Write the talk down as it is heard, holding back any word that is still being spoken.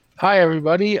Hi,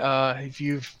 everybody. If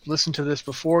you've listened to this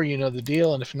before, you know the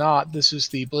deal, and if not, this is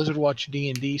the Blizzard Watch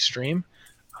D&D stream.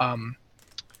 Um,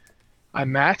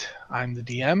 I'm Matt. I'm the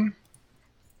DM.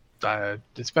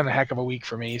 It's been a heck of a week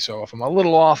for me, so if I'm a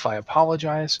little off, I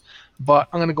apologize. But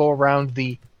I'm going to go around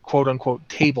the quote-unquote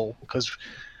table because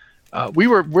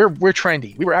we're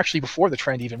trendy. We were actually before the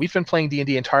trend even. We've been playing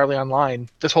D&D entirely online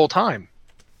this whole time,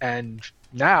 and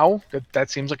now that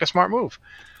seems like a smart move.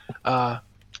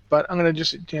 But I'm going to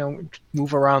just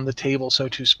move around the table, so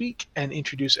to speak, and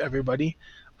introduce everybody.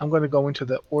 I'm going to go into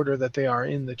the order that they are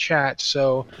in the chat.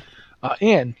 So,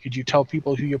 Anne, could you tell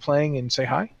people who you're playing and say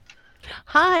hi?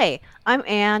 Hi, I'm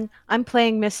Anne. I'm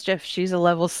playing Mischief. She's a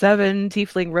level 7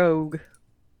 Tiefling Rogue.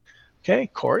 Okay,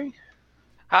 Corey.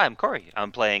 Hi, I'm Corey.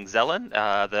 I'm playing Zelen,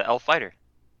 the elf fighter.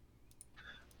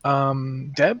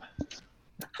 Deb.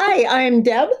 Hi, I'm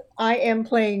Deb. I am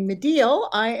playing Mediel.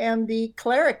 I am the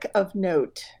cleric of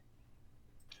note.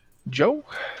 Joe.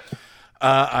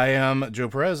 I am Joe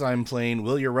Perez. I'm playing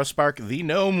William Ruspark, the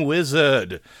Gnome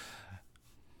Wizard.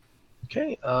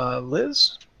 Okay,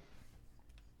 Liz.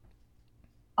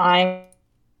 I'm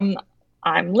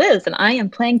Liz, and I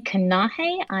am playing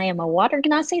Kanahe. I am a Water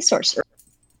Genasi sorcerer.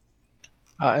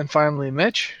 And finally,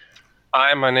 Mitch.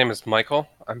 Hi, my name is Michael.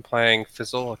 I'm playing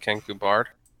Fizzle, a Kenku Bard.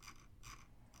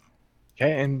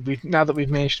 Okay, and now that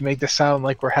we've managed to make this sound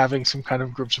like we're having some kind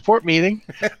of group support meeting,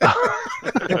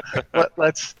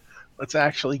 let's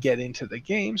actually get into the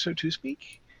game, so to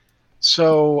speak.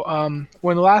 So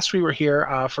when last we were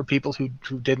here, for people who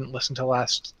didn't listen to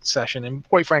last session, and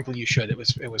quite frankly you should, it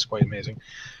was quite amazing.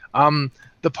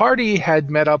 The party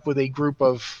had met up with a group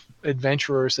of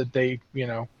adventurers that they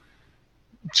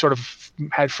sort of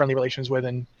had friendly relations with,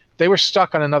 and they were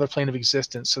stuck on another plane of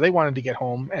existence, so they wanted to get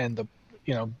home, and the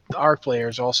ARC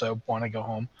players also want to go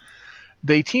home.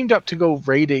 They teamed up to go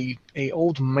raid a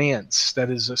old manse that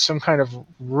is some kind of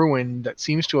ruin that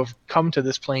seems to have come to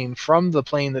this plane from the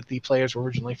plane that the players were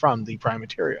originally from, the Prime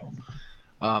Material.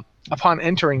 Upon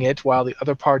entering it, while the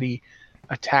other party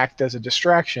attacked as a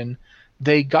distraction,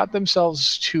 they got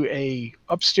themselves to a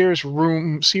upstairs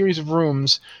series of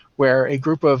rooms where a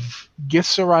group of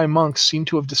Githzerai monks seem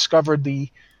to have discovered the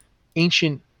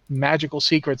ancient magical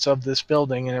secrets of this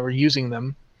building, and they were using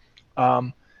them.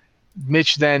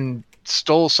 Mitch then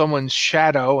stole someone's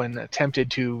shadow and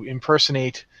attempted to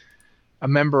impersonate a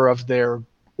member of their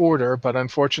order, but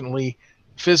unfortunately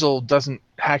Fizzle doesn't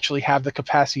actually have the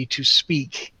capacity to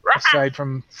speak aside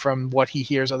from what he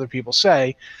hears other people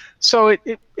say. So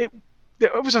it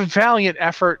was a valiant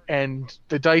effort, and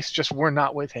the dice just were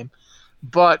not with him.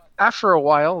 But after a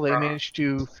while, they managed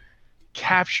to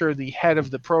capture the head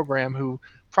of the program, who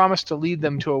promised to lead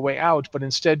them to a way out, but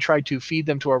instead tried to feed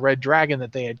them to a red dragon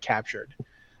that they had captured.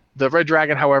 The red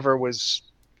dragon, however, was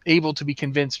able to be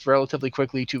convinced relatively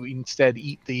quickly to instead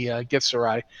eat the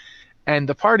Githzerai, and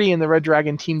the party and the red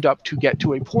dragon teamed up to get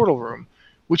to a portal room,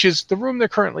 which is the room they're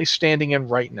currently standing in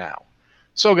right now.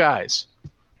 So guys,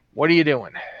 what are you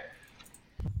doing?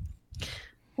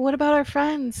 What about our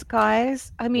friends,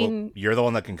 guys? I mean, well, you're the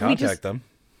one that can contact them,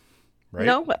 right?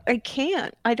 No, I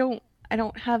can't. I don't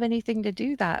have anything to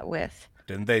do that with.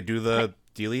 Didn't they do the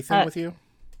dealy thing with you?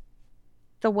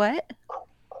 The what?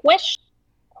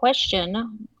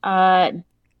 Question.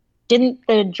 Didn't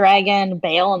the dragon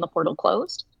bail and the portal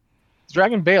closed? The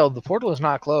dragon bailed. The portal is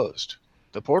not closed.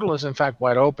 The portal is in fact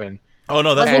wide open. Oh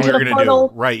no, that's what we were going to do.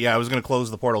 Right, yeah, I was going to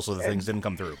close the portal so the things didn't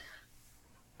come through.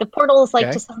 The portal is like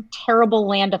to some terrible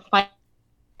land of fire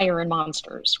and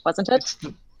monsters, wasn't it?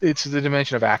 It's the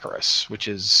dimension of Acaris, which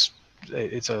is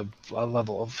it's a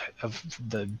level of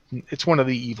the. It's one of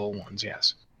the evil ones.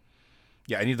 Yes.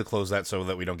 Yeah, I need to close that so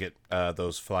that we don't get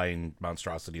those flying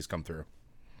monstrosities come through.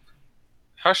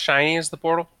 How shiny is the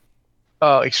portal?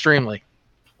 Extremely.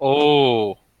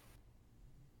 Oh.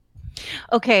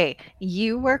 Okay,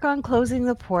 you work on closing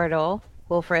the portal,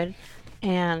 Wilfred,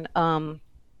 and I'll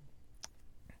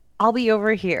be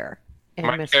over here,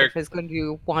 and Mischief is going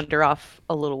to wander off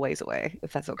a little ways away,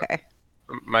 if that's okay.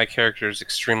 My character is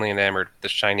extremely enamored with the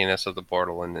shininess of the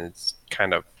portal, and is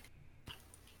kind of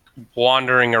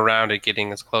wandering around it,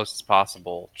 getting as close as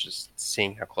possible, just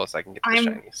seeing how close I can get to the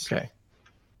shinies. Okay.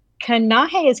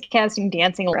 Kanahe is casting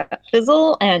Dancing at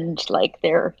Fizzle, and like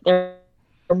they're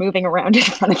moving around in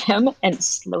front of him and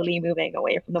slowly moving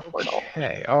away from the portal.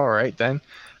 Okay, all right then.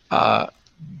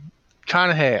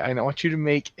 Kanahe, I want you to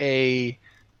make a.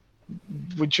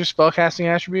 What's your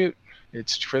spellcasting attribute?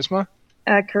 It's charisma.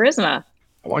 Charisma.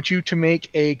 I want you to make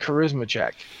a charisma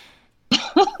check.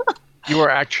 You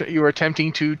are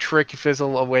attempting to trick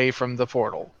Fizzle away from the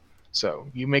portal, so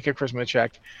you make a charisma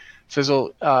check.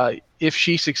 Fizzle, if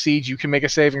she succeeds, you can make a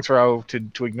saving throw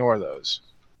to ignore those.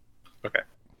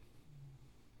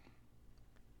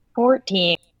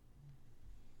 14.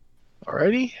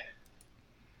 Alrighty.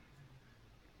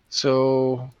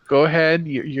 So go ahead.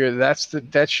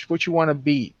 That's what you want to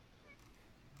beat.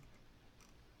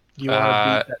 You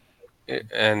want to beat that.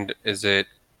 And is it?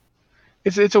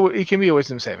 It can be a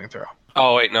wisdom saving throw.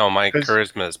 Oh wait, no. My 'Cause-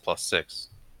 charisma is +6.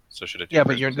 So should it? do Yeah,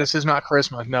 but charisma? this is not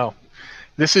charisma. No,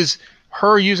 this is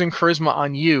her using charisma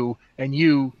on you, and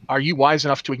are you wise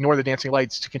enough to ignore the dancing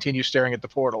lights to continue staring at the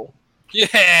portal?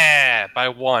 Yeah, by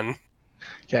 1.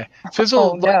 Fizzle,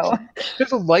 Oh no.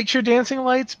 Fizzle likes your dancing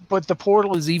lights, but the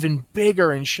portal is even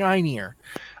bigger and shinier.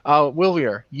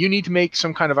 Wilvier, you need to make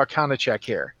some kind of Arcana check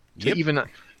here. Yep.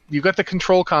 You've got the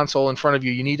control console in front of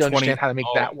you. You need to 20. understand how to make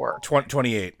that work.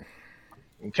 28.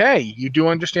 Okay, you do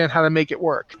understand how to make it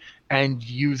work, and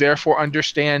you therefore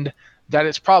understand that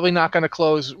it's probably not going to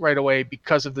close right away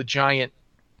because of the giant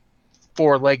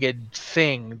four-legged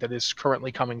thing that is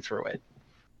currently coming through it.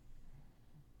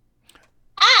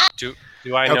 Do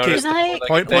I Okay. notice Can the I-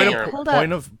 four-legged thing, or- Hold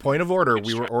up. Point of order. Good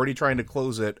We were strat. already trying to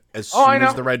close it as Oh, I soon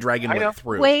as know. the red dragon I know. went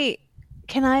through. Wait,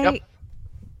 can I? Yep.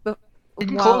 You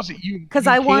can close it. Because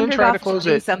you I can wandered try off to close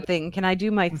do it. something. Can I do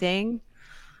my thing?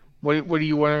 What are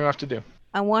you wondering off to do?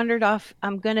 I wandered off.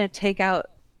 I'm gonna take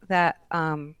out that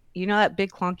you know that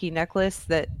big clunky necklace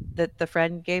that the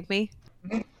friend gave me.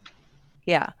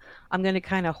 Yeah, I'm gonna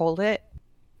kind of hold it,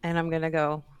 and I'm gonna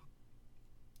go.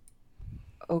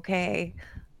 Okay,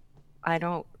 I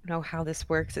don't know how this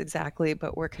works exactly,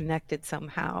 but we're connected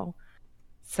somehow.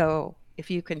 So if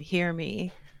you can hear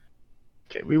me,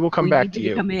 Okay, we will come we back need to you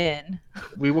you. come in.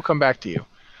 We will come back to you.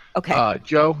 Okay.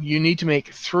 Joe, you need to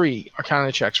make 3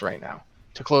 Arcana checks right now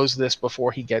to close this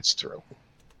before he gets through.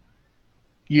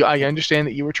 I understand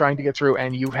that you were trying to get through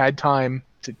and you had time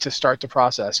to start the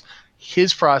process.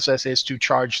 His process is to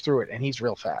charge through it, and he's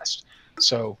real fast.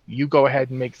 So you go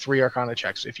ahead and make 3 Arcana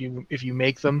checks. If you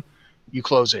make them, you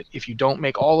close it. If you don't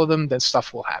make all of them, then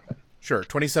stuff will happen. Sure.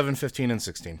 27, 15, and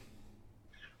 16.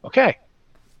 Okay.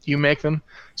 You make them.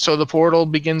 So the portal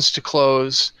begins to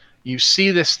close. You see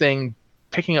this thing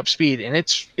picking up speed, and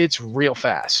it's real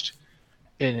fast.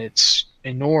 And it's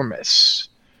enormous.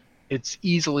 It's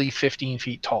easily 15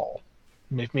 feet tall,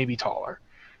 maybe taller.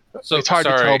 So it's hard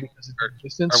to tell sorry. because of the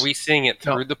distance. Are we seeing it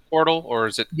No. through the portal, or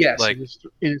is it Yes, like? it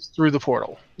is through the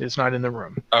portal. It's not in the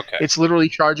room. Okay. It's literally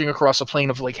charging across a plane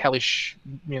of like hellish,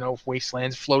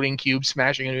 wastelands, floating cubes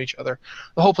smashing into each other.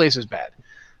 The whole place is bad.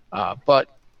 But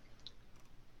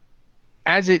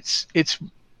as it's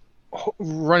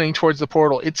running towards the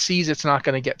portal, it sees it's not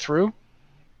going to get through.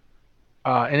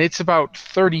 And it's about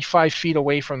 35 feet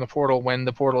away from the portal when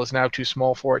the portal is now too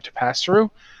small for it to pass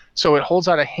through. So it holds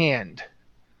out a hand,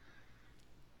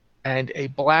 and a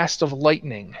blast of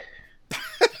lightning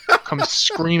comes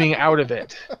screaming out of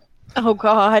it. Oh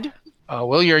God.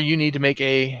 Willier, you need to make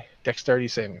a dexterity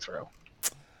saving throw.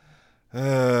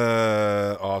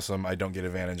 Awesome. I don't get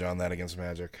advantage on that against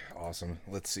magic. Awesome.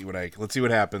 Let's see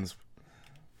what happens.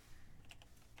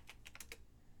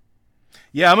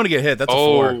 Yeah, I'm gonna get hit. That's a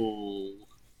 4.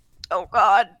 Oh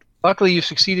God. Luckily, you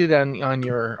succeeded on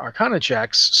your Arcana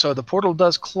checks, so the portal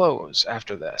does close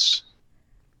after this.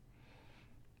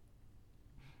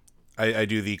 I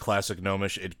do the classic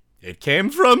gnomish. It came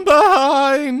from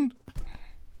behind.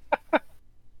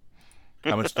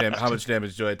 How much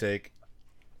damage do I take?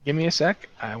 Give me a sec.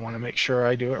 I want to make sure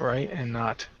I do it right and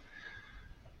not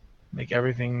make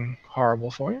everything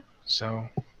horrible for you. So,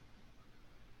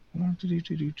 I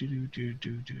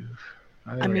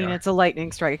mean, it's a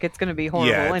lightning strike. It's gonna be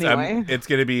horrible Yeah, anyway. it's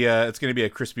gonna be a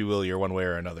crispy Willier one way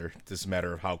or another. It's just a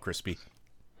matter of how crispy.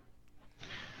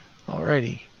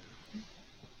 Alrighty.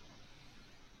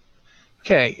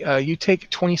 Okay, you take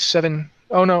 27.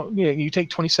 Oh no, yeah, you take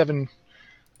 27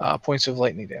 points of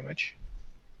lightning damage.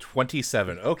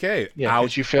 27. Okay. Yeah, ouch.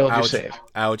 because you failed your Ouch. save.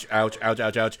 Ouch. Ouch. Ouch.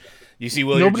 Ouch. Ouch. You see,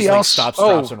 Willier Nobody just else. stops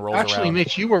and rolls actually, around.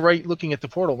 Mitch, you were right looking at the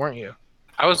portal, weren't you?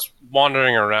 I was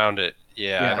wandering around it.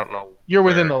 Yeah, Yeah. I don't know. You're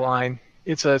within where. the line.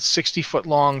 It's a 60-foot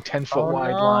long, 10-foot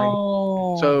wide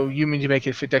line. So you need to make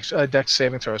it for dex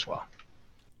saving throw as well.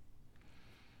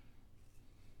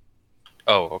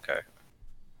 Oh, okay.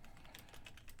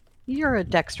 You're a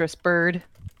dexterous bird.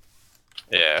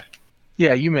 Yeah.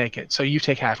 Yeah, you make it. So you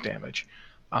take half damage.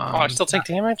 Oh, I still take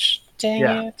damage? Dang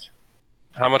yeah. it.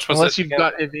 How much was unless it? you've again?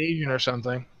 got evasion or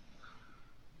something.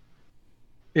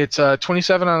 It's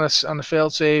 27 on a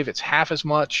failed save. It's half as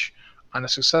much on a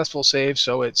successful save,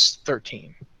 so it's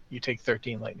 13. You take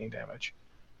 13 lightning damage.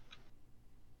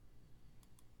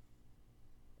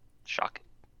 Shocking.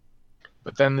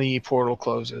 But then the portal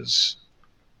closes.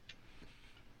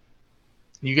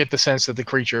 You get the sense that the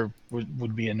creature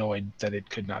would be annoyed that it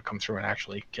could not come through and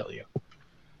actually kill you.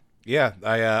 Yeah,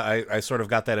 I sort of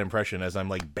got that impression as I'm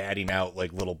like batting out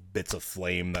like little bits of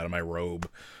flame out of my robe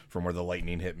from where the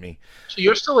lightning hit me. So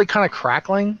you're still like kind of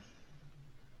crackling.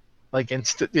 Like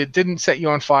it didn't set you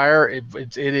on fire.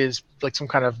 It is like some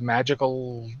kind of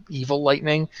magical evil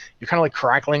lightning. You're kind of like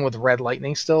crackling with red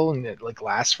lightning still, and it like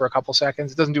lasts for a couple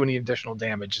seconds. It doesn't do any additional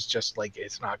damage. It's just like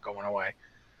it's not going away,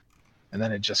 and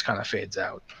then it just kind of fades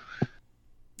out.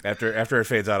 After it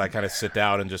fades out, I kind of sit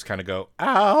down and just kind of go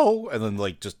ow, and then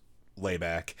like just lay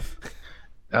back.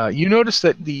 You notice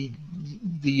that the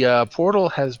portal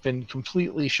has been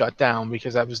completely shut down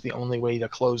because that was the only way to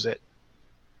close it.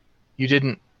 You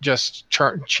didn't just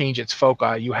change its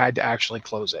foci. You had to actually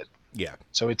close it. Yeah.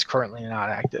 So it's currently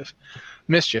not active.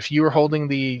 Mischief, you were holding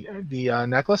the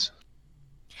necklace?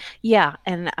 Yeah,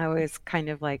 and I was kind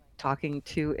of like talking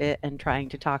to it and trying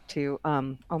to talk to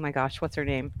oh my gosh, what's her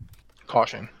name?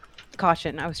 Caution.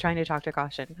 Caution. I was trying to talk to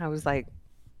Caution. I was like,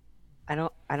 I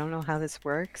don't know how this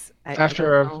works.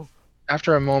 After I don't know.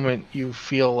 After a moment, you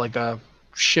feel like a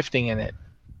shifting in it,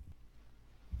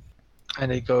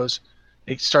 and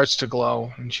it starts to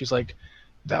glow, and she's like,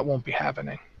 "That won't be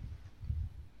happening.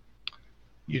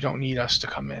 You don't need us to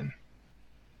come in,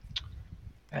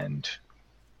 and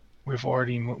we've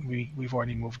already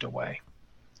moved away.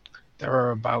 There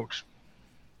are about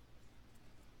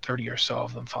 30 or so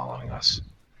of them following us,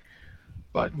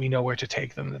 but we know where to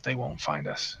take them, that they won't find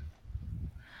us.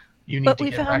 You need But to we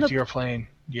get found back to your plane.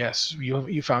 Yes,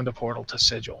 you found a portal to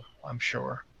Sigil, I'm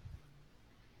sure.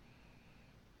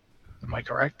 Am I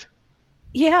correct?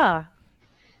 Yeah.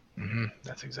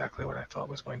 That's exactly what I thought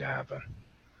was going to happen.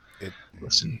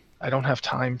 Listen, I don't have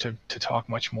time to talk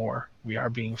much more. We are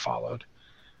being followed.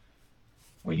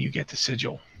 When you get to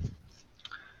Sigil,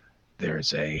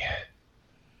 there's a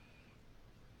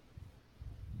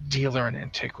dealer in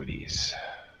antiquities.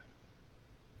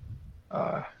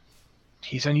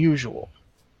 He's unusual,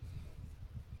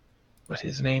 but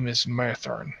his name is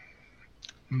Myrthern.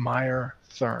 Meyer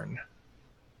Thurn.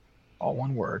 All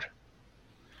one word.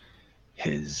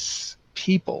 His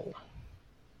people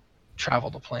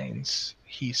travel the plains.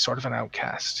 He's sort of an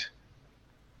outcast.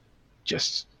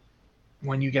 Just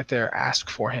when you get there, ask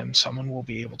for him. Someone will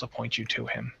be able to point you to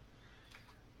him.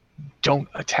 Don't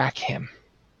attack him.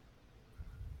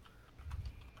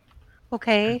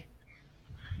 Okay.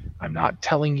 I'm not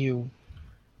telling you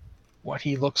what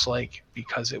he looks like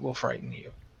because it will frighten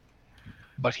you.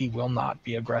 But he will not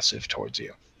be aggressive towards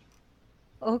you.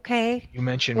 Okay. You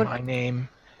mention What- my name,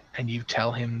 and you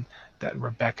tell him that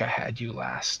Rebecca had you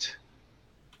last.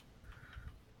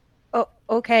 Oh,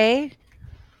 okay.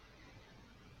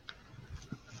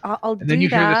 I'll And then do you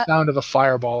hear the that. sound of a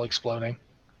fireball exploding.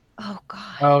 Oh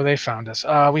God. Oh, they found us.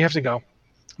 We have to go.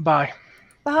 Bye.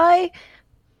 Bye.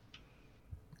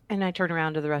 And I turn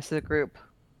around to the rest of the group.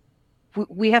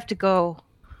 We have to go.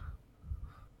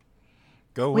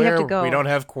 Go We have where? to go. We don't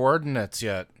have coordinates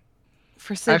yet.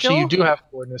 For Sigil? Actually, you do have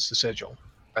coordinates to Sigil.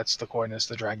 That's the coordinates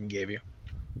the dragon gave you.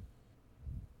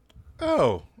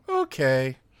 Oh,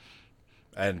 okay.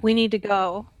 And We need to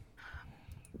go.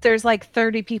 There's like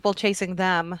 30 people chasing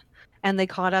them, and they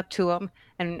caught up to them.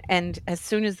 And as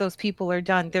soon as those people are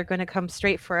done, they're going to come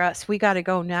straight for us. We got to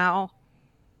go now.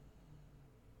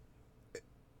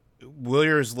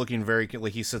 Willier's looking very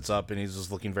like he sits up and he's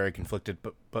just looking very conflicted.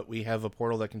 But we have a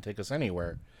portal that can take us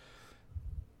anywhere.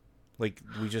 Like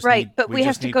we just Right, need, but we have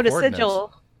just to need go to coordinates.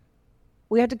 Sigil.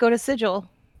 We have to go to Sigil,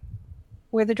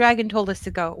 where the dragon told us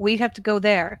to go. We have to go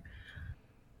there.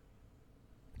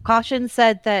 Caution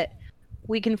said that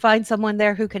we can find someone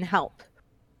there who can help.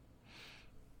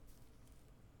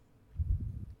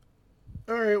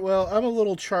 All right. Well, I'm a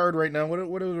little charred right now.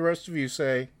 What do the rest of you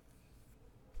say?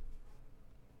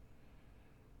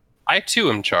 I too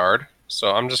am charred,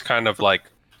 so I'm just kind of like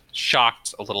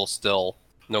shocked a little still,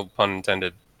 no pun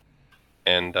intended,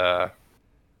 and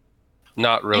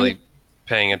not really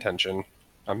paying attention.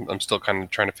 I'm still kind of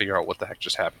trying to figure out what the heck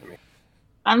just happened to me.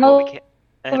 I'm Well, we over can't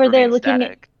there remain looking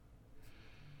static.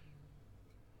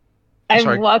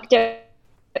 Sorry.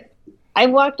 I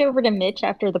walked over to Mitch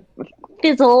after the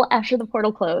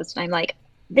portal closed, and I'm like,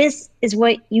 this is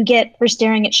what you get for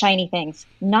staring at shiny things.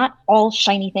 Not all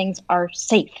shiny things are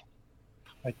safe.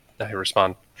 I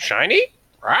respond, shiny?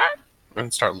 Right?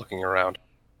 And start looking around.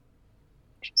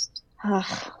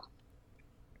 Ugh.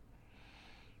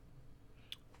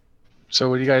 So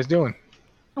what are you guys doing?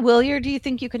 Willier, do you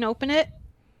think you can open it?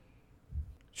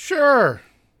 Sure.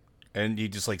 And he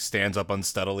just like stands up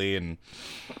unsteadily and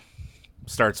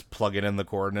starts plugging in the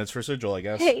coordinates for Sigil, I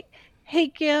guess. Hey,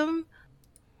 Kim.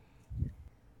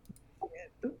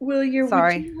 William,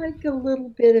 Sorry. would you like a little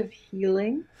bit of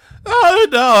healing? Oh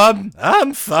no,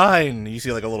 I'm fine. You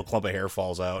see like a little clump of hair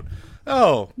falls out.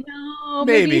 Oh, No,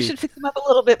 maybe Maybe. you should fix him up a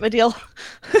little bit, Medeal.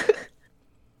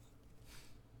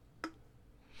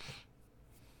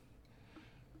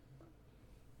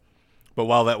 but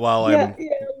while Yeah, I'm yeah.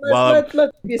 while I'm-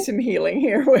 Let's do some healing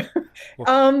here.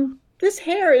 This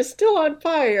hair is still on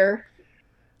fire.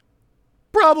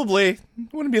 probably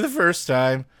wouldn't be the first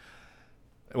time.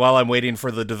 While I'm waiting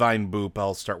for the divine boop,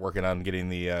 I'll start working on getting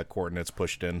the coordinates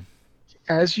pushed in.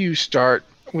 As you start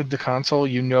with the console,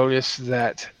 you notice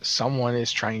that someone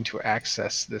is trying to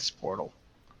access this portal,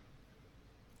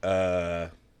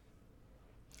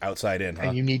 Outside in, huh?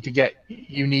 and you need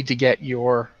to get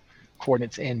your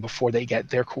coordinates in before they get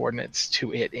their coordinates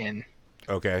to it in.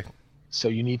 Okay. So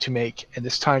you need to make, and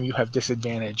this time you have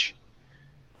disadvantage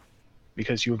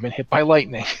because you have been hit by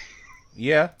lightning.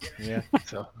 Yeah.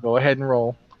 So go ahead and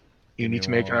roll. You Give need me to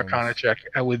make an rolls. Arcana check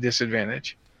with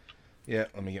disadvantage. Yeah,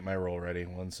 let me get my roll ready.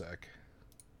 1 sec.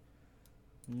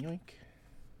 Yoink.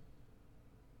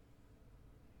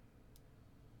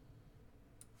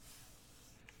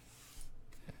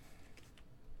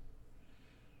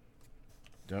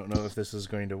 Don't know if this is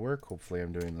going to work. Hopefully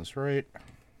I'm doing this right.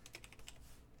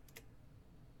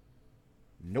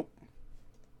 Nope.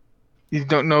 You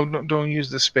don't use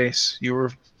the space. You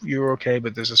were okay,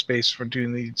 but there's a space for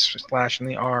doing the slash and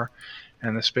the R,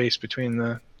 and the space between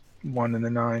the 1 and the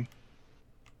 9.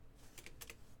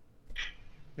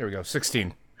 There we go.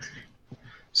 16.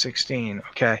 16.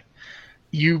 Okay.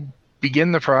 You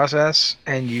begin the process,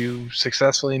 and you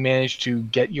successfully manage to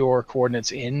get your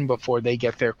coordinates in before they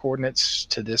get their coordinates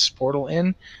to this portal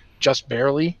in, just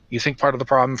barely. You think part of the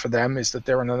problem for them is that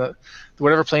they're in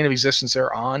whatever plane of existence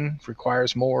they're on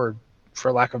requires more,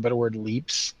 for lack of a better word,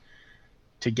 leaps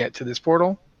to get to this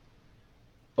portal.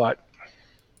 But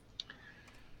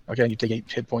again, you take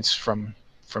 8 hit points from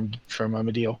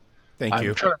Medeal. Thank I'm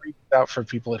you. trying to read this out for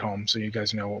people at home so you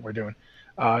guys know what we're doing.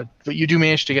 But you do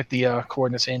manage to get the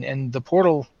coordinates in, and the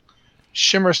portal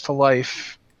shimmers to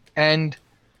life, and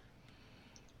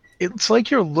it's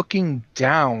like you're looking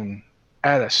down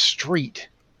at a street.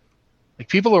 Like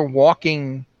people are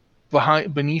walking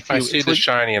beneath you. I see It's the like-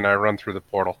 shiny and I run through the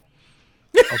portal.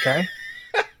 Okay.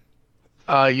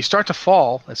 You start to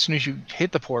fall as soon as you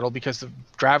hit the portal because the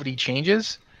gravity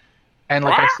changes. And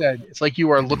like I said, it's like you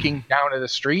are looking down at a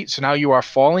street. So now you are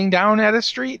falling down at a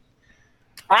street.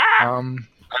 I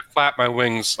flap my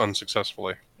wings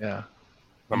unsuccessfully. Yeah.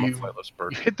 I'm You- a flightless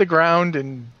bird. You hit the ground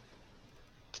and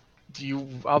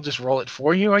I'll just roll it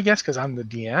for you, I guess, because I'm the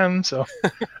DM. So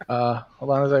hold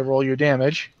on as I roll your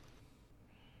damage.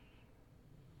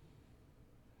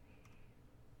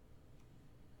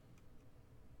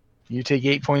 You take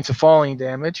 8 points of falling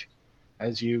damage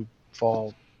as you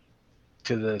fall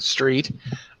to the street.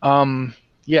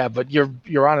 Yeah, but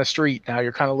you're on a street now.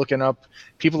 You're kind of looking up.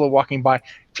 People are walking by.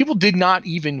 People did not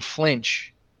even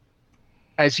flinch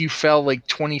as you fell like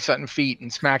 20-something feet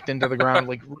and smacked into the ground.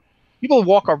 Like people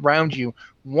walk around you.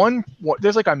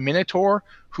 There's like a minotaur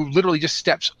who literally just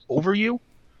steps over you.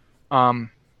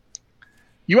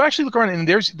 You actually look around and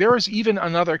there is even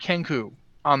another Kenku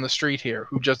on the street here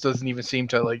who just doesn't even seem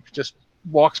to like, just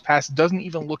walks past, doesn't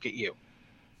even look at you.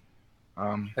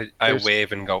 I there's-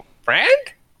 wave and go,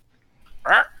 Frank?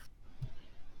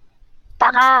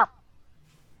 Fuck up!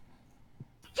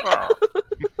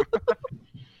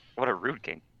 What a rude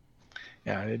king.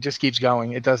 Yeah, it just keeps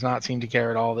going. It does not seem to care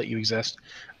at all that you exist.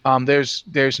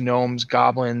 There's gnomes,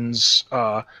 goblins.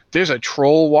 There's a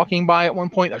troll walking by at one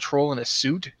point. A troll in a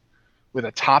suit with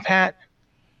a top hat.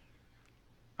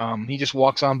 He just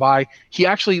walks on by. He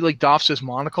actually like doffs his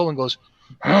monocle and goes,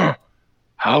 "Huh,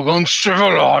 how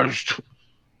uncivilized,"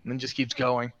 and then just keeps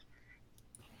going.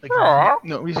 Like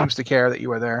nobody seems to care that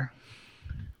you are there.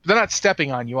 They're not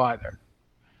stepping on you either.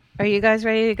 Are you guys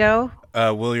ready to go?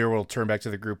 Willier will turn back to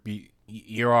the group.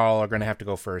 You all are going to have to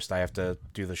go first. I have to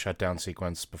do the shutdown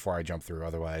sequence before I jump through.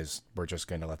 Otherwise, we're just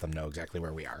going to let them know exactly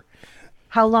where we are.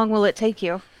 How long will it take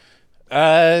you?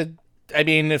 I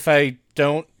mean, if I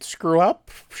don't screw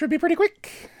up, should be pretty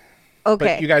quick.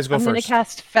 Okay. you guys go I'm going to first.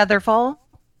 cast Featherfall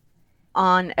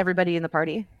on everybody in the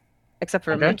party, except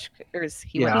for Okay. Mitch, or is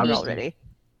he Yeah, went through obviously. already?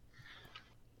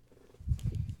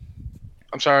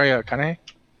 I'm sorry, Kane.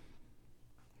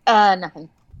 Nothing.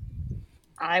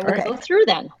 I will Alright. go through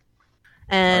then.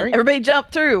 And Alright. everybody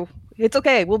jump through. It's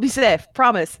okay. We'll be safe.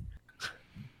 Promise.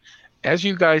 As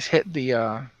you guys hit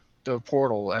the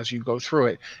portal, as you go through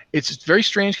it, it's very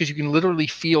strange because you can literally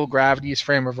feel gravity's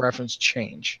frame of reference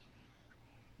change.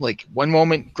 Like one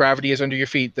moment gravity is under your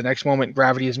feet, the next moment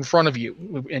gravity is in front of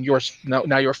you, and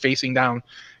now you're facing down.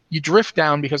 you drift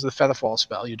down because of the Featherfall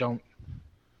spell. You don't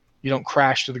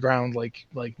crash to the ground like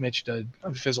Mitch did,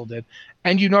 Fizzle did.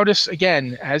 And you notice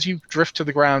again as you drift to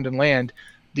the ground and land,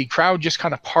 the crowd just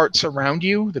kind of parts around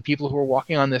you. The people who are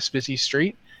walking on this busy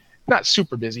street, not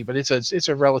super busy, but it's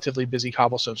a relatively busy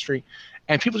cobblestone street,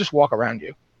 and people just walk around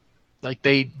you, like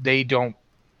they don't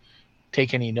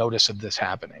take any notice of this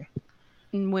happening.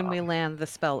 And when we land, the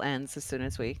spell ends as soon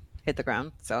as we hit the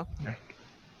ground. So,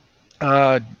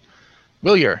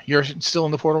 Willier, you're still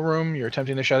in the portal room. You're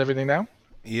attempting to shut everything down.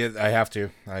 Yeah, I have to.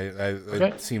 Okay.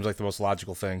 It seems like the most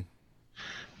logical thing.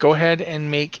 Go ahead and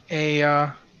make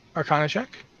a Arcana check.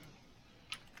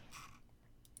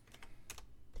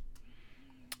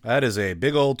 That is a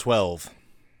big old 12.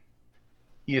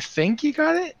 You think you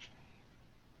got it?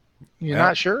 You're Yeah.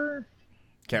 not sure?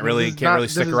 Can't This really is not-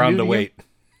 stick this is around new to to you? wait.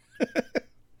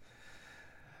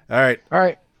 All right. All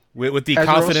right. With the As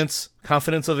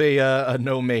confidence of a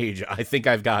no mage, I think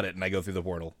I've got it, and I go through the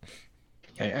portal.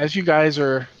 Okay, as you guys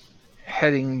are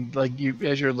heading,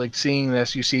 as you're seeing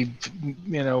this, you see,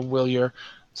 Willier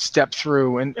step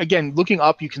through, and again, looking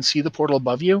up, you can see the portal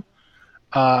above you,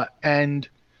 and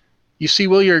you see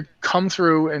Willier come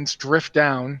through and drift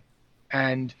down,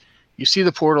 and you see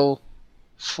the portal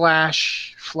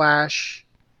flash,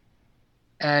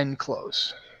 and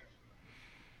close.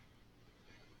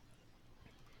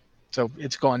 So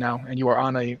it's gone now, and you are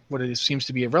on seems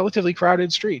to be a relatively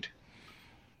crowded street.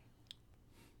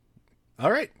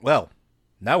 All right. Well,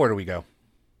 now where do we go?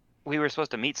 We were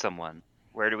supposed to meet someone.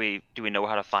 Where do we know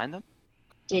how to find them?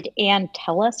 Did Anne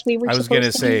tell us we were I was supposed going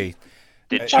to to say,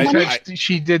 Did I- she?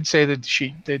 She did say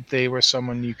that they were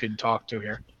someone you could talk to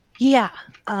here. yeah.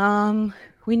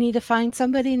 We need to find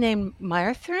somebody named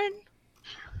Myrthrin?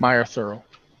 Meyer Thurl.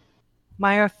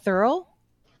 Meyer Thurl?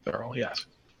 Thurl, yes.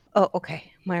 Oh,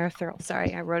 okay. Meyer Thurl.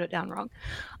 Sorry, I wrote it down wrong.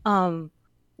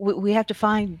 We have to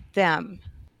find them.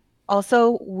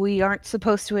 Also, we aren't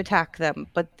supposed to attack them,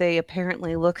 but they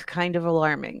apparently look kind of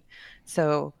alarming.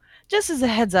 So, just as a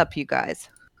heads up, you guys.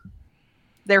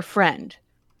 Their friend.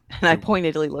 And I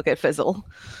pointedly look at Fizzle.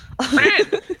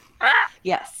 Friend!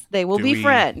 Yes, they will Do be we-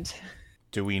 friend.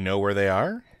 do we know where they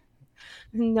are?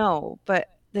 No, but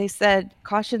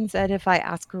Caution said if I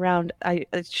ask around, I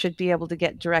should be able to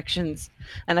get directions.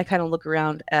 And I kind of look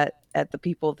around at the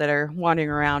people that are wandering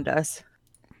around us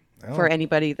Oh, for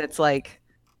anybody that's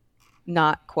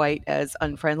not quite as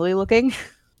unfriendly looking.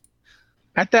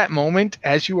 At that moment,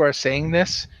 as you are saying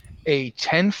this, a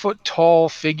 10-foot tall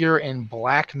figure in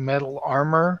black metal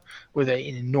armor with an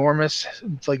enormous,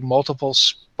 multiple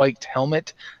spiked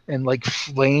helmet and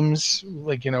flames,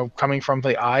 coming from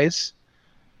the eyes,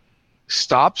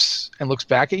 stops and looks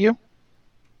back at you.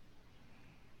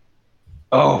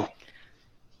 Oh,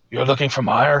 you're looking for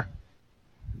Meyer?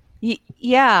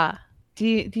 Yeah. Do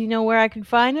you know where I can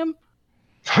find him?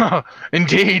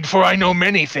 Indeed, for I know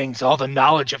many things. All the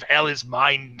knowledge of hell is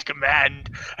mine to command,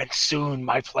 and soon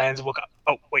my plans will come.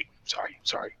 Oh, wait, sorry.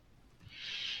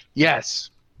 Yes,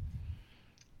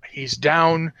 he's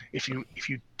down. If you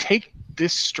take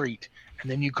this street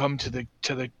and then you come to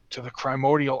the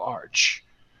Primordial Arch,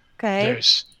 Okay.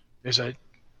 there's a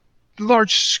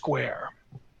large square.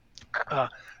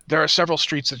 There are several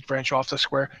streets that branch off the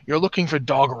square. You're looking for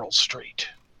Doggerel Street.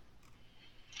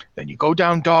 Then you go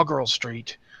down Doggerel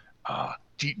Street.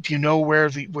 Do you know where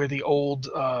the old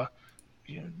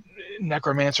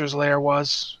necromancer's lair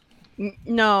was?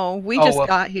 No, we Oh, just well,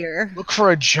 got here. Look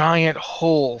for a giant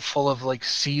hole full of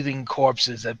seething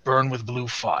corpses that burn with blue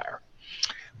fire.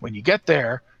 When you get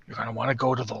there, you're going to want to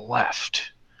go to the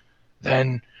left.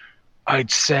 Then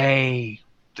I'd say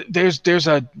there's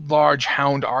a large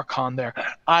hound archon there.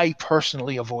 I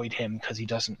personally avoid him because he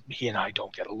and I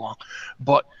don't get along.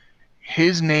 But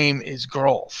his name is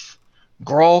Grolf.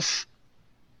 Grolf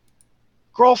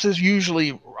is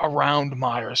usually around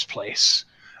Meyer's place.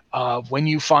 When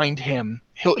you find him,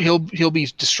 he'll be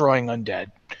destroying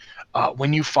undead.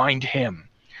 When you find him,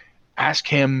 ask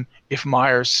him if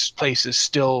Meyer's place is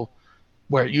still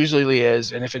where it usually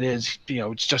is, and if it is,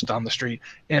 it's just down the street.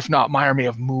 And if not, Meyer may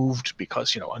have moved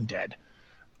because undead.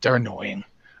 They're annoying,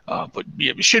 but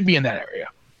it should be in that area.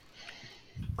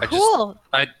 Cool.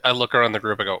 I look around the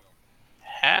group and go,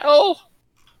 hell?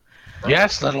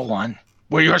 Yes, little one,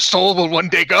 where your soul will one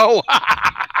day go.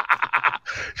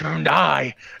 From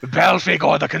I, Belfig,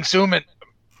 the Consumant.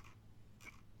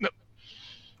 No.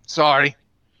 Sorry.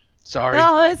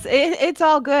 No, it's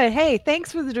all good. Hey,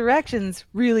 thanks for the directions.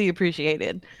 Really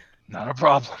appreciated. Not a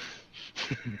problem.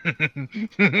 And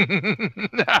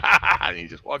he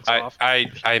just walks off. I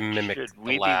mimic Should the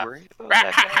we be laugh, worried about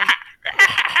that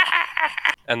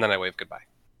guy? and then I wave goodbye.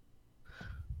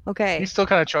 Okay. He's still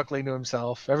kind of chuckling to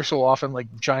himself. Every so often, like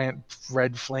giant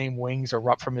red flame wings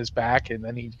erupt from his back, and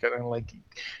then he kind of like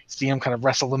see him kind of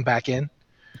wrestle them back in.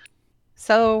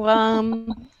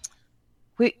 So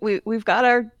we've got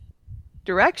our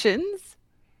directions.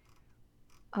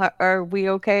 Are we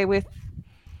okay with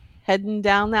heading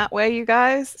down that way, you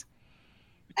guys?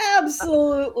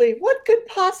 Absolutely. What could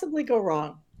possibly go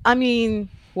wrong? I mean,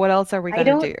 what else are we I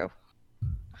gonna don't- do?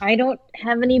 I don't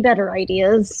have any better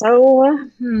ideas, so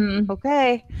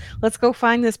Okay, let's go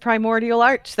find this primordial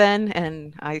arch then,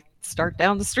 and I start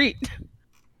down the street.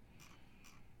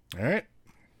 All right.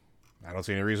 I don't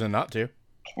see any reason not to.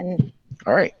 can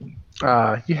All right.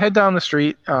 You head down the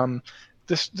street.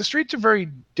 The streets are very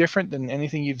different than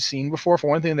anything you've seen before. For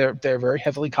one thing, they're very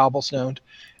heavily cobblestoned,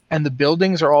 and the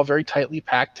buildings are all very tightly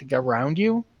packed to get around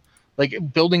you.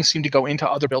 Like buildings seem to go into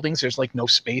other buildings. There's like no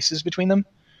spaces between them.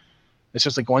 It's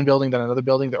just like one building, then another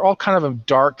building. They're all kind of a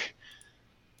dark.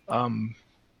 You're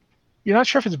not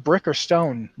sure if it's brick or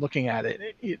stone. Looking at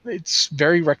it, it's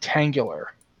very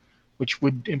rectangular, which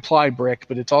would imply brick,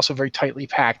 but it's also very tightly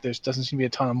packed. There doesn't seem to be a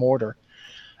ton of mortar.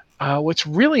 What's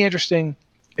really interesting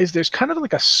is there's kind of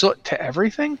like a soot to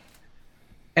everything,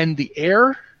 and the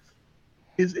air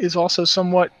is also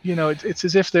somewhat, it's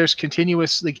as if there's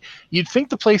continuous, like you'd think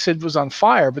the place was on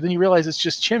fire, but then you realize it's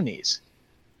just chimneys.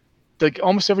 Like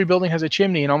almost every building has a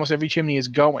chimney, and almost every chimney is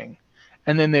going.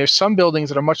 And then there's some buildings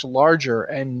that are much larger,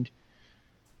 and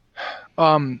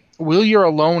Willier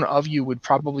alone of you would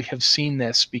probably have seen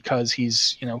this because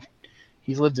he's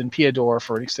lived in Piador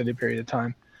for an extended period of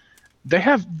time.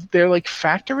 They're like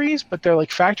factories, but they're like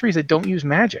factories that don't use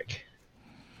magic.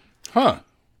 Huh.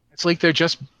 It's like they're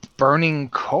just burning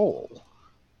coal.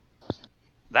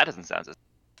 That doesn't sound as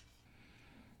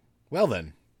Well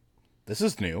then, this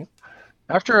is new.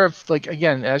 After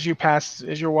again, as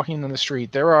you're walking down the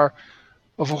street, there are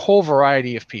of a whole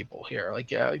variety of people here. Like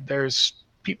there's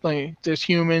people, there's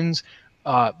humans.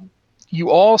 You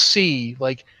all see,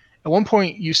 like at one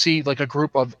point you see like a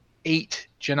group of 8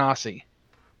 genasi,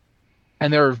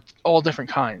 and they're all different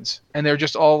kinds, and they're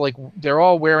just all like they're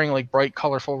all wearing like bright,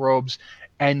 colorful robes,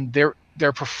 and they're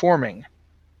performing.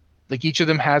 Like each of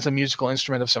them has a musical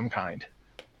instrument of some kind.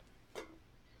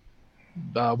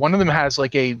 One of them has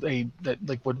like I'll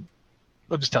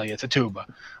just tell you, it's a tuba.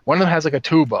 One of them has like a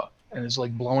tuba and is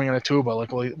like blowing on a tuba,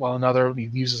 like while another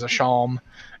uses a shalm,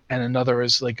 and another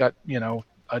is like got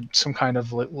some kind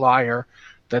of lyre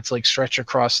that's like stretched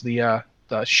across the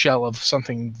shell of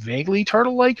something vaguely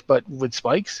turtle-like but with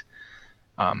spikes.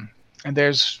 And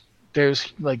there's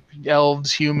like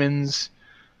elves, humans,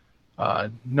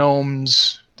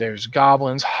 gnomes. There's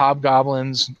goblins,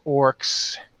 hobgoblins,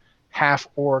 orcs, half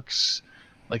orcs.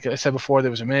 Like I said before, there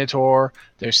was a minotaur.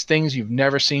 There's things you've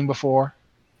never seen before.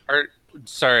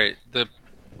 Sorry, the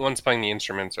ones playing the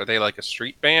instruments, are they like a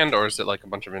street band, or is it like a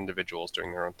bunch of individuals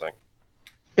doing their own thing?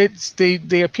 It's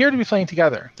they appear to be playing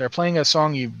together. They're playing a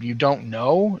song you don't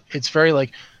know. It's very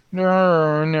like burner.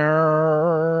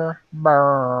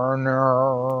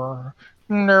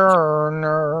 Can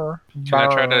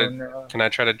I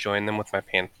try to join them with my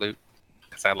pan flute?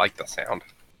 Because I like the sound.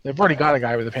 They've already got a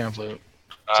guy with a pan flute.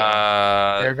 So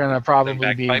they're They're gonna probably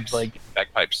be like.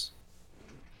 bagpipes.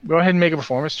 Go ahead and make a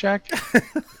performance check.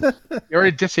 You're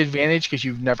at a disadvantage because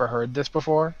you've never heard this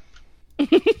before. How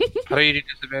do you do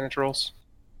disadvantage rolls?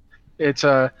 It's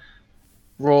a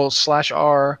roll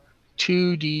 /R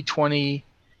 2d20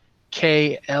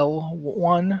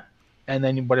 KL1, and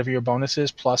then whatever your bonus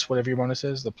is plus whatever your bonus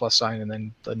is, the plus sign, and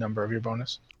then the number of your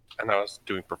bonus. And I was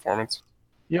doing performance.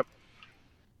 Yep.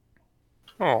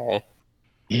 Oh.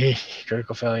 Yeah,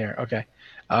 critical failure. Okay.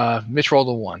 Mitch rolled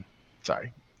a 1.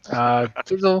 Sorry.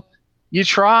 Fizzle, you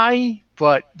try,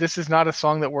 but this is not a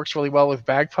song that works really well with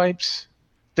bagpipes.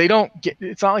 They don't get.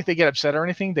 It's not like they get upset or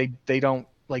anything. They don't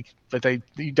like, but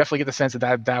you definitely get the sense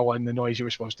that wasn't the noise you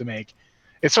were supposed to make.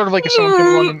 It's sort of like if someone came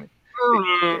along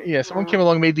and, someone came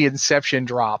along and made the Inception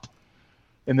drop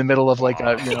in the middle of like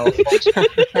a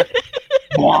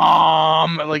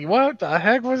Wham! Like what the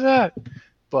heck was that?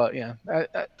 But yeah,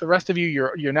 the rest of you,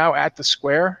 you're now at the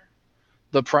square,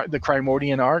 the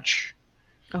Crimordian Arch.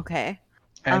 Okay.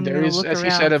 And there is, as you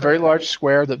said, a very large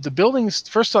square. The buildings,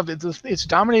 first off, it's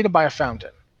dominated by a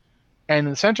fountain. And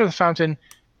in the center of the fountain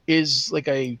is like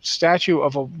a statue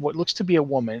of what looks to be a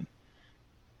woman,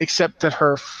 except that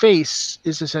her face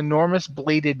is this enormous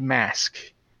bladed mask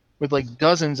with like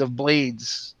dozens of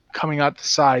blades coming out the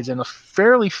sides and a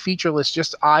fairly featureless,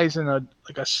 just eyes and a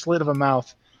slit of a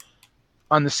mouth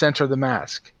on the center of the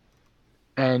mask.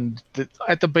 And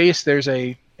at the base, there's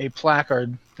a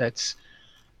placard that's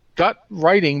got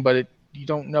writing, but you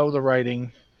don't know the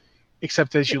writing.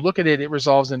 except as you look at it, it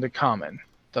resolves into common,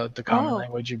 the common Oh.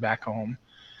 language you back home.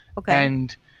 Okay.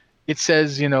 And it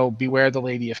says, beware the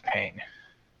Lady of Pain.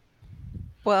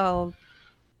 Well,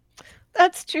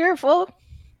 that's cheerful.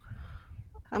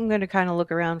 I'm going to kind of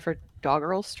look around for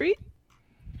Doggerel Street.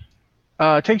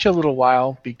 It takes you a little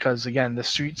while because, again, the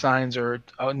street signs are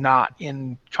not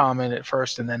in common at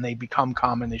first, and then they become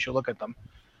common as you look at them.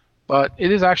 But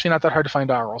it is actually not that hard to find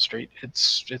Doggerel Street.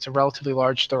 It's a relatively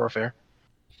large thoroughfare.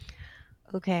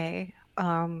 Okay.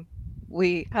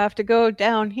 We have to go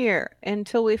down here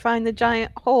until we find the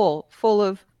giant hole full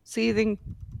of seething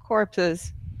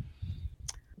corpses.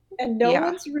 And no Yeah.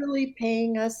 one's really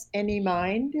paying us any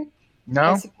mind, I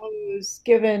No? suppose,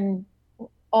 given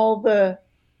all the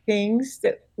things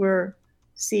that we're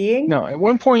seeing. No. At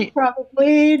one point,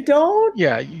 Probably don't.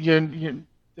 yeah,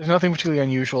 there's nothing particularly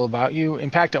unusual about you. In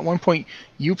fact, at one point,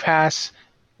 you pass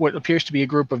what appears to be a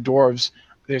group of dwarves.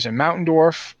 There's a mountain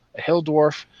dwarf, a hill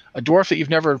dwarf, a dwarf that you've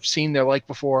never seen their like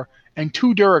before, and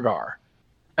 2 Duragar.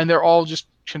 And they're all just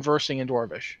conversing in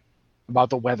Dwarvish about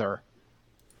the weather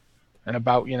and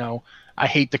about, I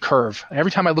hate the curve. And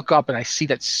every time I look up and I see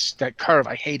that curve,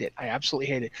 I hate it. I absolutely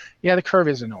hate it. Yeah, the curve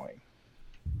is annoying.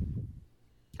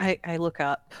 I look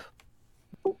up.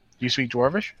 Do you speak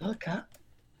Dwarvish? Look up.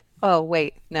 Oh,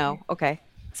 wait. No. Okay.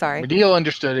 Sorry. Medil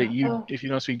understood it. Oh. If you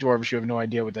don't speak Dwarvish, you have no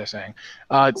idea what they're saying.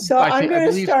 So I'm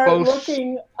going to start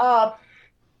looking up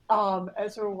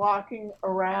as we're walking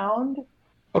around.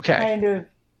 Okay. Kind of.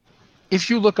 If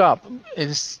you look up,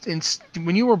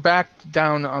 when you were back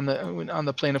down on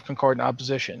the plane of concordant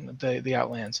opposition, the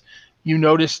Outlands, you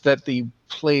noticed that the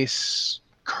place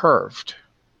curved.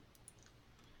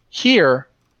 Here,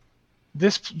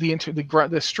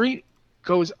 the street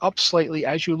goes up slightly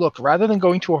as you look. Rather than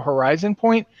going to a horizon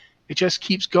point, it just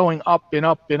keeps going up and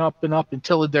up and up and up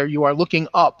until there you are looking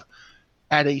up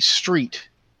at a street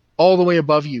all the way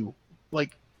above you,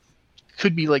 like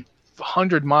could be like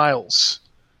 100 miles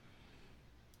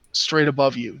straight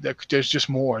above you. There's just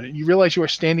more. You realize you are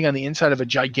standing on the inside of a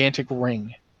gigantic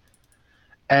ring,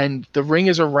 and the ring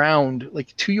is around.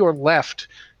 Like to your left,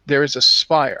 there is a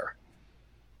spire,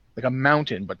 like a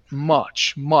mountain, but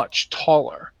much, much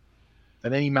taller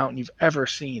than any mountain you've ever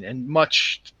seen, and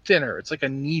much thinner. It's like a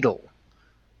needle,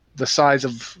 the size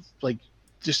of like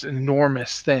just an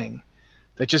enormous thing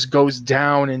that just goes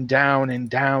down and down and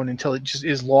down until it just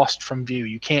is lost from view.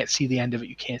 You can't see the end of it.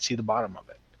 You can't see the bottom of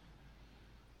it.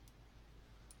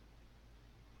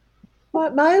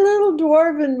 But my little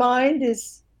dwarven mind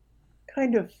is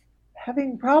kind of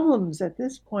having problems at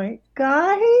this point,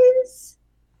 guys.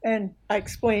 And I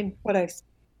explained what I said.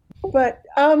 But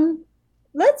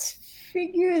let's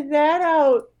figure that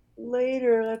out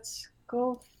later. Let's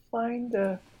go find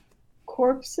the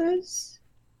corpses.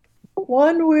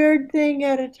 One weird thing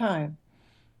at a time.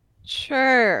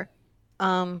 Sure.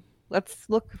 Let's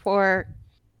look for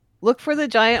the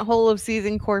giant hole of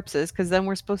seething corpses, because then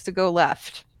we're supposed to go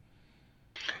left.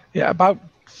 Yeah, about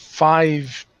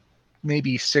 5,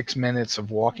 maybe 6 minutes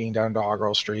of walking down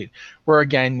Doggerel Street, where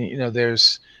again,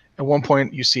 there's at one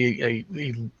point you see a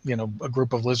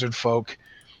group of lizard folk,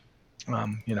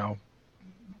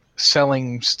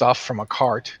 selling stuff from a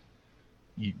cart.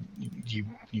 You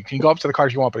can go up to the cart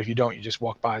if you want, but if you don't, you just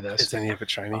walk by this. Is any of it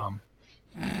shiny?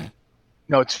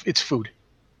 No, it's food.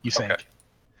 You think?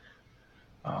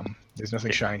 Okay. There's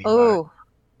nothing shiny. about it. Oh,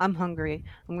 I'm hungry.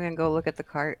 I'm gonna go look at the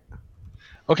cart.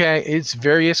 Okay, it's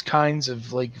various kinds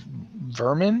of like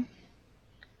vermin,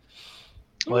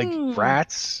 like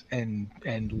rats and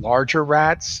larger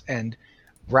rats and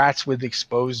rats with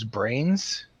exposed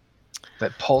brains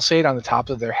that pulsate on the top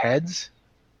of their heads.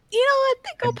 I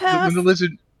think I'll And pass.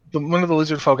 one of the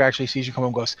lizard folk actually sees you come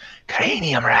and goes,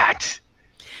 "Cranium rat,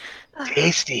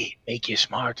 tasty, make you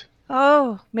smart."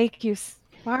 Oh, make you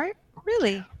smart?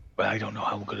 Really? But I don't know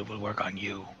how good it would work on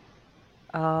you.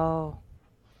 Oh,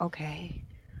 okay.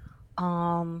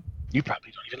 You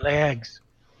probably don't even lay eggs.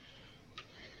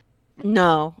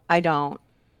 No, I don't.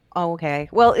 Oh, okay.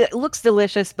 Well, it looks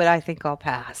delicious, but I think I'll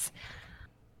pass.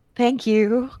 Thank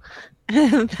you.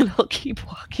 And then I'll keep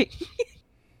walking.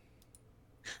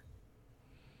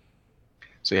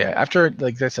 So yeah, after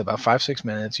like that's about 5-6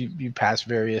 minutes, you pass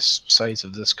various sites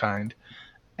of this kind,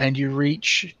 and you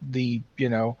reach the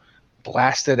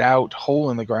blasted out hole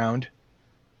in the ground,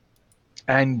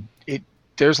 and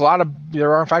there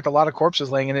are in fact a lot of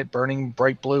corpses laying in it, burning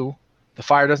bright blue. The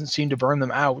fire doesn't seem to burn them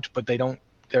out, but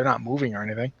they're not moving or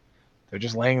anything. They're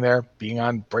just laying there, being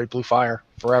on bright blue fire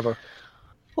forever.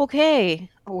 Okay,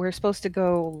 we're supposed to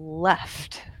go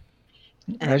left.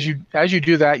 As you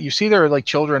do that, you see there are like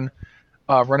children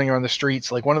running around the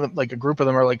streets. Like one of them, like a group of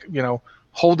them are like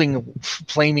holding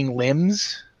flaming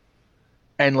limbs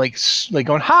and like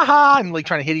going ha ha and like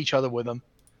trying to hit each other with them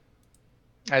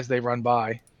as they run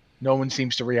by. No one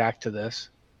seems to react to this.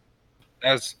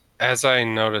 As I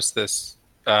notice this,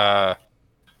 I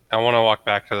want to walk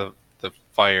back to the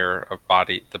fire of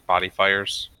the body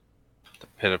fires, the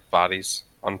pit of bodies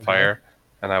on fire,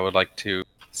 and I would like to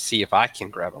see if I can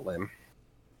grab a limb.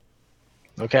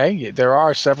 Okay, there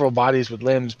are several bodies with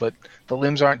limbs, but the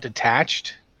limbs aren't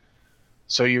detached,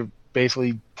 so you're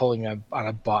basically pulling on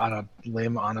a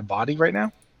limb on a body right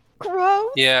now.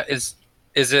 Gross. Yeah, is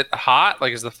it hot?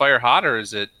 Like, is the fire hot, or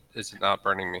is it not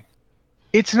burning me?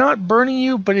 It's not burning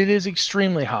you, but it is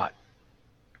extremely hot.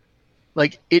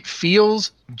 Like, it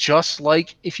feels just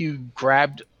like if you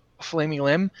grabbed a flaming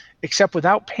limb, except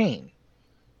without pain.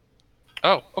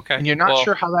 Oh, okay. And you're not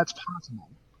sure how that's possible.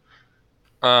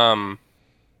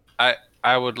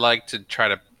 I would like to try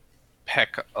to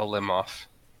peck a limb off.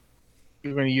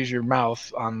 You're going to use your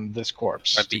mouth on this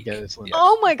corpse My to beak. get its limb. Yeah.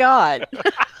 Oh my god.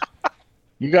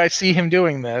 You guys see him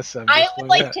doing this. I would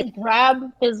like to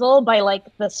grab Fizzle by like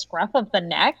the scruff of the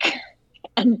neck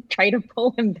and try to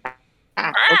pull him back.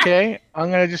 Okay, I'm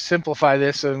going to just simplify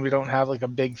this so we don't have like a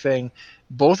big thing.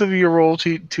 Both of you roll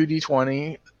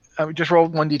 2d20. Just roll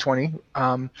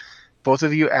 1d20. Both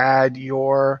of you add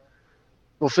your...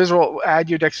 Well, Fizzle, add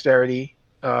your dexterity.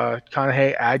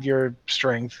 Kanahei, add your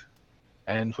strength.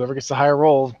 And whoever gets the higher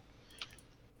roll...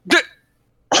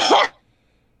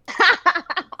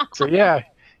 So yeah,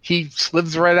 he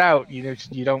slips right out. You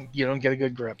don't get a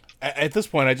good grip. At this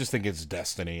point, I just think it's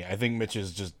destiny. I think Mitch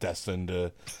is just destined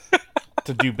to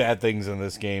do bad things in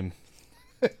this game.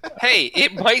 Hey,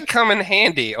 it might come in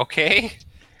handy, okay?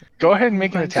 Go ahead and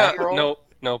make an attack roll.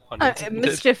 No pun intended.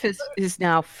 Mischief is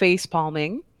now face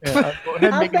palming. Yeah, go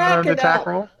ahead and make an unarmed attack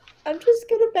roll. I'm just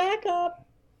gonna back up.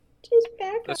 Just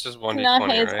back up. That's just 1d20,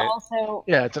 Kanahe is right? also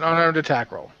Yeah, it's an unarmed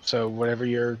attack roll. So whatever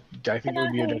I think it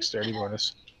would be your dexterity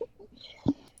bonus.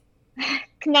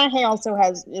 Kanahe also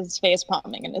has his face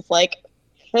palming and it's like,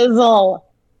 Fizzle,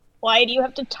 why do you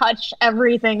have to touch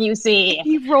everything you see?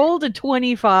 He rolled a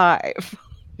 25.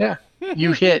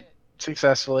 You hit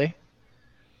successfully.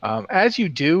 As you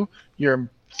do, your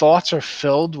thoughts are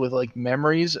filled with like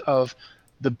memories of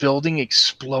the building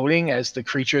exploding as the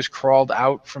creatures crawled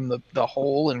out from the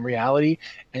hole in reality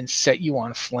and set you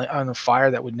on a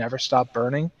fire that would never stop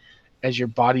burning as your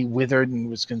body withered and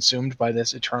was consumed by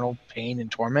this eternal pain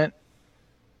and torment.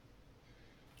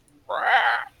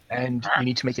 And you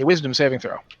need to make a wisdom saving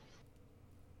throw.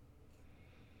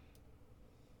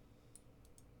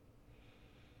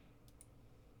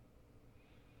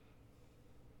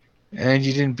 And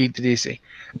you didn't beat the DC.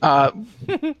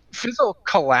 Fizzle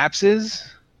collapses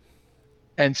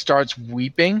and starts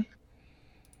weeping.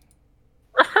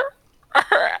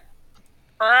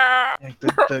 Like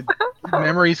the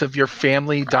memories of your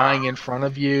family dying in front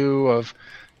of you, of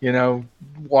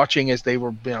watching as they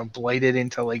were blighted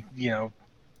into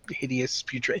hideous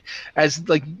putrid, as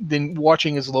like then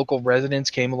watching as local residents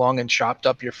came along and chopped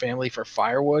up your family for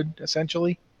firewood,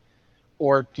 essentially,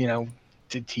 or to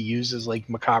use as like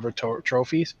macabre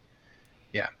trophies.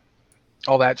 Yeah,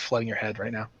 all that flooding your head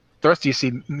right now. The rest of you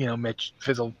see Mitch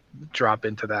Fizzle drop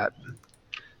into that.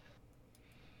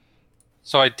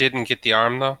 So I didn't get the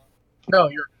arm, though? No,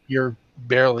 you're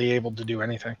barely able to do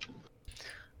anything.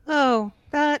 Oh,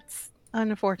 that's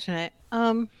unfortunate.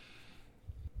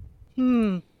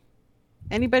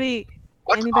 Anybody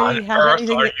What Anybody on have earth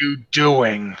anything are that- you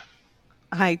doing?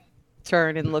 I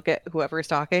turn and look at whoever's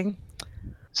talking.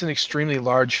 It's an extremely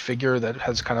large figure that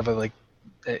has kind of a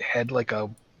head like a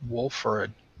wolf or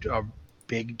a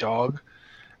big dog.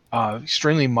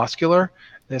 Extremely muscular.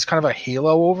 And there's kind of a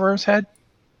halo over his head.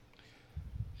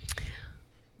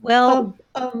 Well,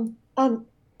 Are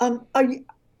you?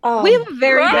 we have a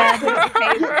very badly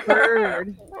behaved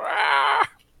bird.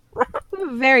 We have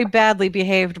a very badly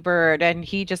behaved bird, and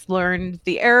he just learned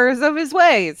the errors of his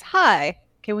ways. Hi,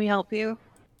 can we help you?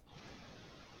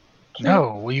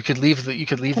 No, well, you could leave these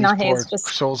Kanahe poor is just-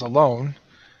 souls alone.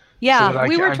 Yeah, that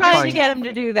we were I'm trying to get him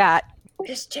to do that.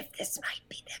 Mischief, this might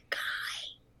be the guy.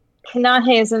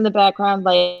 Kanahe is in the background,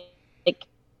 like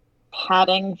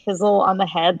patting Fizzle on the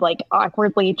head, like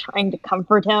awkwardly trying to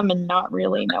comfort him and not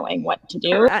really knowing what to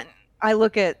do. I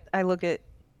look at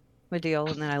Medeal,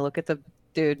 and then I look at the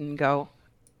dude and go,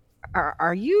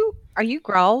 "Are you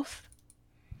Grolf?"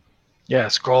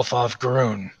 Yes, Grolfov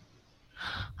Garoon.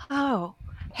 Oh,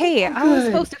 hey, I was Good.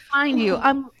 supposed to find you.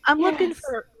 I'm looking Yes.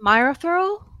 for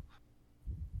Myrathril.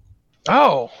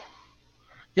 Oh,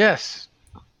 yes.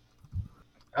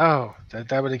 Oh,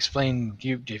 that would explain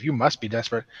you. If you must be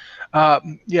desperate.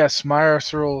 Yes,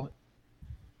 Myrathril.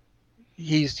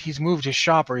 he's moved his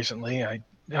shop recently.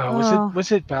 Oh.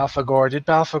 Was it Balfagor? Did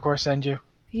Balfagor send you?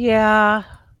 Yeah.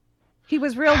 He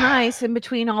was real nice in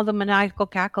between all the maniacal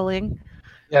cackling.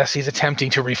 Yes, he's attempting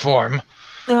to reform.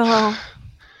 Oh.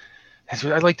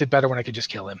 I liked it better when I could just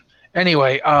kill him.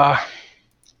 Anyway,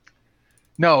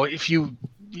 no, if you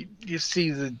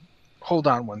see the... Hold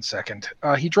on one second.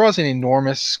 He draws an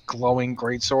enormous glowing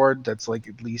greatsword that's like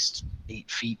at least 8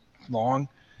 feet long,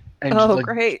 and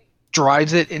Great.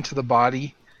 drives it into the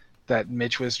body that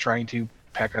Mitch was trying to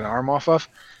peck an arm off of,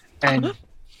 and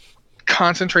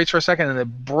concentrates for a second, and a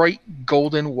bright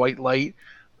golden white light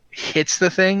hits the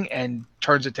thing and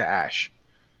turns it to ash.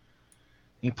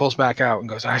 He pulls back out and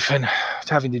goes, "I've been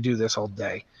having to do this all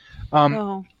day."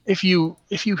 If you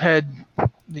head,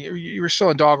 you were still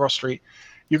on Doggerel Street,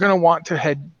 you're going to want to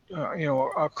head,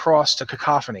 across to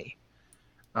Cacophony.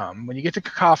 When you get to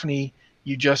Cacophony,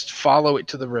 you just follow it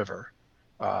to the river,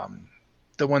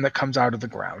 the one that comes out of the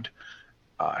ground.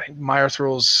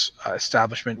 Meyerthrul's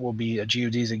establishment will be a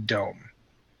geodesic dome.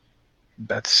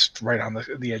 That's right on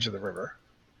the edge of the river,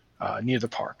 near the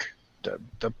park.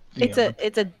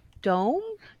 It's a dome?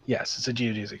 Yes, it's a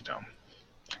geodesic dome.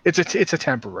 It's a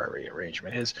temporary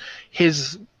arrangement. His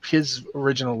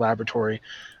original laboratory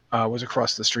was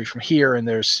across the street from here, and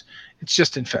it's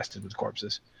just infested with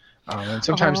corpses. And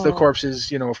sometimes the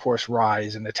corpses, of course,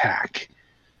 rise and attack.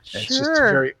 And it's just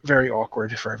very, very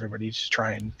awkward for everybody to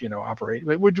try and, operate.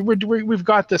 But we've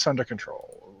got this under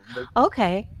control.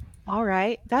 Okay. All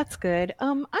right. That's good. I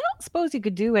don't suppose you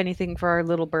could do anything for our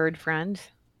little bird friend.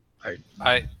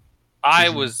 I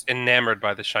was enamored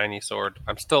by the shiny sword.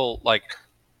 I'm still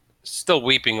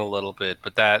weeping a little bit,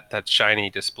 but that shiny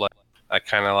display, I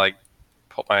kind of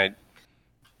put my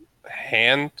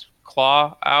hand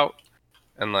claw out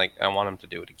and I want him to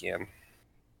do it again.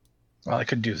 Well, I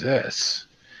could do this.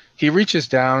 He reaches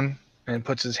down and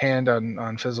puts his hand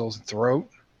on Fizzle's throat.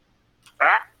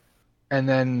 And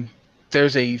then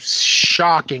there's a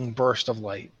shocking burst of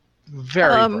light.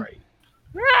 Very bright.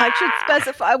 I should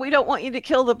specify we don't want you to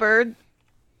kill the bird.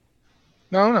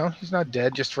 No, he's not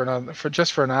dead. Just for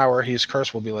an hour, his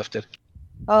curse will be lifted.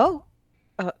 Oh,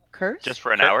 curse? Just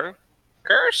for an hour?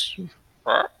 Curse?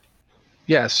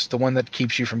 Yes, the one that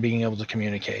keeps you from being able to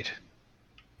communicate.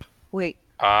 Wait.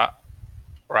 I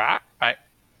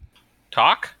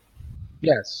talk?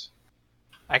 Yes.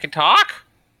 I can talk?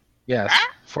 Yes,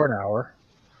 for an hour.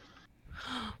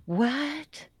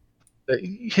 What?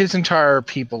 His entire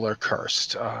people are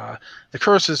cursed. The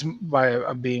curse is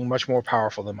by being much more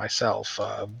powerful than myself.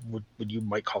 What you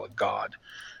might call a god.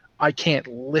 I can't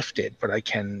lift it, but I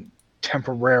can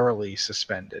temporarily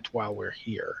suspend it while we're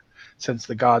here, since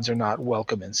the gods are not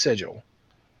welcome in Sigil.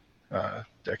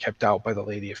 They're kept out by the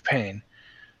Lady of Pain.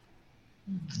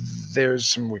 There's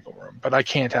some wiggle room, but I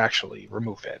can't actually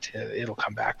remove it. It'll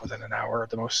come back within an hour at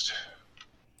the most.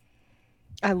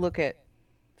 I look at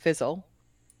Fizzle.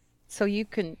 So you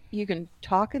can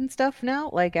talk and stuff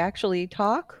now? Actually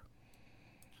talk?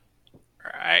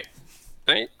 I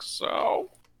think so.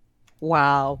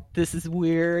 Wow, this is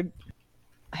weird.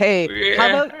 Hey,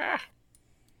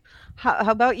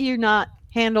 how about you not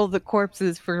handle the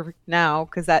corpses for now,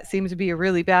 because that seems to be a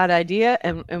really bad idea,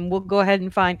 and we'll go ahead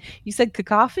and find... You said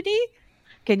Cacophony?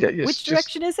 Which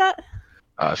direction is that?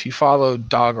 If you follow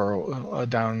Doggerel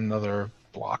down another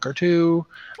block or two,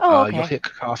 okay. You'll hit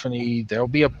Cacophony. There'll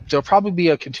probably be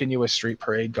a continuous street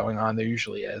parade going on. There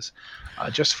usually is.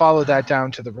 Just follow that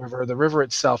down to the river. The river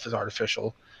itself is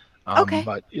artificial,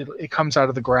 but it comes out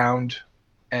of the ground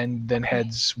and then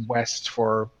heads west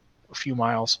for a few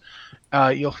miles.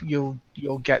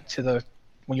 You'll get to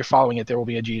when you're following it, there will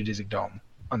be a geodesic dome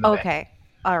on the bay.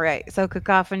 All right. So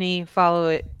Cacophony, follow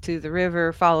it to the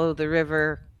river. Follow the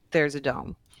river. There's a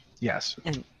dome. Yes.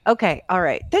 Okay. All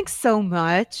right. Thanks so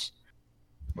much.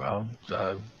 Well,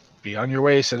 be on your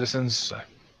way, citizens.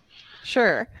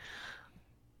 Sure.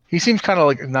 He seems kind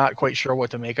of not quite sure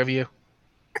what to make of you.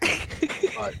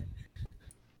 But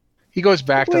he goes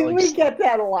back to we get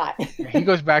that a lot. He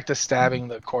goes back to stabbing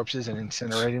the corpses and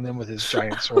incinerating them with his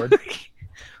giant sword.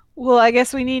 Well, I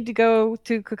guess we need to go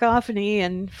to Cacophony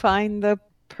and find the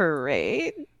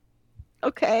parade.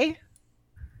 Okay.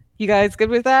 You guys good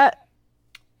with that?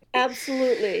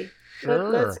 Absolutely. Sure.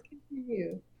 Let's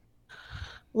continue.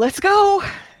 Let's go.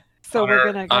 So we're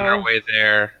gonna go. On our way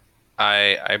there,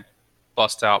 I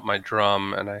bust out my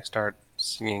drum and I start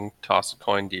singing "Toss a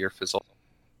Coin to Your Fizzle"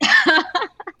 the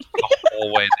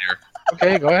whole way there.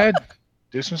 Okay, go ahead.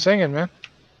 Do some singing, man.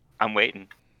 I'm waiting.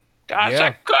 Toss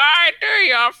a coin to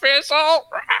your fizzle.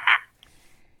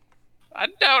 I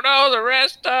don't know the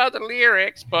rest of the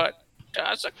lyrics, but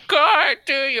toss a coin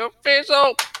to your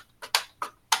fizzle.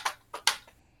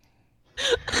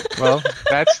 Well,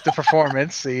 that's the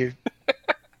performance. See,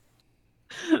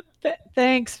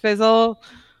 Thanks, Fizzle.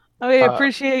 I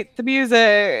appreciate the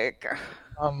music.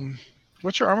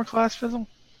 what's your armor class, Fizzle?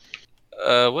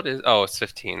 What is? Oh, it's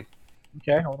 15.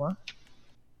 Okay, hold on.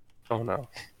 Oh no.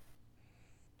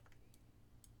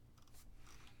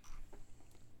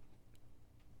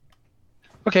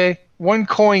 Okay, one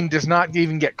coin does not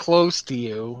even get close to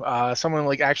you. Someone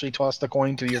like actually tossed a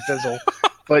coin to your Fizzle,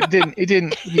 but it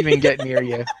didn't even get near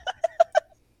you.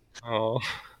 Oh.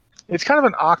 It's kind of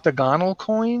an octagonal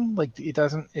coin. Like it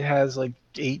has like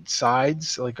 8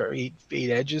 sides, like or eight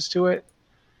edges to it.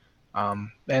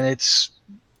 And it's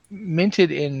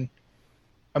minted in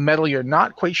a metal you're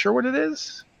not quite sure what it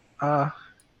is.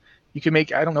 You can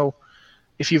make, I don't know,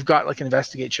 if you've got like an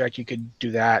investigate check, you could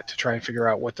do that to try and figure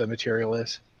out what the material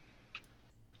is.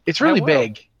 It's really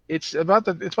big. It's about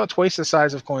twice the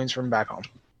size of coins from back home.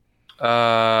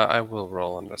 I will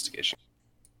roll investigation.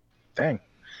 Dang.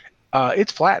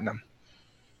 It's platinum.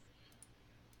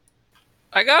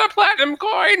 I got a platinum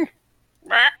coin.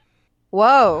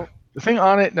 Whoa. The thing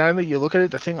on it, now that you look at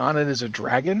it, the thing on it is a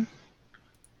dragon.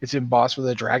 It's embossed with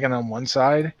a dragon on one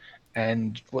side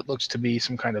and what looks to be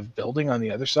some kind of building on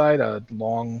the other side, a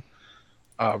long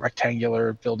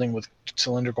rectangular building with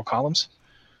cylindrical columns.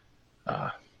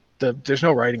 There's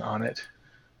no writing on it.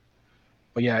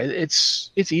 But yeah,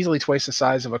 it's easily twice the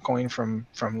size of a coin from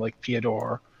like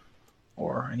Piador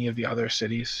or any of the other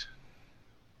cities.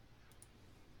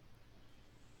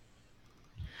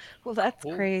 Well, that's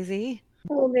crazy.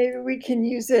 Well, maybe we can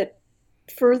use it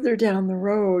further down the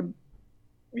road.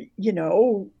 You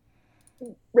know,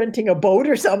 renting a boat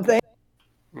or something.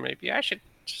 Maybe I should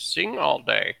sing all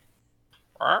day.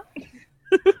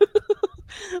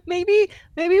 Maybe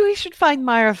we should find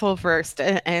Myrtle first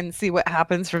and see what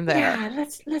happens from there. Yeah,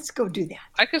 let's go do that.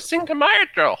 I could sing to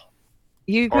Myrtle.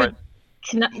 You Or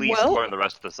could, at least learn the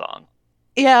rest of the song.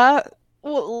 yeah.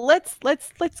 Well, let's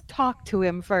talk to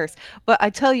him first. But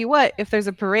I tell you what, if there's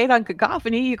a parade on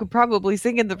Cacophony, you could probably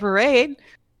sing in the parade.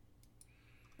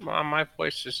 Mom, my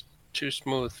voice is too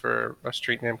smooth for a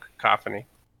street named Cacophony.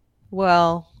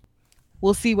 Well,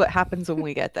 we'll see what happens when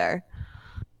we get there.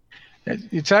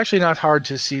 It's actually not hard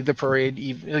to see the parade.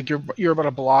 Even like you're about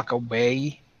a block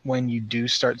away when you do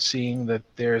start seeing that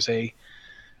there's the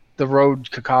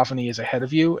road Cacophony is ahead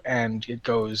of you, and it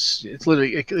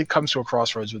comes to a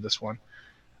crossroads with this one,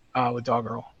 with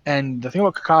Doggerel. And the thing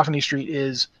about Cacophony Street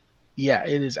is, yeah,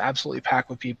 it is absolutely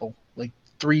packed with people, like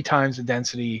 3 times the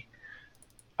density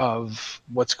of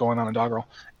what's going on in Doggerel,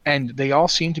 and they all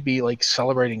seem to be like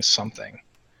celebrating something.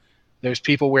 There's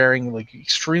people wearing like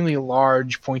extremely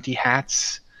large pointy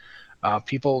hats,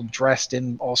 people dressed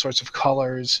in all sorts of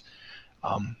colors.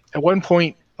 At one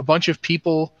point, a bunch of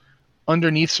people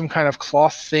underneath some kind of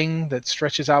cloth thing that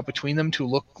stretches out between them to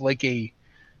look like a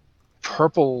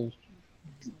purple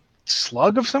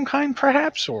slug of some kind,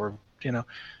 perhaps, or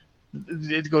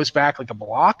it goes back like a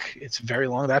block. It's very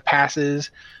long. That passes.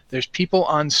 There's people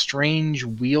on strange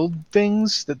wheeled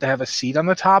things that they have a seat on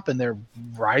the top, and they're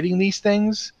riding these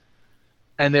things.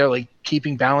 And they're like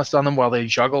keeping balanced on them while they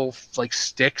juggle like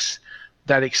sticks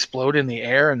that explode in the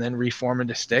air and then reform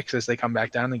into sticks as they come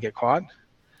back down and get caught.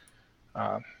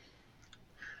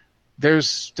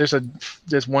 There's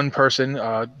one person,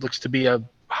 looks to be a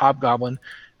hobgoblin,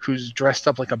 who's dressed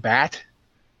up like a bat,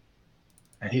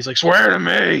 and he's like, "Swear to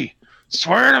me,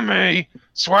 swear to me,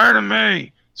 swear to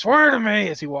me, swear to me,"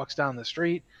 as he walks down the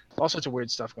street. All sorts of weird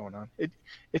stuff going on.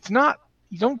 It's not.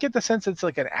 You don't get the sense it's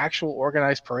like an actual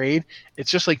organized parade. It's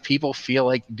just like people feel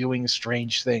like doing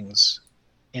strange things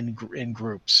in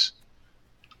groups.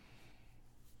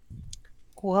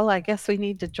 Well, I guess we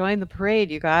need to join the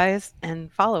parade, you guys, and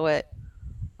follow it.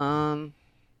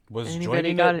 Was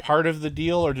joining it part of the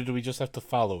deal, or did we just have to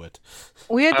follow it?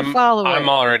 We had to follow it. I'm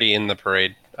already in the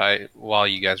parade. While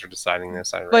you guys were deciding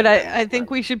this, I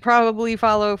think we should probably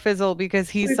follow Fizzle because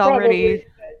he's already.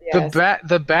 Yes.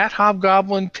 The bat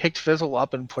hobgoblin picked Fizzle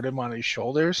up and put him on his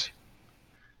shoulders.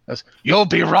 That's, "You'll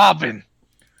be Robin."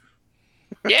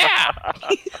 Yeah.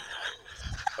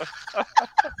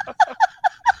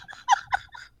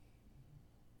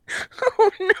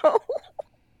 Oh no.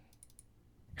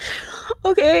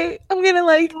 Okay, I'm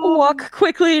gonna walk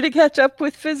quickly to catch up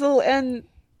with Fizzle and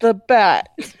the bat.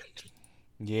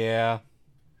 Yeah.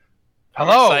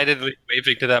 Hello. Excitedly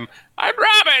waving to them. I'm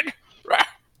Robin.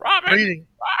 Robin.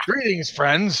 Greetings,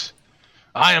 friends.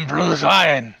 I am Blue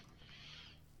Zion.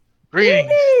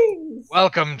 Greetings.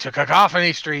 Welcome to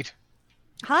Cacophony Street.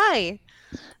 Hi.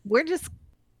 We're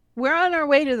on our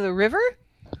way to the river?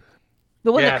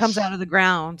 The one that comes out of the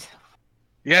ground.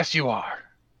 Yes, you are.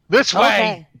 This way.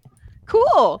 Okay.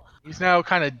 Cool. He's now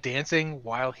kind of dancing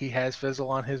while he has Fizzle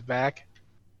on his back.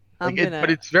 I'm Like gonna. but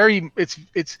it's very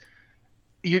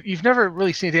you've never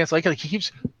really seen a dance like it. Like he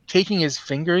keeps taking his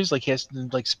fingers, like he has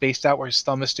like spaced out where his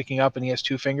thumb is sticking up, and he has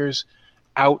two fingers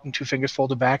out and two fingers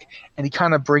folded back, and he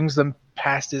kind of brings them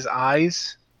past his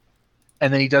eyes,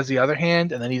 and then he does the other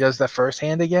hand, and then he does the first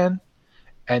hand again,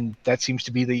 and that seems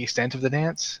to be the extent of the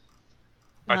dance.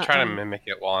 I try to um, mimic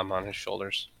it while I'm on his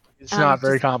shoulders. It's not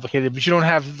very just- complicated, but you don't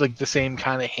have like the same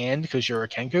kind of hand because you're a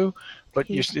Kenku, but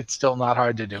it's still not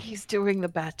hard to do. He's doing the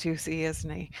Batusi, isn't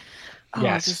he? Oh,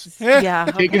 Yes. this is- yeah.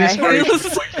 Take an Okay. inspiration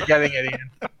point for getting it,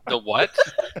 Ian. The what?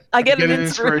 I get Get an an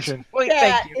inspiration. inspiration. Wait,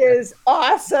 That thank you. is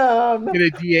awesome. Get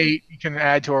a D8 you can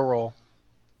add to a roll.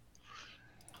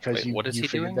 Because Wait, you, what is you he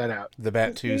figured doing? that out. The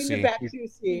Bat He's doing the 2C.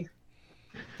 Batusi.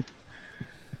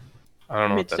 I don't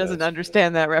know Mitch what that doesn't is.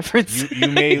 understand that reference. You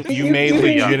may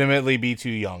legitimately be too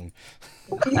young.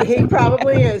 He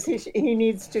probably is. He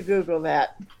needs to Google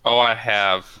that. Oh, I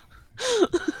have.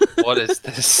 What is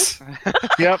this?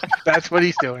 Yep, that's what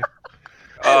he's doing.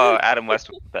 Oh, Adam West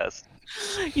was the best.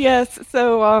 Yes.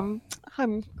 So I'm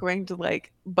going to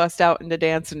like bust out into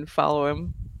dance and follow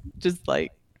him. Just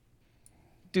like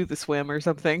do the swim or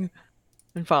something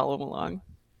and follow him along.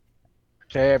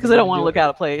 Okay, Because I don't want to look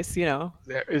out of place, you know.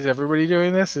 Is everybody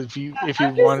doing this? If you I'm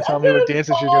want to just- tell I'm me what gonna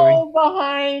dances you're doing. fall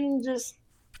behind, just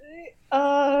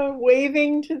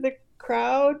waving to the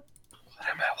crowd. What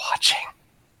am I watching?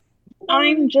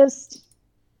 I'm just.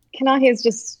 Kanahi is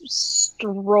just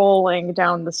strolling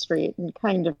down the street and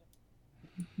kind of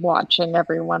watching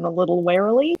everyone a little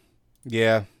warily.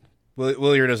 Yeah.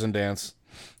 Willier doesn't dance.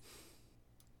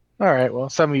 All right, well,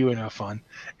 some of you would have fun.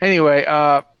 Anyway,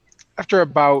 after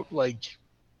about like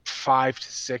 5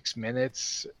 to 6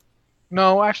 minutes,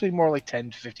 no, actually more like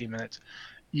 10 to 15 minutes,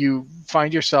 you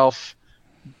find yourself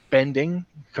bending,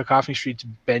 Cacophony Street's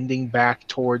bending back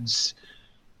towards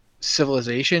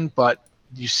civilization, but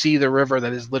you see the river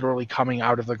that is literally coming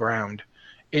out of the ground.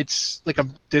 It's like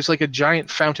there's like a giant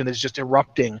fountain that's just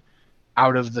erupting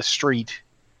out of the street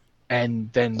and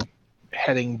then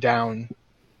heading down.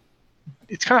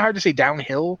 It's kind of hard to say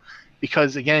downhill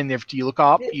because again, if you look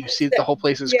up, you see that the whole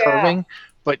place is Yeah. curving,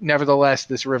 but nevertheless,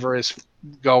 this river is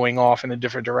going off in a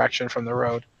different direction from the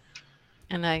road.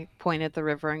 And I point at the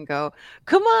river and go,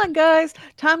 "Come on, guys,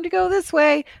 time to go this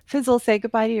way." Fizzle, say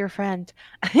goodbye to your friend,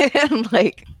 and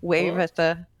like wave What?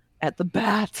 at the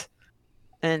bat,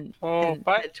 and Oh, and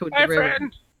bye, head toward my the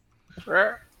river.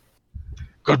 friend.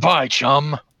 Goodbye,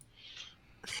 chum.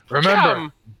 Remember,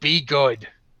 Chum. be good.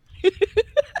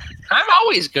 I'm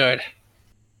always good.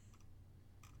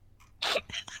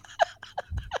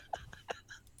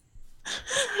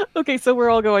 Okay, so we're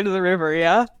all going to the river,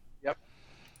 yeah?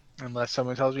 Unless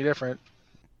someone tells me different.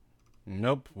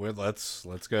 Nope. Let's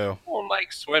go. I don't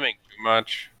like swimming too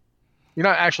much. You're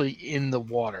not actually in the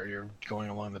water. You're going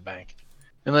along the bank.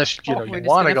 Unless you We're you just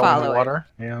want to gonna go in the follow it. water.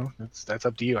 You know, that's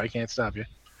up to you. I can't stop you.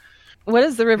 What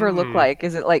does the river look Hmm. like?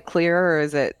 Is it like clear or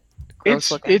is it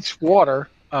gross looking? It's water.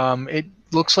 It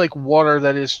looks like water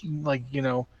that is like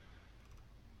it's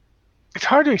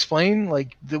hard to explain.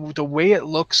 Like the way it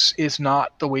looks is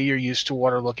not the way you're used to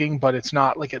water looking, but it's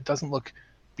not like it doesn't look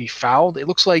befouled. It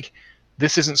looks like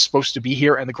this isn't supposed to be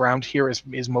here, and the ground here is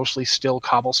mostly still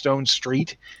cobblestone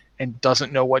street, and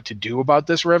doesn't know what to do about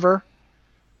this river.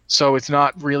 So it's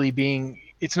not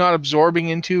absorbing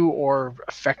into or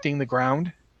affecting the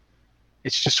ground.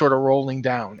 It's just sort of rolling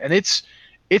down, and it's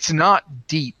not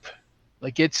deep.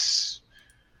 Like it's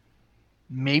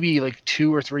maybe like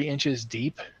 2 or 3 inches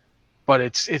deep, but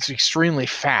it's extremely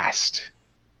fast.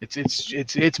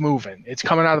 It's moving. It's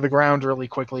coming out of the ground really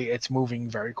quickly. It's moving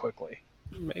very quickly.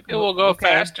 Maybe we'll go Okay.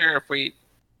 faster if we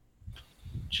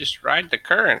just ride the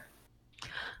current.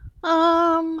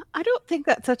 I don't think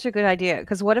that's such a good idea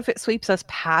because what if it sweeps us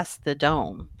past the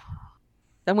dome?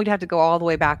 Then we'd have to go all the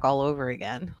way back all over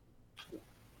again.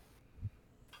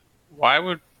 Why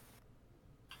would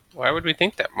we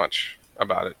think that much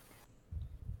about it?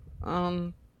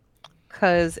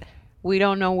 Because we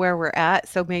don't know where we're at,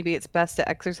 so maybe it's best to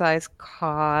exercise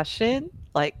caution,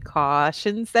 like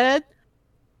caution said.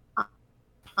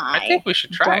 I think we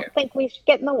should try don't it. think we should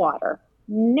get in the water.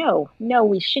 No,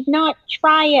 we should not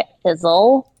try it,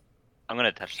 Fizzle. I'm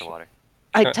gonna touch the water.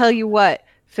 I tell you what,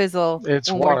 Fizzle, It's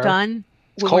when water. we're done,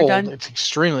 It's when cold. we're done, It's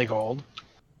extremely cold.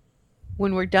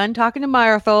 when we're done talking to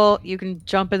Myrthel, you can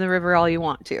jump in the river all you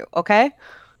want to. Okay?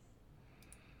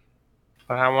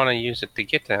 But I want to use it to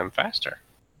get to him faster.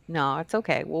 No, it's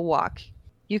okay. We'll walk.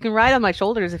 You can ride on my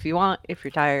shoulders if you want, if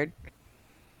you're tired.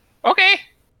 Okay.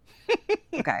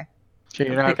 Okay. Okay,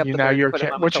 Pick up the bird, put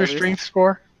him on my what's your shoulders. strength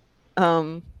score?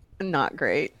 Not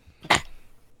great.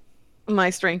 My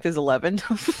strength is 11.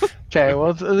 Okay, well,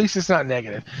 at least it's not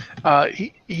negative.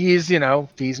 He's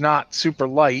he's not super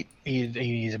light.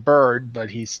 He's a bird, but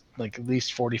he's like at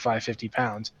least 45, 50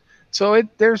 pounds. So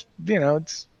it's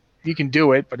you can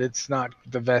do it, but it's not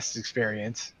the best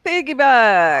experience.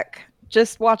 Piggyback.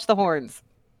 Just watch the horns.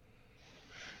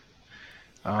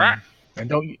 And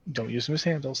don't use them as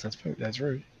handles. That's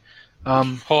rude.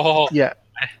 Oh, Yeah.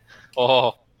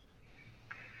 oh.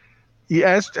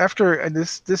 Yeah, after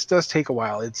this does take a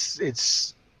while.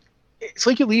 It's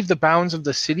like you leave the bounds of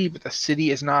the city, but the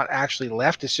city is not actually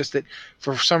left. It's just that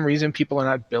for some reason people are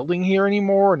not building here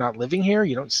anymore, or not living here.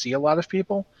 You don't see a lot of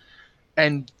people.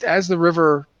 And as the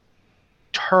river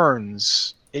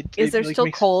turns, Is there like still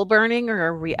makes- coal burning, or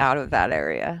are we out of that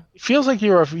area? It feels like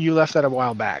you left that a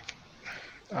while back.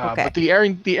 Okay. But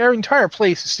the entire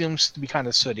place seems to be kind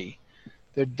of sooty.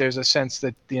 There's a sense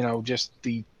that just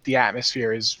the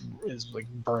atmosphere is like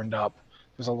burned up.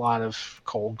 There's a lot of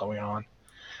cold going on.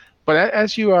 But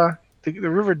as you the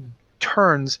river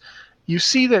turns, you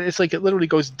see that it's like it literally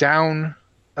goes down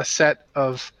a set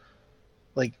of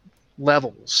like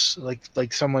levels, like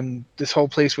this whole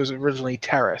place was originally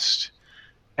terraced,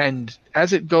 and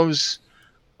as it goes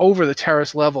over the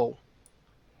terrace level,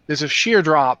 there's a sheer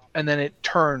drop, and then it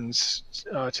turns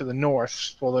to the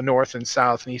north. Well, the north and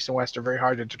south and east and west are very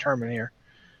hard to determine here,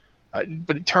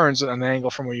 but it turns at an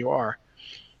angle from where you are,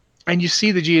 and you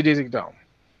see the geodesic dome.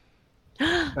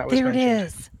 That was There it mentioned.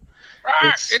 is.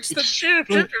 It's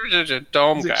the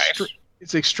dome, guys.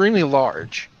 It's extremely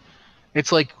large.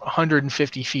 It's like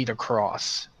 150 feet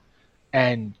across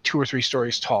and 2 or 3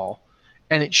 stories tall,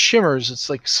 and it shimmers.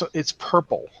 It's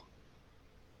purple.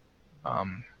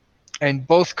 And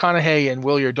both Kanahei and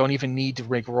Willier don't even need to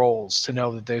make rolls to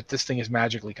know that this thing is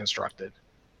magically constructed.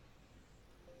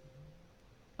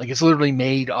 Like it's literally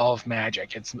made of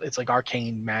magic. It's like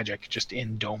arcane magic, just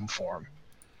in dome form.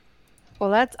 Well,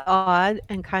 that's odd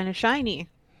and kind of shiny.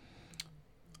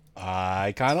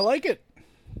 I kind of like it.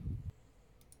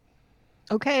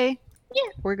 Okay. Yeah,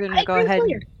 We're going I to go agree ahead. with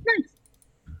Willier. Nice.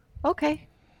 Okay.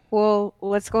 Well,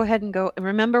 let's go ahead and go. And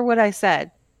remember what I said.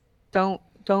 Don't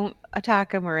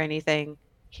attack him or anything.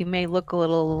 He may look a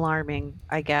little alarming,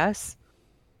 I guess,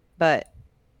 but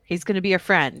he's going to be a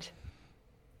friend.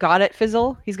 Got it,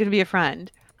 Fizzle? He's going to be a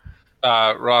friend.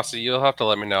 Rossi, you'll have to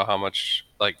let me know how much,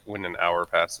 like, when an hour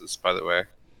passes, by the way.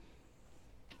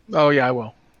 Oh yeah, I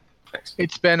will. Thanks.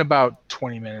 It's been about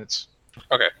 20 minutes.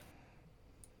 Okay.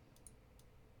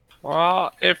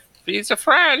 Well, if he's a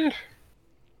friend.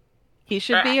 He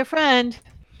should be a friend.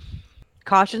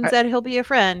 Caution said he'll be a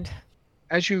friend.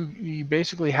 As you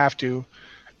basically have to,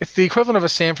 it's the equivalent of a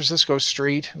San Francisco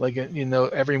street, like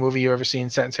every movie you've ever seen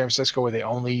set in San Francisco where they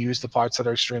only use the parts that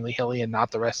are extremely hilly and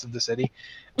not the rest of the city.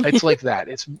 It's like that.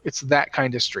 It's that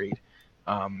kind of street.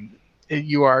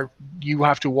 You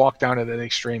have to walk down at an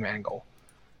extreme angle,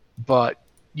 but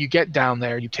you get down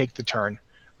there, you take the turn.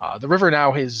 The river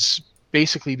now has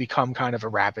basically become kind of a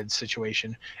rapid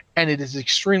situation, and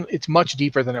it's much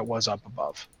deeper than it was up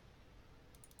above.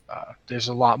 There's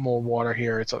a lot more water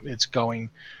here. It's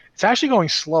actually going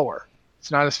slower.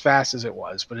 It's not as fast as it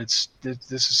was, but there's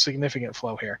a significant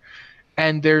flow here.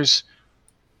 And there's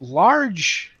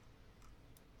large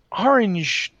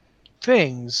orange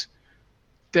things.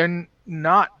 They're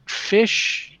not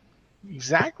fish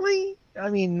exactly. I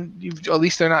mean, at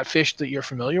least they're not fish that you're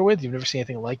familiar with. You've never seen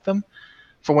anything like them.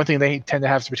 For one thing, they tend to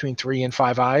have between 3 and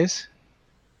 5 eyes.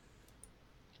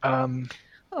 Oh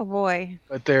boy.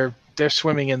 But they're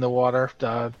swimming in the water,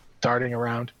 darting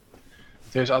around.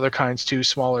 There's other kinds too,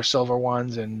 smaller silver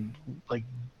ones, and like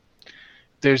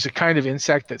there's a kind of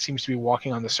insect that seems to be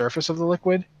walking on the surface of the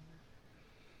liquid.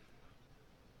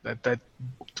 That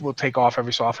will take off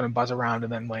every so often and buzz around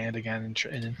and then land again,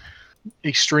 and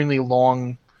extremely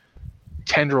long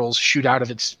tendrils shoot out of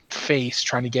its face,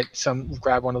 trying to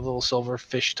grab one of the little silver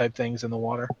fish type things in the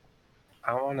water.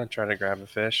 I want to try to grab a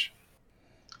fish.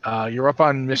 You're up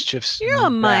on Mischief's You're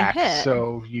on my back, head.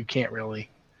 so you can't really.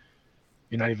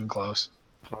 You're not even close.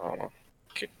 Oh.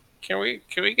 Can we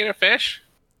get a fish?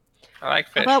 I like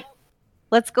fish. Well,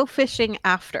 let's go fishing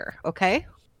after, okay?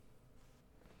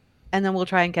 And then we'll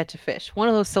try and catch a fish. One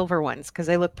of those silver ones, because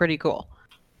they look pretty cool.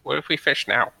 What if we fish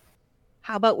now?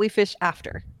 How about we fish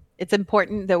after? It's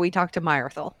important that we talk to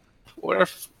Myrtle. What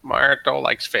if Myrtle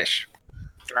likes fish?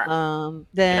 Then Can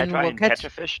I try we'll and catch a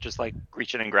fish? Just like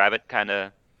reach in and grab it, kind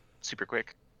of super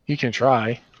quick. You can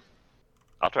try.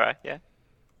 I'll try. Yeah.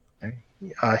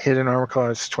 Hidden armor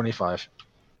class 25.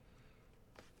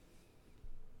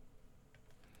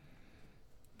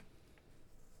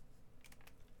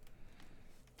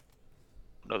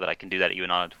 I don't know that I can do that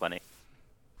even on a 20.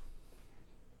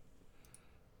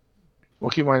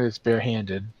 keep in mind it's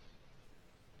barehanded.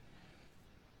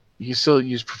 You can still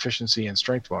use proficiency and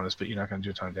strength bonus, but you're not going to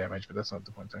do a ton of damage. But that's not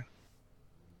the point thing.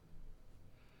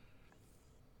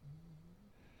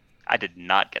 I did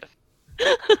not get a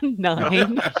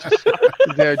 9.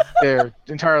 They're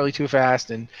entirely too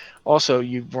fast, and also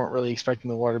you weren't really expecting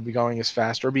the water to be going as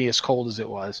fast or be as cold as it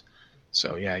was.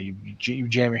 So yeah, you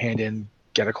jam your hand in,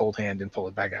 get a cold hand, and pull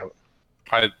it back out.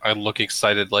 I look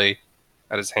excitedly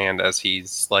at his hand as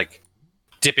he's like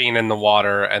dipping in the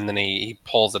water, and then he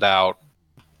pulls it out,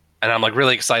 and I'm like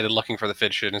really excited, looking for the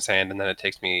fish in his hand, and then it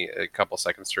takes me a couple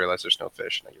seconds to realize there's no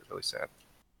fish, and I get really sad.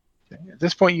 At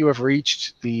this point, you have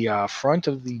reached the front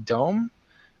of the dome.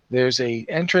 There's a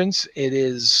entrance. It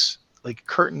is like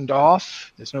curtained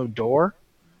off. There's no door.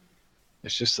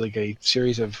 It's just like a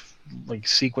series of like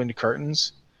sequined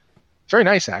curtains. Very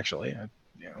nice, actually.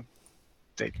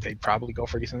 They'd probably go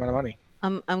for a decent amount of money.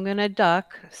 I'm gonna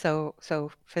duck so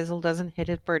Fizzle doesn't hit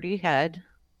his birdie head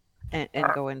and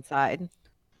go inside.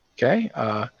 Okay.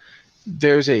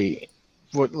 There's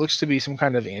what looks to be some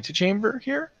kind of antechamber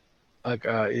here. Like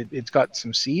it's got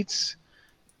some seats,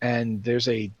 and there's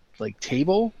a like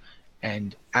table,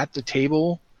 and at the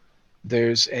table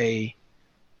there's a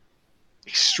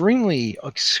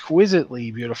exquisitely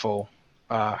beautiful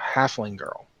halfling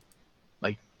girl,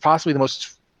 like possibly the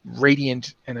most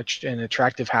radiant and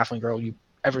attractive halfling girl you've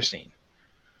ever seen.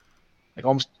 Like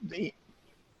almost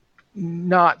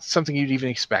not something you'd even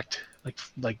expect. Like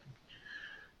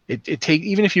it take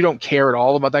even if you don't care at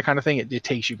all about that kind of thing, it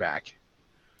takes you back.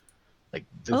 Like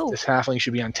this halfling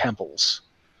should be on temples.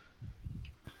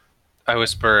 I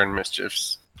whisper in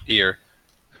Mischief's ear,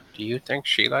 "Do you think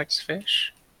she likes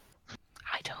fish?"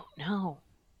 I don't know,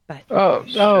 but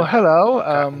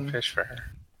hello. Fish for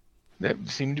her. There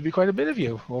seem to be quite a bit of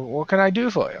you. What can I do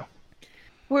for you?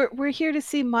 we're here to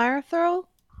see Myrathro.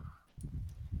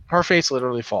 Her face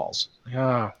literally falls.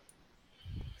 Oh,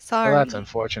 Sorry. well, that's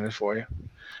unfortunate for you.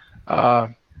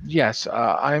 Yes,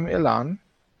 I'm Ilan.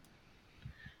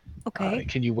 Okay.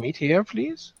 Can you wait here,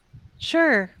 please?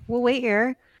 Sure. We'll wait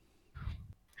here.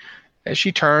 As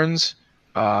she turns,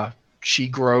 she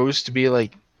grows to be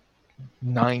like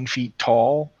 9 feet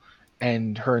tall,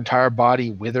 and her entire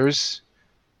body withers.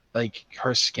 Like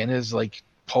her skin is like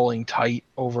pulling tight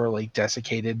over like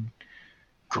desiccated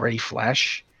gray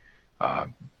flesh.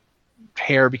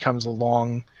 Hair becomes a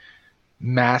long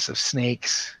mass of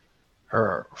snakes.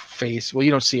 Her face, well,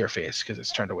 you don't see her face because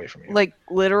it's turned away from you. Like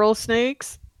literal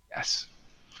snakes? Yes.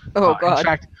 Oh, God. In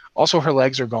fact, also her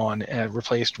legs are gone and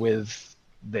replaced with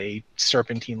the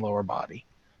serpentine lower body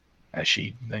as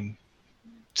she then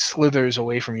slithers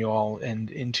away from you all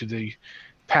and into the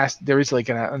past. There is like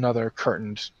another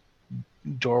curtained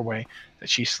doorway that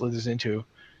she slithers into.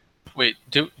 Wait,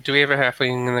 do we have a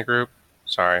halfling in the group?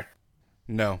 Sorry.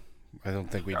 No, I don't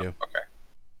think we do. Okay.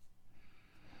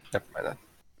 Never mind then.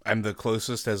 I'm the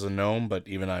closest as a gnome, but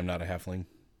even I'm not a halfling.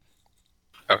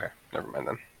 Okay, never mind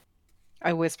then.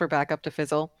 I whisper back up to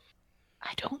Fizzle.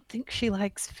 I don't think she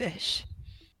likes fish.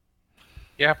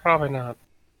 Yeah, probably not.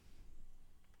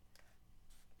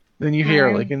 Then you hear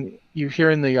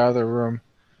in the other room,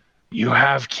 "You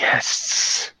have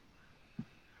guests.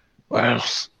 Well,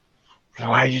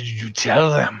 why did you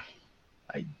tell them?"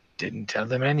 "I didn't tell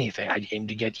them anything. I came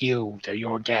to get you. They're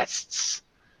your guests."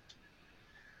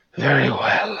 "Very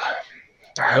well.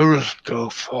 I'll go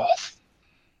forth."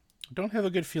 I don't have a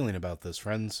good feeling about this,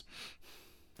 friends.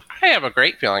 I have a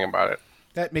great feeling about it.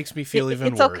 That makes me feel even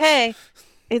it's worse. okay.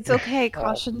 It's okay.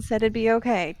 Caution said it'd be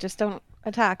okay. Just don't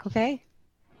attack, okay?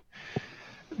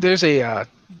 There's a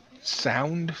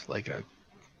sound like a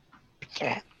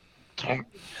cat, and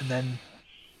then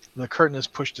the curtain is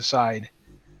pushed aside,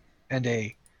 and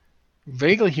a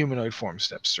vaguely humanoid form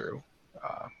steps through.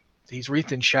 He's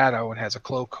wreathed in shadow and has a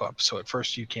cloak up, so at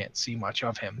first you can't see much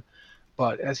of him.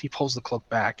 But as he pulls the cloak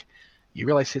back, you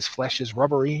realize his flesh is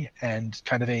rubbery and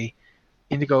kind of a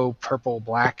indigo purple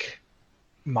black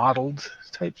mottled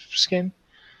type skin.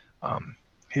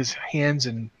 His hands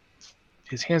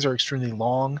are extremely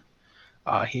long.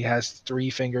 He has 3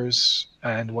 fingers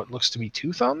and what looks to be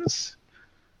 2 thumbs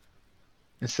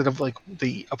instead of like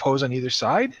the opposed on either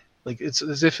side. Like it's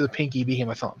as if the pinky became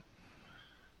a thumb.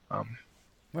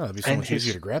 Well, it'd be so much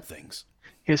easier to grab things.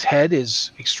 His head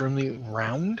is extremely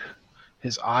round.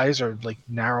 His eyes are like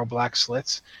narrow black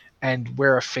slits, and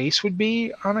where a face would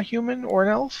be on a human or an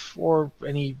elf or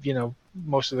any,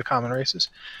 most of the common races,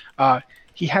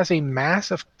 he has a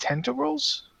mass of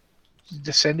tentacles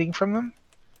descending from them.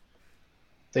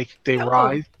 They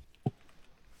rise,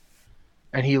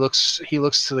 and he looks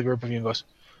to the group of you and goes,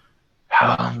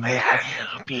 "How may I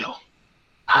help you?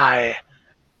 I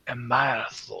am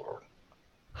Myrathor,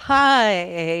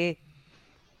 Hi.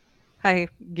 I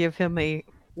give him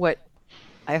what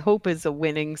I hope is a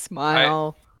winning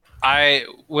smile.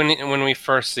 When we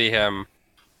first see him,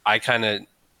 I kind of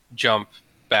jump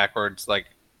backwards, like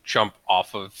jump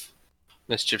off of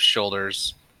Mischief's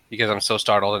shoulders because I'm so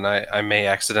startled, and I may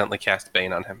accidentally cast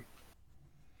Bane on him.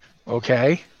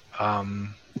 Okay.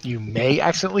 You may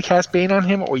accidentally cast Bane on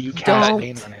him, or you cast Don't.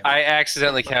 Bane on him. I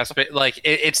accidentally cast Bane. Like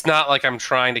it's not like I'm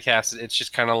trying to cast it. It's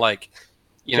just kind of like,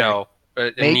 you Okay. know,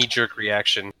 a Make- knee-jerk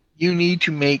reaction. You need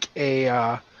to make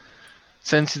a.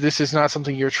 Since this is not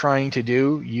something you're trying to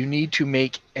do, you need to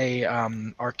make a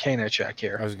Arcana check I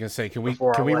here. was gonna say, can we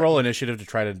Before I let roll you- initiative to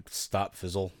try to stop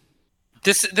Fizzle?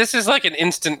 This is like an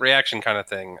instant reaction kind of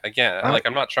thing. Again, I- like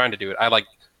I'm not trying to do it. I like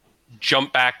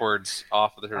jump backwards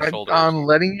off of her shoulders. I'm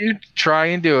letting you try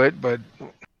and do it, but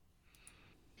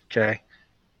okay.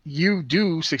 You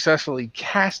do successfully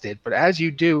cast it, but as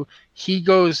you do, he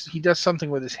does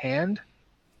something with his hand,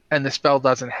 and the spell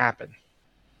doesn't happen.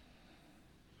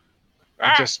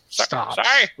 It just stops.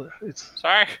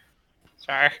 Sorry.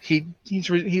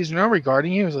 He's now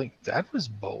regarding you. He's like, that was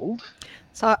bold.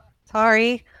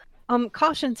 Sorry.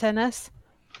 Caution, Tennis.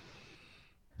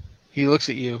 He looks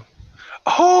at you.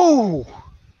 Oh,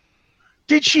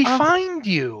 did she Oh. find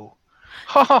you?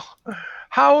 Oh,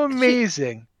 how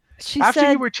amazing! She After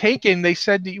said, you were taken, they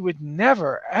said that you would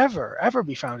never, ever, ever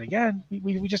be found again.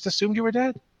 We just assumed you were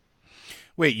dead.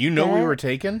 Wait, you know we Yeah. were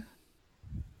taken?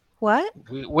 "What?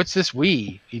 What's this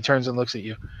we? He turns and looks at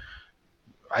you.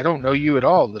 I don't know you at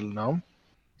all, little gnome.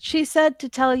 She said to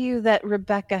tell you that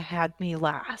Rebecca had me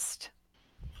last."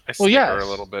 I Well, snicker yes. a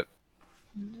little bit.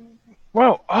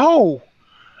 Well,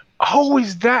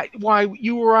 is that why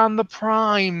you were on the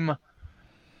prime?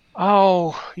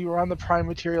 Oh, you were on the prime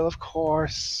material, of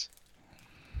course.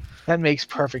 That makes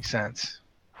perfect sense.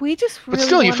 We just But really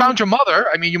still, you wanted- found your mother.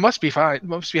 I mean, you must be fine. You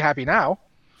must be happy now.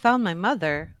 found my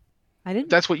mother. I didn't.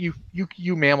 That's what you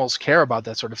mammals care about,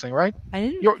 that sort of thing, right? I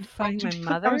didn't You're- find my that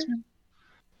mother. was-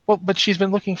 Well, but she's been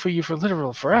looking for you for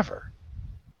literal forever.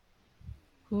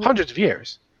 Who- Hundreds of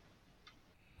years.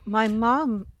 My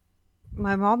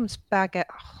mom's back at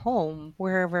home,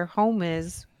 wherever home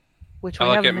is, which we I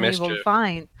look haven't at been able to Mischief.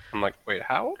 find. I'm like, wait,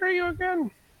 how old are you again?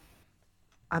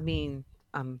 I mean,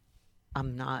 I'm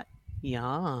not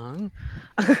young,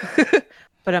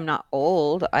 but I'm not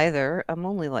old either. I'm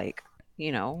only like,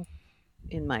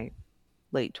 in my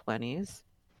late 20s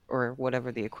or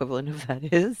whatever the equivalent of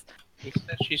that is. He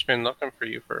said she's been looking for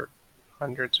you for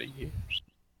hundreds of years.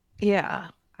 Yeah,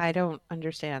 I don't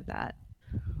understand that.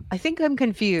 I think I'm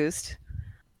confused.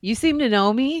 You seem to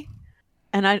know me,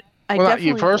 and I Well, not definitely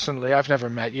you personally. I've never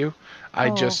met you. I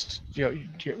Oh. just,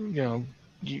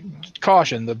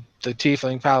 caution the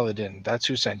tiefling paladin. That's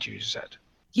who sent you. You said.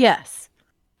 Yes.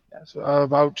 Yes,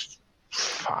 about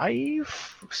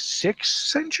 5-6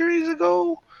 centuries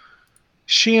ago,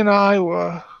 she and I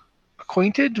were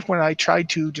acquainted when I tried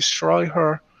to destroy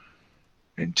her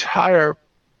entire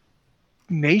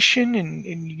nation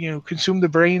and consume the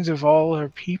brains of all her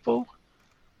people.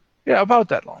 Yeah, about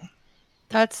that long.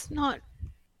 That's not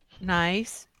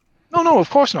nice. No, of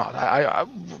course not.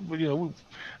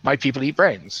 My people eat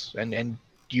brains, and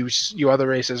you other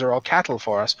races are all cattle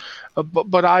for us.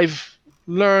 But I've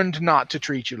learned not to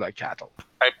treat you like cattle.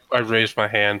 I raised my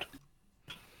hand.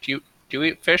 Do you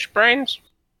eat fish brains?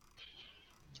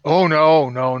 Oh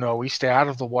no. We stay out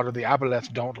of the water. The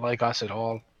Aboleth don't like us at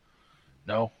all.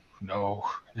 No.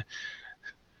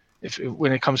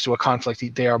 When it comes to a conflict,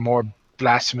 they are more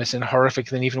blasphemous and horrific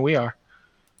than even we are.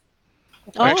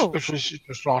 Oh,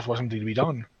 It's not something to be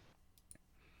done.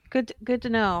 good to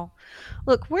know.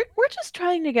 Look, we're just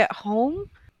trying to get home,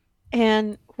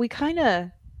 and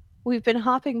we've been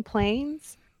hopping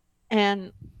planes,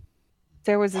 and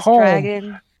there was this Home?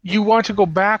 dragon. You want to go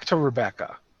back to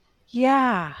Rebecca?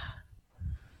 Yeah.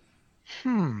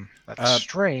 That's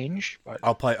strange. But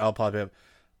I'll pop up.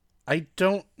 I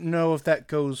don't know if that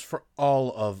goes for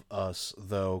all of us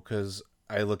though, because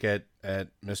I look at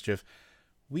Mischief.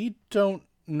 We don't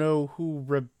know who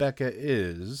Rebecca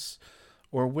is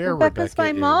or where Rebecca's Rebecca my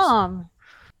is. mom.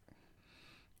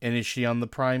 And is she on the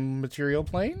prime material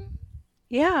plane?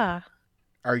 Yeah.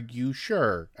 Are you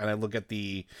sure? And I look at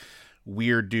the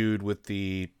weird dude with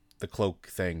the cloak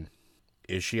thing.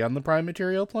 Is she on the prime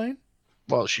material plane?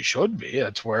 well, she should be.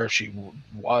 That's where she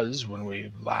was when we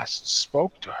last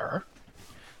spoke to her.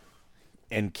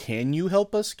 And can you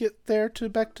help us get there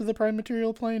back to the prime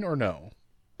material plane or no?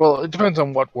 Well, it depends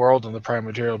on what world in the prime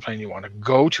material plane you want to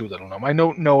go to, little gnome. I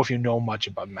don't know if you know much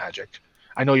about magic.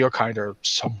 I know you're kind of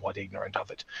somewhat ignorant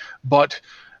of it. But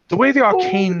the way the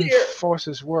arcane dear.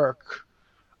 forces work,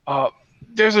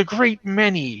 there's a great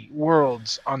many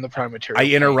worlds on the prime material I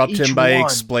interrupt plane. him by Each one-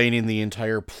 explaining the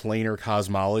entire planar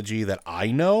cosmology that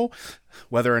I know.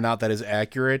 Whether or not that is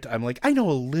accurate, I'm like, I know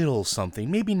a little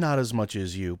something. Maybe not as much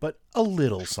as you, but a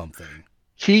little something.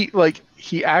 He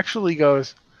actually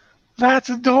goes, "That's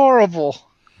adorable.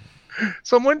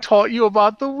 Someone taught you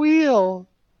about the wheel."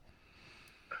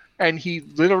 And he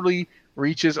literally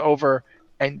reaches over,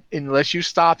 and unless you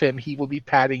stop him, he will be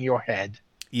patting your head.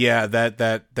 Yeah,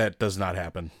 that does not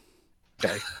happen.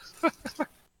 Okay.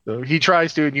 So he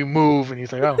tries to, and you move, and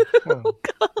he's like, "Oh, well." Oh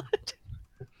God.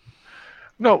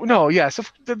 No, yes,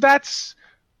 that's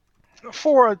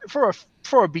for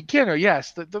a beginner.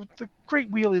 Yes, the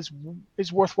Great Wheel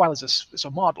is worthwhile as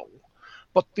a model,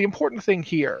 but the important thing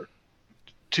here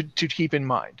to keep in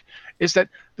mind is that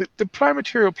the prime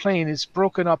material plane is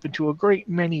broken up into a great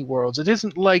many worlds. It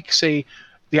isn't like, say,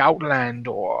 the Outland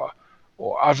or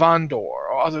Arvandor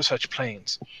or other such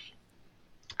planes.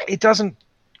 It doesn't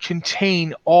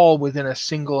contain all within a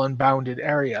single unbounded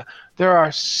area. There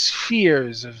are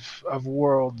spheres of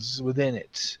worlds within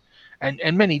it, and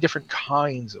many different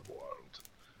kinds of worlds.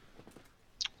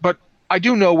 But I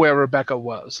do know where Rebecca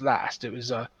was last. It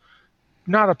was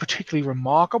not a particularly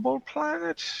remarkable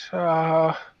planet.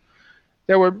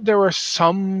 There were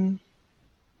some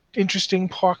interesting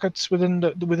pockets within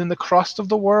the crust of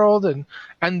the world,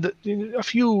 and a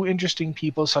few interesting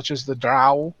people such as the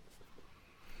Drow.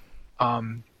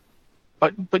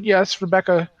 But yes,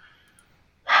 Rebecca,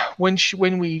 when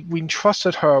we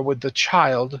entrusted her with the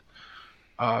child,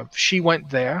 she went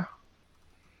there.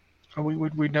 And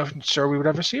we never sure we would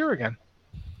ever see her again.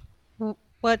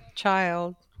 What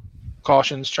child?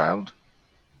 Caution's child.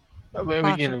 I mean,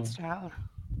 Caution's child.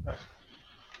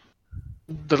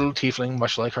 the little tiefling,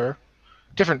 much like her,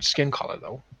 different skin color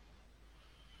though.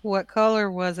 What color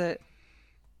was it?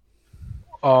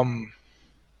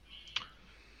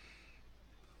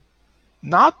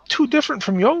 Not too different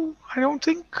from you, I don't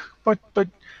think. But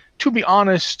to be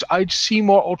honest, I'd see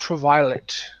more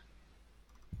ultraviolet.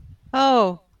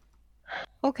 Oh,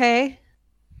 okay.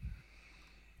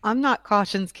 I'm not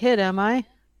Caution's kid, am I?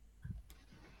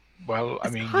 Well, I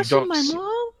Is mean, Caution my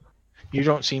mom? you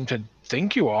don't seem to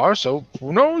think you are, so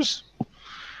who knows?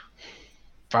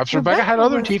 Perhaps Rebecca had Rebecca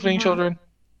other was tiefling my- children.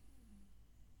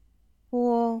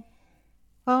 Well,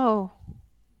 oh.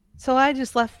 So I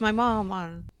just left my mom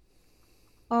on.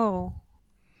 Oh.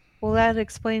 Well, that'd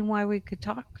explain why we could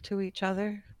talk to each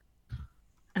other.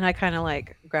 And I kind of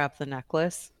like grabbed the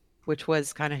necklace, which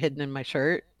was kind of hidden in my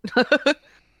shirt. And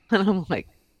I'm like,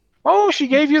 Oh, she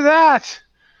gave you that.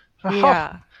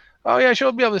 yeah. Oh yeah,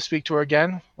 she'll be able to speak to her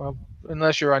again. Well,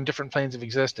 unless you're on different planes of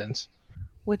existence.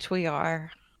 Which we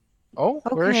are. Oh,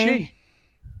 where is she? Okay.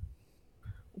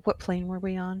 What plane were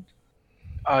we on?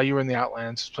 You were in the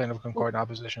Outlands, plane of Concord in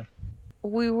opposition.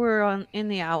 We were in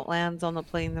the Outlands on the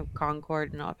plane of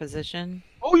Concord in opposition.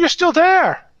 Oh, you're still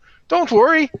there. Don't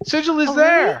worry, Sigil is Oh, really?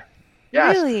 there.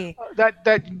 Yes, Really?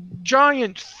 that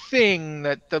giant thing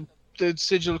that the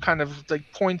Sigil kind of like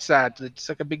points at. It's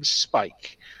like a big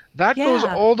spike. That goes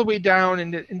Yeah. all the way down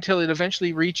until it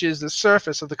eventually reaches the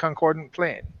surface of the concordant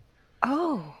plane.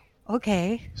 Oh,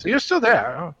 okay. So you're still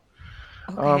there.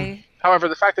 Okay. However,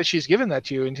 the fact that she's given that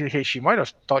to you indicates she might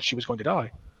have thought she was going to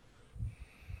die.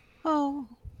 Oh.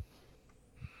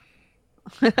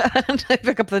 And I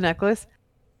pick up the necklace.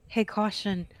 Hey,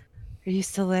 Caution, are you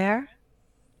still there?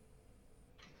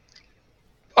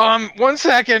 1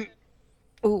 second.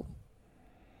 Oh,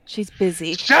 she's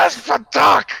busy. Just for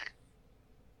talk.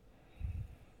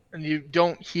 And you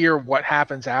don't hear what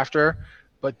happens after,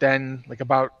 but then like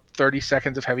about 30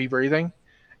 seconds of heavy breathing,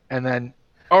 and then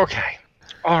okay,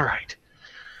 all right.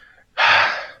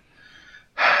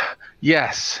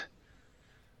 Yes.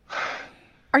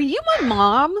 Are you my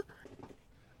mom?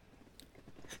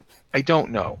 I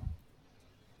don't know.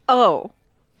 Oh,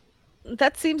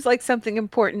 that seems like something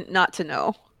important not to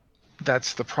know.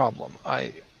 That's the problem.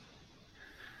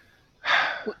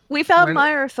 We found When-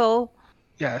 Myrthel.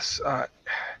 Yes.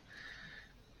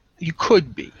 You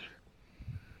could be,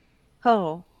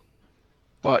 Oh,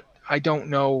 but I don't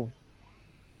know.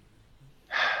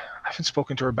 I haven't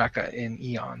spoken to Rebecca in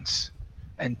eons,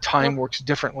 and time works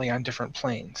differently on different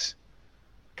planes.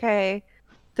 okay.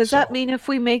 Does that So- mean if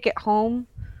we make it home,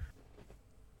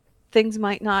 things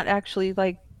might not actually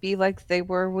be like they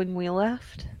were when we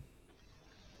left?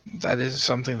 That is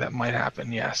something that might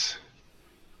happen, yes.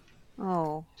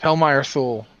 Oh, Tell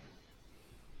Myrthul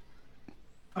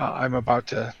I'm about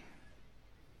to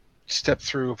step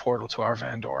through a portal to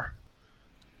Arvandor.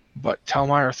 But tell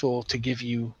Myrthul to give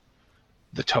you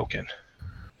the token.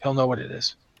 He'll know what it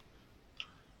is.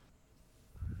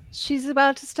 She's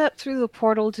about to step through the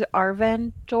portal to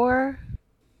Arven door,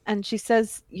 and she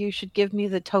says you should give me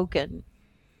the token,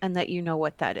 and that you know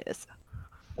what that is.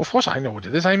 Well, of course I know what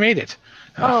it is. I made it.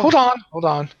 Oh. Hold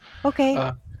on.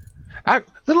 Okay.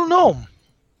 Little gnome.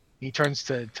 He turns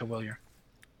to William.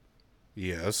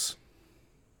 Yes.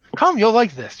 Come, you'll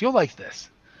like this. You'll like this.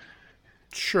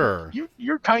 Sure.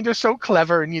 You're kind of so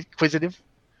clever and inquisitive.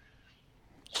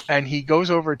 And he goes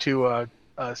over to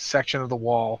a section of the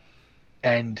wall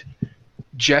and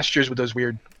gestures with those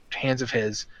weird hands of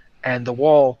his, and the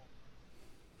wall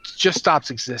just stops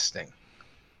existing.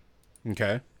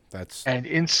 Okay. And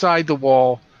inside the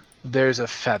wall, there's a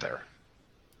feather,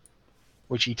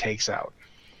 which he takes out.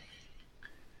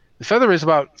 The feather is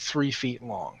about 3 feet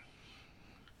long,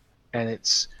 and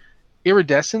it's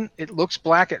iridescent. It looks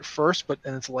black at first, but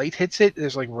then its light hits it.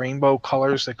 There's like rainbow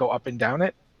colors that go up and down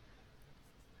it.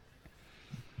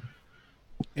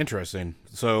 Interesting.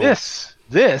 So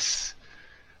this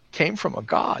came from a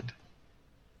god.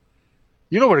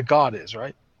 You know what a god is,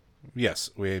 right? Yes,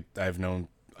 I've known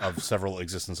of several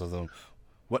existence of them.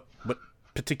 What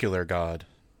particular god?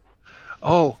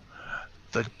 Oh,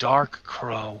 the Dark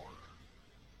Crow.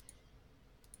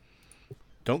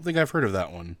 Don't think I've heard of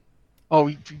that one.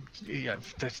 Oh, yeah,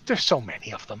 there's so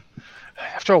many of them.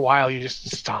 After a while, you just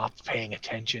stop paying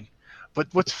attention. But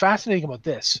what's fascinating about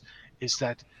this is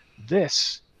that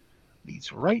this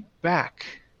leads right back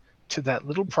to that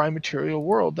little Primaterial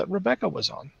world that Rebecca was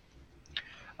on.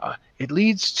 It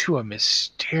leads to a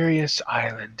mysterious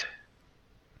island.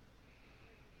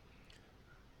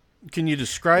 Can you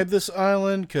describe this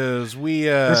island? Because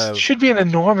This should be an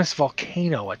enormous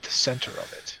volcano at the center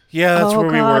of it. Yeah, that's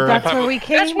where we were. That's where we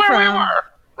came from.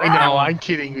 I know, I'm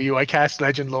kidding you. I cast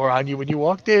legend lore on you when you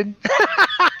walked in.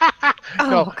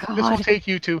 No, God. this will take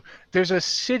you to... There's a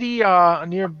city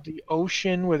near the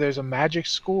ocean where there's a magic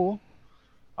school.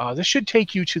 This should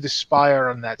take you to the spire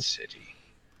on that city.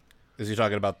 Is he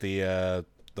talking about the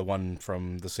one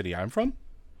from the city I'm from?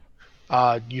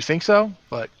 You think so?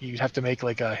 But you'd have to make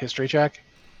like a history check.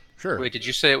 Sure. Wait, did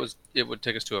you say it would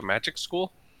take us to a magic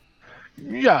school?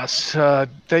 Yes,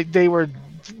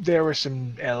 there were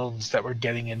some elves that were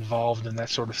getting involved in that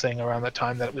sort of thing around the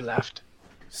time that we left.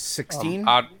 16?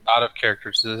 Out of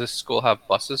characters. Does this school have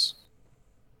buses?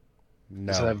 No.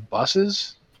 Does it have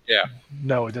buses? Yeah.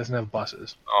 No, it doesn't have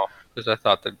buses. Oh, because I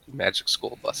thought the magic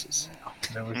school buses.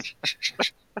 There was...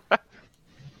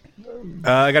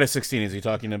 I got a 16. Is he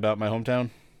talking about my hometown?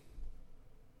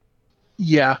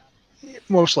 Yeah,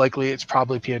 most likely it's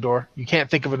probably Piador. You can't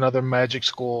think of another magic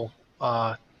school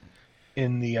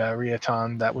in the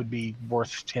Riatan that would be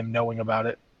worth him knowing about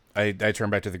it. I turn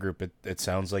back to the group. It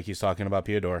sounds like he's talking about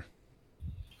Piador.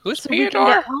 Who's So we can Piador?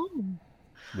 get home.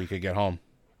 We could get home.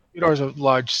 Piador is a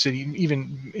large city.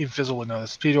 Even if Fizzle would know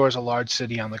this, Piador is a large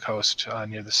city on the coast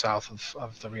near the south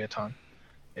of the Riatan.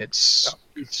 It's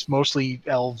mostly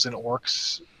elves and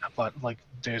orcs, but like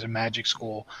there's a magic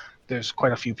school. There's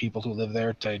quite a few people who live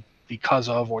there because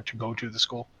of or to go to the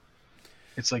school.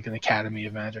 It's like an academy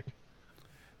of magic.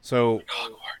 So,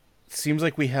 seems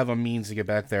like we have a means to get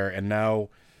back there, and now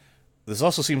this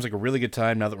also seems like a really good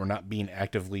time now that we're not being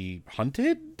actively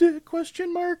hunted,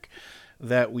 question mark,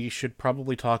 that we should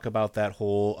probably talk about that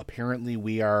whole,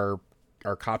 apparently our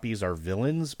copies are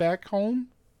villains back home.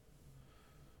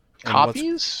 And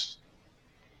Copies?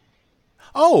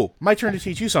 Oh, my turn to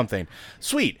teach you something.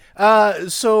 Sweet.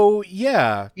 So,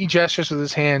 yeah. He gestures with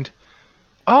his hand.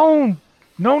 Oh,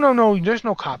 no. There's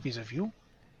no copies of you.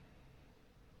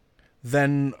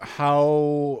 Then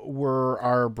how were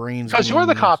our brains... Because you're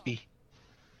the copy.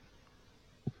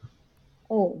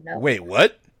 Oh no. Wait,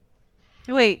 what?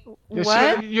 Wait,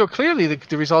 what? You're clearly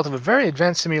the result of a very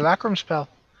advanced simulacrum spell.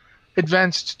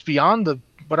 Advanced beyond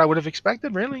what I would have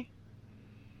expected, really.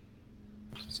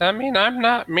 Does that mean I'm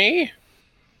not me?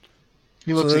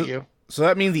 He looks at you. So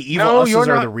that means the evil No, us's you're are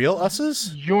not. the real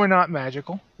us's? You're not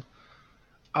magical.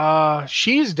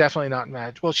 She's definitely not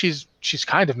magical. Well, she's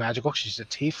kind of magical. She's a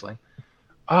tiefling.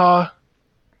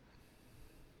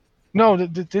 No,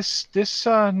 this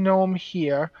gnome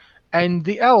here, and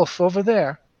the elf over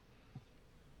there.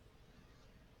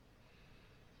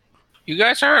 You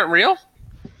guys aren't real?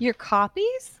 Your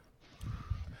copies?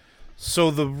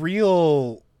 So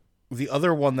the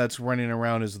other one that's running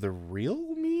around is the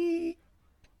real me?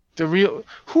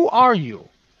 Who are you?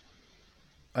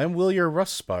 I'm William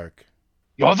Rustspark.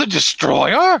 You're the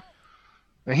destroyer?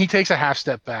 And he takes a half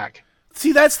step back.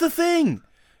 See, that's the thing.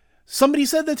 Somebody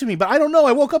said that to me, but I don't know.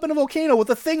 I woke up in a volcano with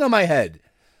a thing on my head.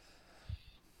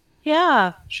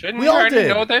 Yeah. Shouldn't We you all already did.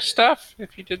 know this stuff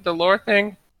if you did the lore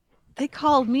thing? They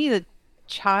called me the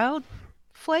child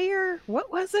flayer.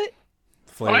 What was it?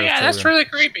 flavor Oh of yeah, that's children. really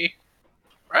creepy.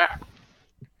 Ah.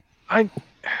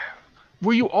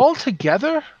 Were you all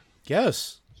together?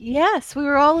 Yes. Yes, we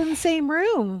were all in the same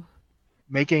room.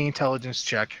 Make an intelligence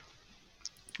check.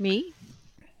 Me?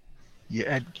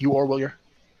 Yeah, and you or Willier.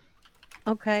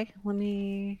 Okay, let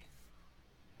me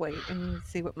wait and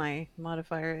see what my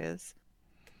modifier is.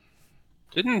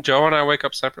 Didn't Joe and I wake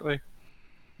up separately?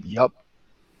 Yup.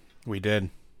 We did.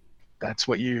 That's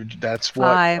what That's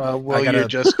 5. what Willier gotta-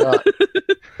 just got.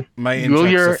 My Will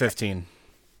intellect's your- a 15.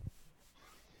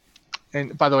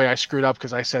 And by the way, I screwed up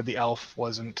because I said the elf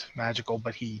wasn't magical,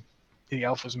 but the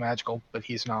elf was magical, but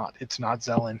he's not. It's not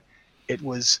Zelen. It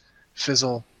was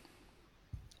Fizzle.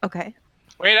 Okay.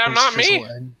 Wait, It I'm was not Fizzle me.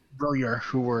 and Willier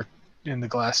who were in the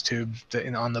glass tube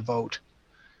on the boat.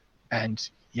 And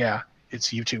yeah,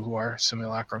 it's you two who are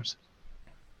simulacrums.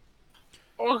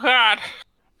 Oh God.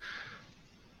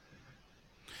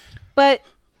 But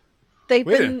they've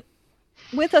Wait a- been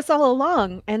with us all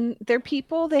along, and they're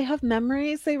people, they have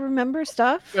memories, they remember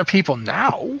stuff. There are people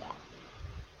now.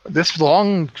 This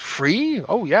long free?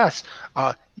 Oh yes.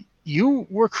 You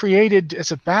were created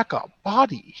as a backup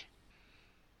body.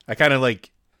 I kind of like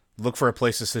look for a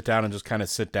place to sit down and just kind of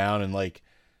sit down and like,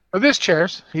 Oh, there's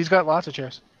chairs. He's got lots of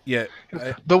chairs. yeah.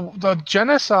 The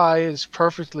genocide is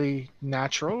perfectly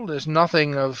natural. There's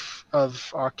nothing of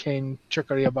arcane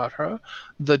trickery about her.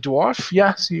 The dwarf,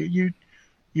 yes,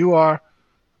 you are.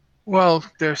 Well,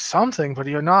 there's something, but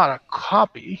you're not a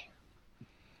copy.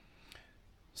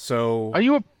 So Are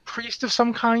you a priest of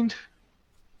some kind?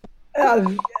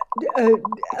 Uh, uh,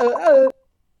 uh,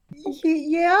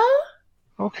 yeah?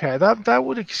 Okay, that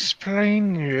would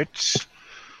explain it.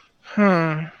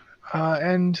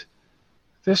 And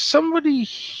there's somebody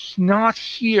not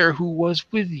here who was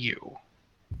with you.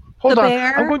 Hold The on,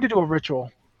 bear? I'm going to do a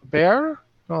ritual. Bear?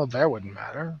 Well, a bear wouldn't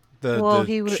matter. Well, the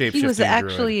he was shape-shifting druid.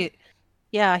 actually,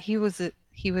 yeah, he was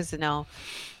an elf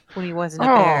when he wasn't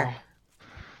a Oh, bear.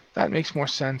 that makes more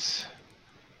sense.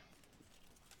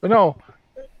 But no,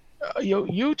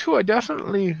 you two are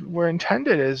definitely were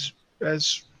intended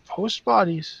as host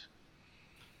bodies.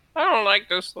 I don't like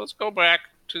this. Let's go back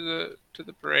to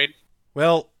the parade.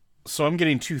 Well, so I'm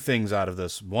getting two things out of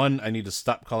this. One, I need to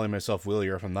stop calling myself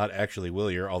Willier if I'm not actually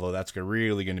Willier, although that's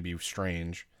really going to be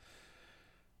strange.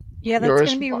 Yeah, that's You're going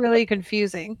as to be mu- really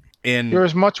confusing. And You're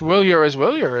as much Willier as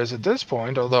Willier is at this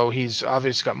point, although he's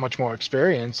obviously got much more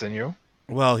experience than you.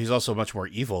 well, he's also much more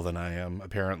evil than I am,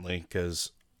 apparently,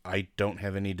 because I don't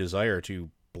have any desire to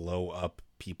blow up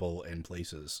people and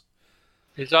places.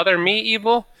 Is other me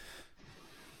evil?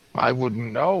 I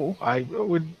wouldn't know.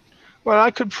 Well, I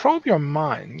could probe your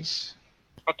minds.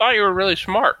 I thought you were really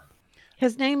smart.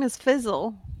 His name is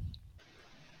Fizzle.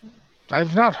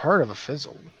 I've not heard of a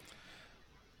fizzle.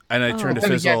 And I Oh. turn to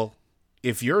Then again- Fizzle,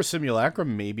 if you're a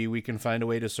simulacrum, maybe we can find a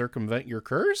way to circumvent your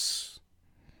curse?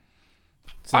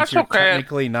 Since That's you're okay.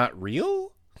 technically not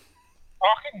real?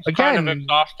 Talking's kind Again, of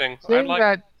exhausting. I Saying like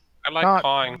that not-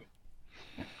 cawing.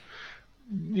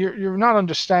 you're not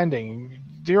understanding.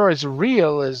 You're as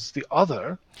real as the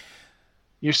other.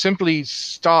 You simply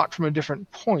start from a different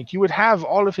point. You would have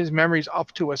all of his memories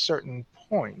up to a certain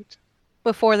point.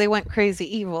 Before they went crazy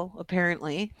evil,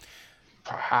 apparently.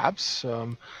 Perhaps.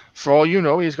 For all you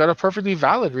know, he's got a perfectly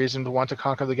valid reason to want to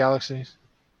conquer the galaxies.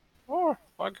 Oh,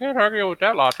 I can't argue with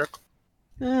that logic.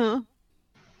 Oh.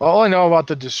 All I know about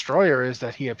the Destroyer is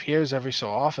that he appears every so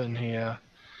often here.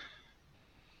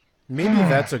 Maybe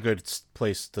that's a good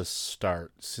place to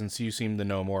start, since you seem to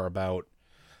know more about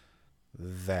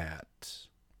that.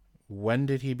 When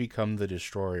did he become the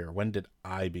Destroyer? When did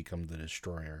I become the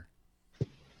Destroyer?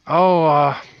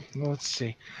 Oh, let's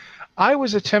see. I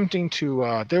was attempting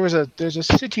to. There's a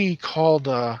city called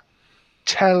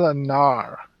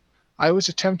Telenar. I was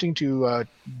attempting to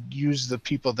use the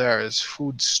people there as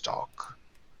food stock.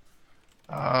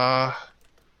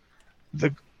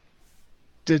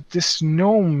 This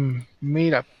gnome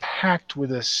made a pact with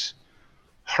this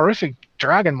horrific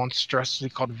dragon monstrosity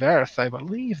called Verith. I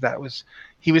believe that was.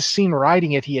 He was seen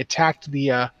riding it. He attacked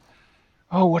the.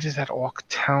 What is that orc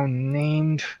town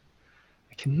named?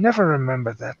 I can never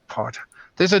remember that part.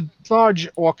 There's a large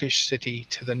orcish city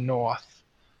to the north.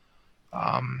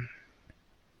 And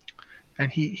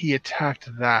he attacked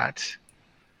that.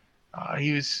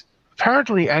 He was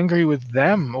apparently angry with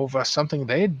them over something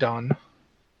they had done.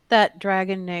 That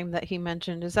dragon name that he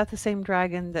mentioned, is that the same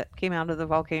dragon that came out of the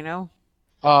volcano?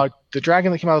 The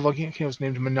dragon that came out of the volcano was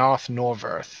named Manath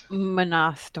Norverth.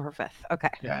 Manath Norvith. Okay.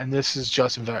 Yeah, and this is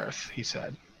just Verith, he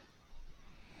said.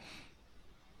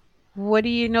 What do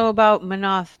you know about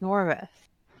Manath Norvith?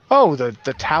 Oh, the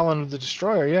Talon of the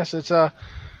Destroyer. Yes, it's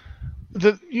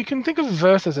you can think of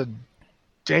Verith as a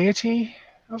deity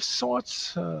of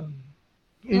sorts.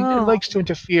 It Oh. likes to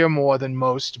interfere more than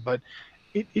most, but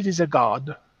it is a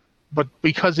god. But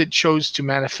because it chose to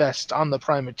manifest on the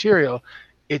prime material,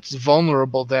 it's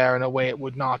vulnerable there in a way it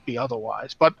would not be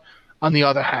otherwise. But on the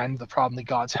other hand, the problem the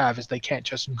gods have is they can't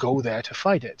just go there to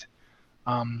fight it.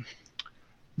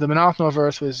 The Monotony of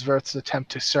Earth was Earth's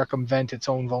attempt to circumvent its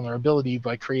own vulnerability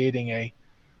by creating an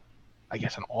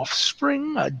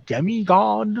offspring, a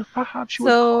demigod, perhaps you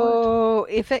would call So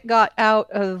it. if it got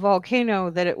out of the volcano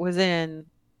that it was in,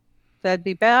 that'd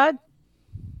be bad?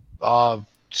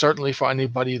 Certainly for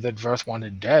anybody that Verth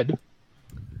wanted dead.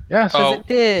 Yes. Oh. It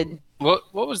did.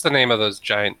 What was the name of those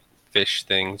giant fish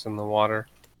things in the water,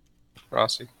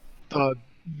 Rossi?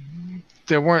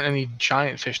 There weren't any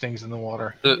giant fish things in the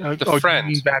water. The you friends.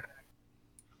 mean back?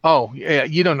 Oh, yeah,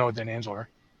 you don't know what their names were.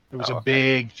 It was Oh, a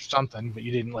big something, but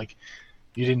you didn't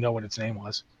know what its name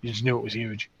was. You just knew it was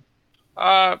huge.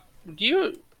 Do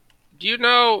you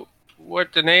know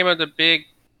what the name of the big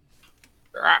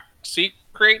sea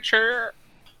creature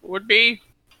would be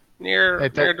near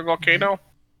the volcano?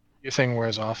 Your thing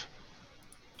wears off.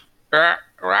 The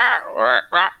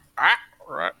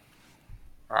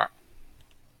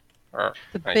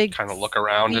I big kind of look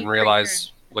around and sea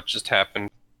realize what just happened.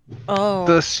 Oh.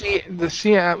 The sea.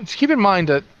 Keep in mind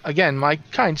that again, my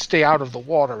kind stay out of the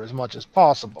water as much as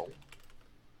possible.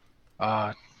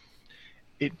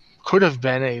 It could have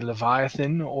been a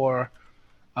leviathan or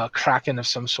a kraken of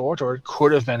some sort, or it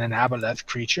could have been an aboleth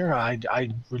creature. I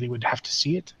really would have to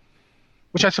see it,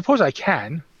 which I suppose I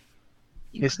can.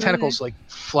 His tentacles like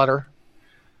flutter.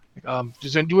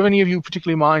 Do any of you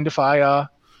particularly mind if I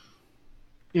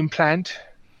implant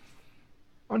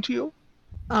onto you?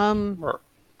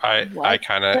 I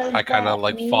kind of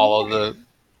like follow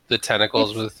the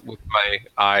tentacles with my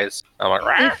eyes. I'm like,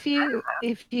 "Rah!"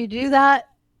 If you do that,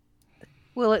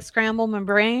 will it scramble my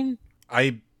brain?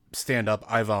 I stand up.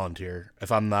 I volunteer.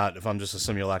 If I'm just a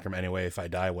simulacrum anyway, if I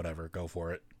die, whatever, go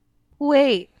for it.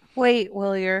 Wait,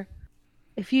 Willier.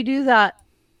 If you do that,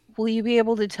 will you be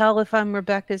able to tell if I'm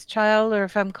Rebecca's child or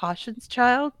if I'm Caution's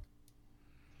child?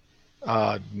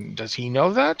 Does he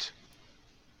know that?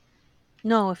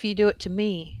 No, if you do it to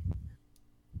me.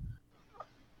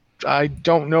 I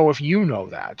don't know if you know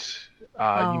that.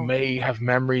 Oh. You may have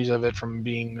memories of it from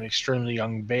being an extremely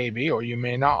young baby, or you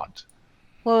may not.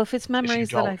 Well, if it's memories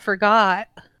that I don't. forgot.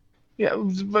 Yeah,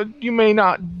 but you may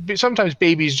not. Sometimes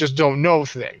babies just don't know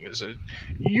things.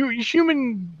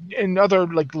 Human and other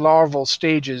like larval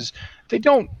stages, they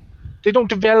don't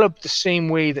develop the same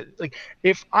way that like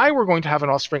if I were going to have an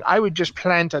offspring, I would just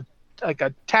plant a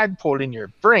tadpole in your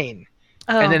brain.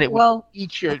 And then it would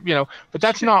eat your, but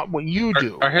that's not what you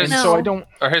do. So I don't.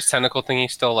 Are his tentacle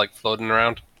thingies still like floating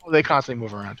around? They constantly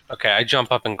move around. Okay, I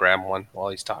jump up and grab one while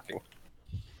he's talking.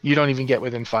 You don't even get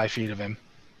within 5 feet of him.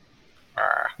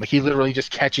 Like he literally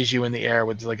just catches you in the air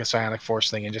with like a psionic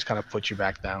force thing and just kind of puts you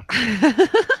back down.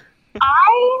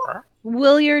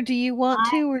 Willier, do you want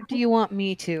to or do you want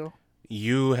me to?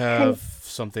 You have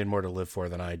something more to live for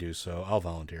than I do, so I'll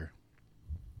volunteer.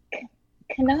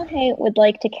 Kanahei would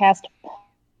like to cast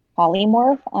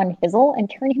Polymorph on Fizzle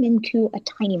and turn him into a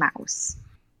tiny mouse.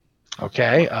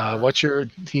 Okay,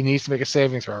 he needs to make a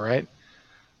saving throw, right?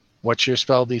 What's your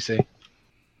spell DC?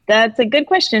 That's a good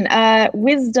question.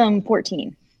 Wisdom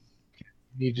 14.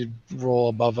 You need to roll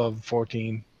above a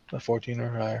 14 or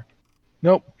higher.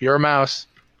 Nope, you're a mouse.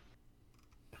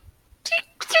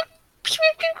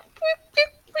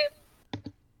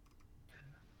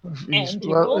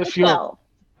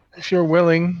 If you're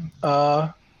willing,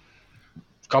 come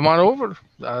on over.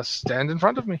 Stand in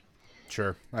front of me.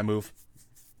 Sure, I move.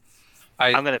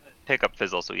 I'm gonna pick up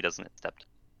Fizzle so he doesn't get stepped.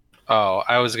 Oh,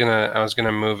 I was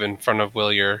gonna move in front of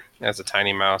Willier as a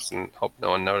tiny mouse and hope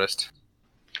no one noticed.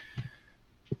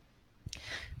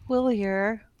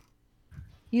 Willier,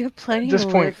 you have plenty At this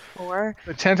to point, live for.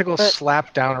 the tentacles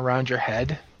slap down around your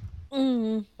head.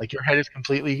 Mm. Like your head is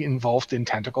completely engulfed in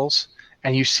tentacles,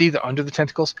 and you see that under the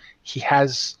tentacles, he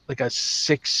has like a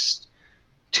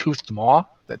 6-toothed maw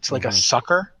that's like a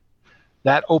sucker.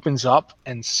 That opens up,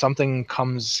 and something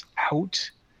comes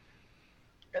out.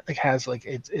 It has like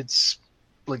it's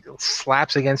like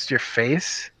slaps against your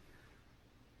face,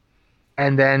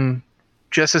 and then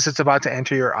just as it's about to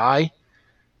enter your eye,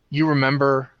 you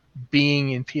remember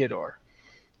being in Piedor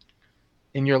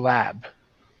in your lab,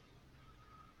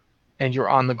 and you're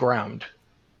on the ground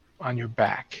on your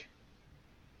back,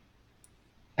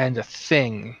 and a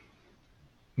thing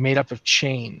made up of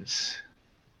chains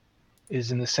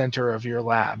is in the center of your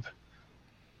lab.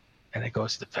 And it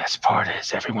goes, the best part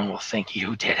is everyone will think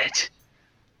you did it.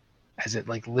 As it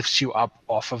like lifts you up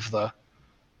off of the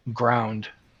ground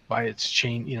by its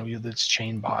chain, its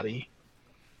chain body,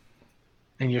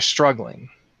 and you're struggling.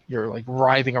 You're like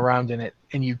writhing around in it,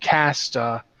 and you cast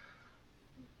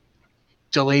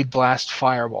Delayed Blast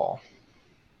Fireball,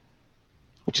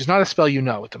 which is not a spell you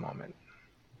know at the moment,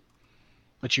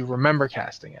 but you remember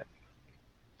casting it.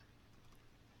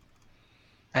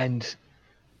 And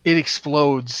it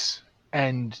explodes,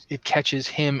 and it catches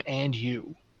him and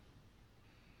you.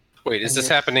 Wait, is And this it's-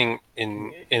 happening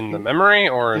in the memory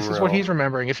or in This is real? what he's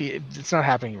remembering. It's not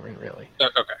happening really.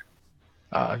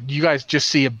 Okay. You guys just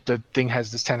see the thing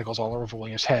has this tentacles all over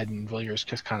Villiers' head, and Villiers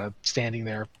just kind of standing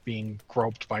there being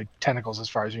groped by tentacles, as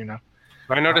far as you know.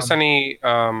 Have I noticed any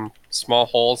small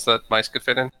holes that mice could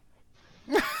fit in?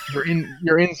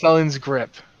 You're in Zelen's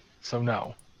grip, so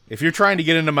no. If you're trying to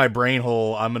get into my brain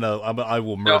hole, I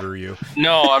will murder you.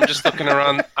 No, I'm just looking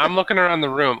around. I'm looking around the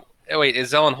room. Oh, wait,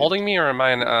 is Zelen holding me or am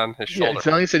I on his Yeah, shoulder?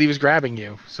 Zelen said he was grabbing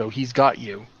you, so he's got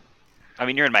you. I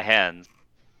mean, you're in my hands.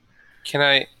 Can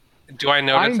I? Do I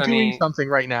notice I'm doing any? something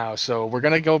right now, so we're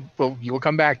gonna go. Well, you will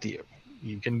come back to you.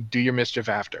 You can do your mischief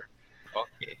after.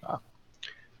 Okay.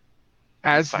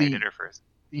 As Find the it first.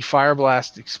 fire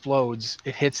blast explodes,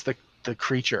 it hits the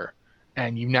creature,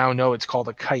 and you now know it's called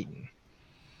a chitin,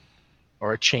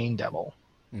 or a chain devil.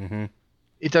 Mm-hmm.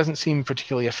 It doesn't seem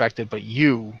particularly affected, but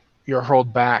you're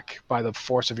hurled back by the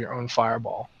force of your own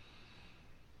fireball.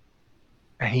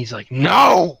 And he's like,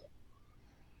 no!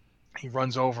 He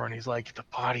runs over and he's like, the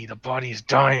body is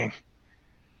dying.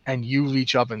 And you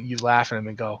reach up and you laugh at him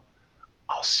and go,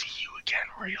 I'll see you again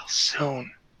real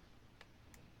soon.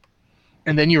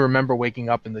 And then you remember waking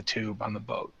up in the tube on the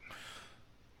boat.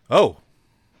 Oh.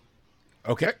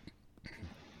 Okay.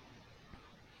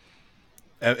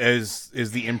 Is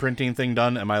the imprinting thing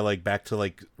done? Am I like back to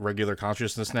like regular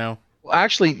consciousness now? Well,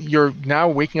 actually, you're now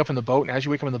waking up in the boat, and as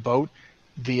you wake up in the boat,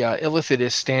 the Illithid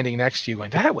is standing next to you,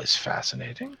 and that was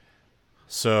fascinating.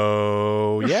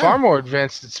 So You're yeah, far more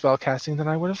advanced at spellcasting than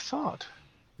I would have thought.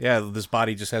 yeah. This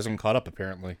body just hasn't caught up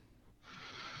apparently.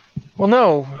 Well,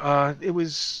 no, it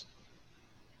was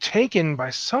taken by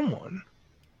someone.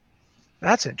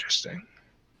 That's interesting.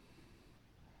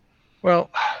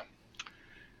 Well,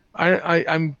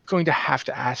 I'm going to have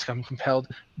to ask. I'm compelled.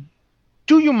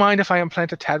 Do you mind if I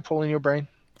implant a tadpole in your brain?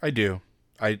 I do.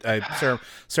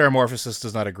 Ceramorphosis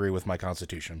does not agree with my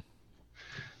constitution.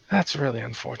 That's really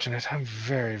unfortunate. I'm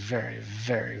very, very,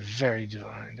 very, very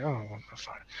blind. Oh,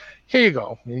 fine. Here you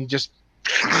go. And you just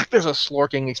there's a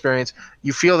slorking experience.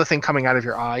 You feel the thing coming out of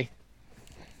your eye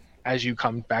as you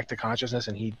come back to consciousness,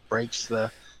 and he breaks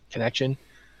the connection.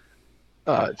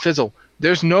 Fizzle,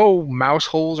 there's no mouse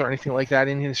holes or anything like that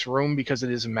in this room because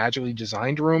it is a magically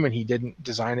designed room, and he didn't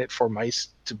design it for mice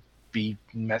to be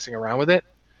messing around with it.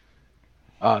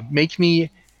 Make me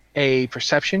a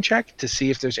perception check to see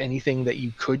if there's anything that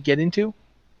you could get into.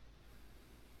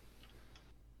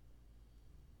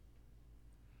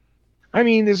 I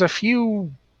mean, there's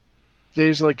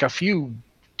like a few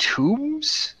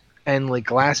tubes and like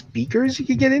glass beakers you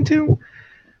could get into,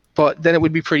 but then it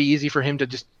would be pretty easy for him to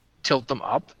just tilt them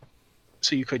up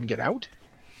so you couldn't get out.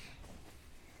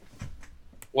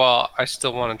 Well, I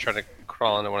still want to try to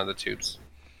crawl into one of the tubes.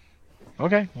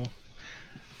 Okay.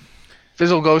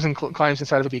 Fizzle goes and climbs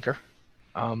inside of a beaker,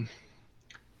 and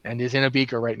is in a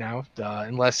beaker right now,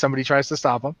 unless somebody tries to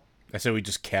stop him. I said we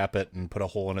just cap it and put a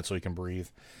hole in it so he can breathe.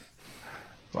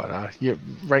 But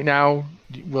right now,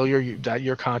 Will,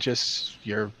 you're conscious.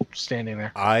 You're standing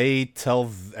there. I tell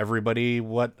everybody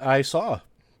what I saw.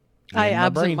 I And my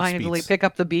brain absentmindedly speaks. pick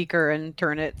up the beaker and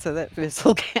turn it so that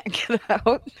Fizzle can't get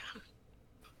out.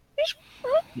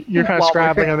 You're kind of While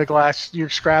scrabbling we're- on the glass. You're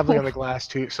scrabbling on the glass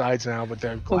two sides now, but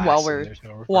they're glass. While and we're- there's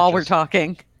no While we're purchase.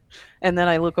 talking. And then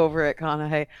I look over at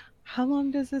Kanahei. How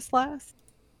long does this last?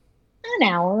 An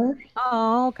hour.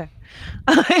 Oh, okay.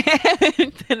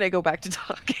 And then I go back to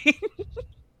talking.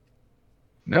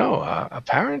 No,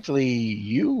 apparently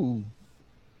you.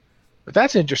 But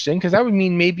that's interesting because that would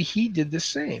mean maybe he did the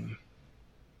same.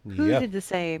 Who Yeah. did the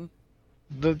same?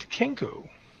 The Kenku.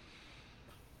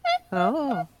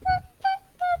 Oh.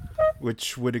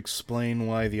 Which would explain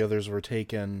why the others were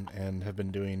taken and have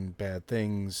been doing bad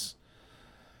things,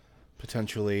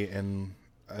 potentially, and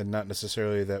not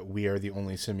necessarily that we are the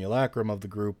only simulacrum of the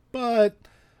group, but...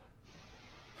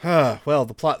 well,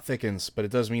 the plot thickens, but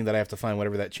it does mean that I have to find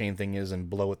whatever that chain thing is and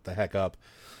blow it the heck up.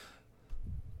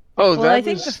 Oh, Well, I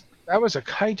think that was a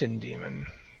chitin demon,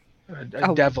 a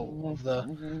Oh. devil of the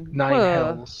nine Whoa.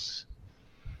 hells.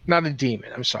 Not a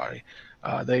demon. I'm sorry.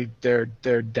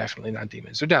 They're definitely not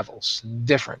demons. They're devils.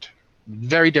 Different.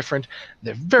 Very different.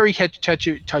 They're very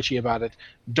touchy about it.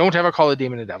 Don't ever call a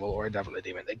demon a devil or a devil a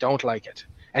demon. They don't like it.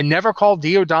 And never call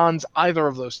Deodons either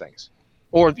of those things.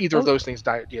 Or either of those things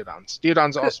Deodons.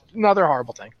 Deodons are also another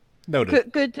horrible thing.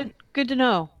 Noted. Good to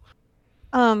know.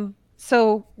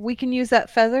 So we can use that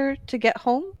feather to get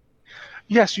home?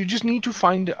 Yes, you just need to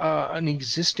find an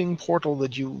existing portal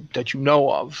that you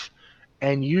know of,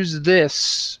 and use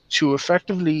this to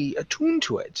effectively attune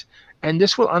to it, and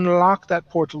this will unlock that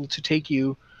portal to take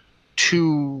you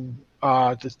to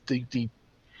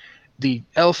the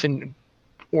elfin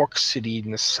orc city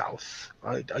in the south.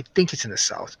 I think it's in the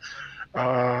south.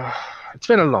 It's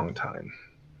been a long time.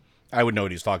 I would know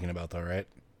what he's talking about, though, right?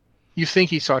 You think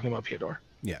he's talking about Piedor?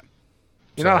 Yeah.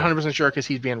 You're not 100% sure because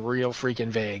he's being real freaking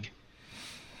vague.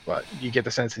 But you get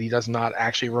the sense that he does not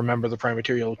actually remember the Prime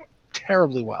Material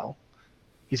terribly well.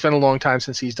 He's been a long time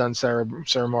since he's done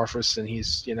Ceramorphous, and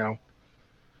he's,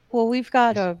 Well, we've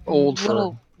got a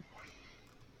little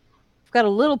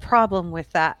problem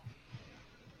with that.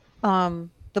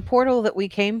 The portal that we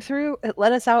came through, it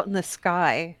let us out in the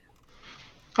sky.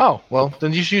 Oh, well,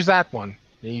 then you should use that one.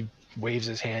 He waves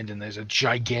his hand, and there's a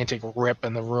gigantic rip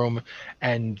in the room,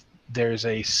 and there's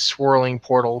a swirling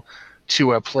portal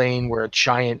to a plane where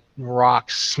giant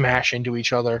rocks smash into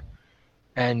each other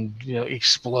and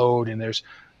explode, and there's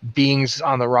beings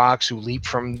on the rocks who leap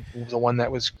from the one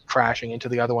that was crashing into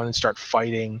the other one and start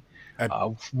fighting.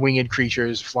 Winged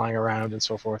creatures flying around and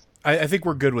so forth. I think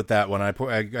we're good with that one.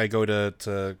 I go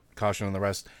to Caution and the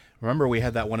rest. Remember, we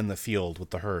had that one in the field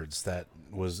with the herds that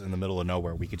was in the middle of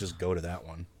nowhere. We could just go to that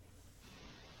one.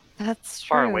 That's true.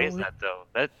 Far away is that,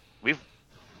 though? We've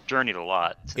journeyed a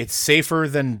lot. It's safer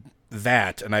than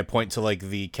that, and I point to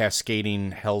the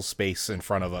cascading hell space in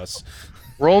front of us.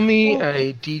 Roll me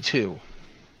a D2.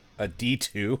 A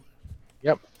D2?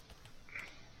 Yep.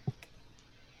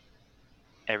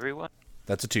 Everyone?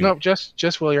 That's a 2. No,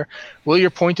 just Willier. Willier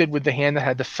pointed with the hand that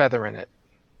had the feather in it.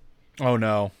 Oh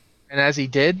no. And as he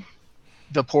did,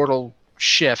 the portal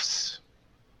shifts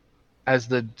as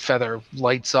the feather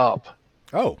lights up.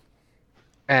 Oh.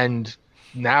 And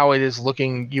now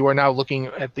you are now looking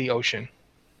at the ocean.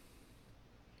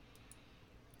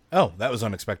 Oh, that was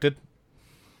unexpected.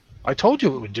 I told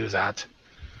you it would do that.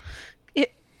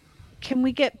 Can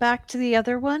we get back to the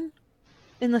other one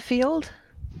in the field?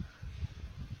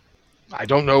 I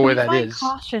don't know where that is.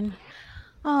 Caution.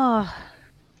 Oh,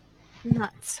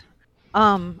 nuts.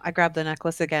 I grab the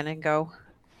necklace again and go.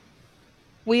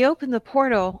 We opened the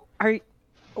portal.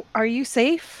 Are you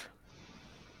safe?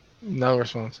 No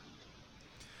response.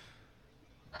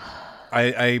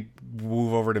 I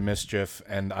move over to Mischief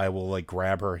and I will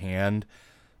grab her hand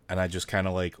and I just kind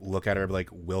of look at her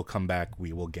we'll come back,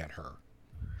 we will get her.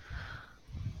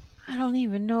 I don't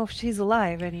even know if she's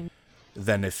alive anymore.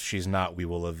 Then if she's not, we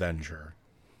will avenge her.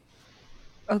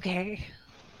 Okay.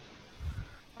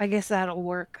 I guess that'll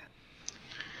work.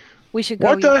 We should go.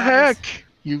 What the heck?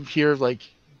 You hear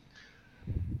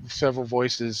several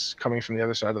voices coming from the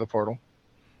other side of the portal.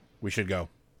 We should go.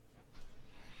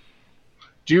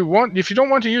 If you don't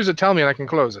want to use it, tell me and I can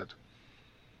close it.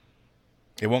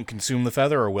 It won't consume the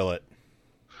feather, or will it?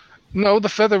 No, the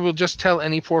feather will just tell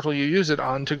any portal you use it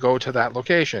on to go to that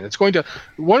location. It's going to,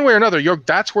 one way or another,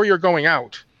 that's where you're going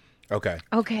out. Okay.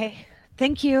 Okay.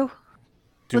 Thank you.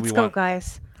 Let's go,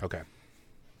 guys. Okay.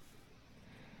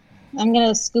 I'm going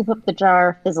to scoop up the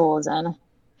jar Fizzle is in.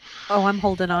 Oh, I'm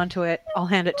holding on to it. I'll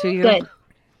hand it to you. Good.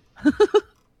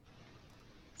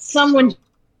 Someone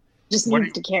just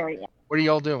needs to carry it. What are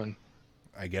y'all doing?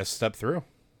 I guess step through.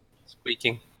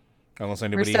 Squeaking. Unless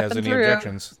anybody has any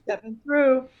objections. Stepping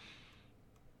through.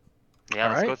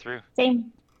 Yeah, let's go through.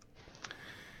 Same.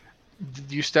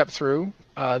 You step through.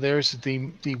 There's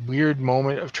the weird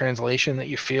moment of translation that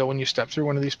you feel when you step through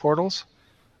one of these portals.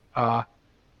 And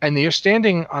you're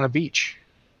standing on a beach.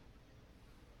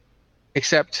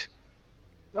 Except,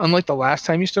 unlike the last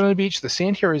time you stood on a beach, the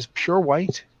sand here is pure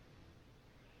white.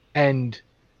 And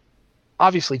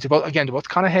obviously, to both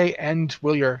Kanahei and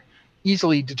Willier,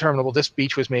 easily determinable this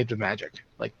beach was made with magic.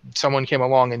 Someone came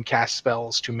along and cast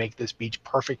spells to make this beach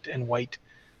perfect and white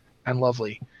and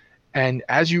lovely. And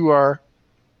as you are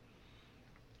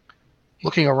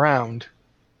looking around,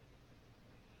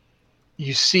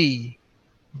 you see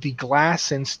the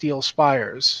glass and steel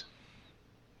spires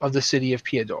of the city of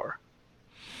Piedor,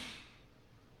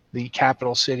 the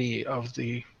capital city of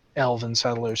the elven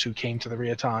settlers who came to the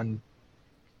Riatan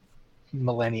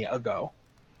millennia ago.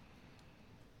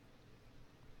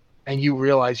 And you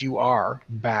realize you are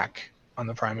back on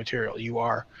the Prime Material. You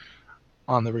are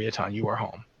on the Riatan. You are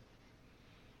home.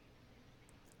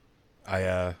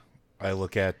 I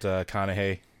look at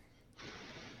Kanahei.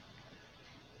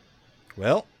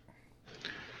 Well,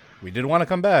 we did want to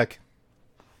come back.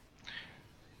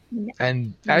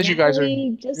 And as you guys are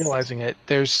we just- realizing it,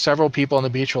 there's several people on the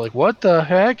beach who are like, what the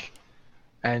heck?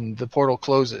 And the portal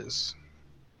closes.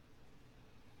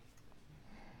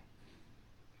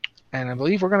 And I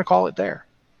believe we're going to call it there.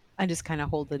 I just kind of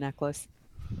hold the necklace.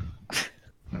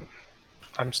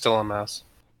 I'm still a mouse.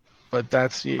 But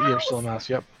that's, you're still a mouse,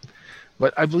 yep.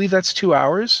 But I believe that's 2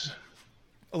 hours.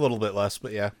 A little bit less,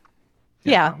 but yeah.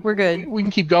 Yeah, we're good. We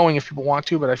can keep going if people want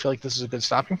to, but I feel like this is a good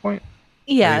stopping point.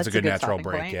 Yeah, I think it's a good natural stopping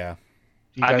break, point. yeah.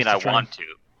 You I guys mean, I try- want to,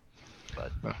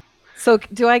 but So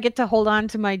do I get to hold on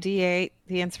to my D8,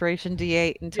 the inspiration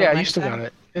D8 until Yeah, you next still time? got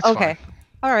it. It's Okay. fine.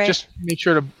 All right. Just make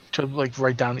sure to like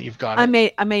write down that you've got I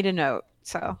it. made a note.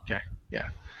 So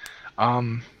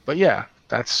But yeah,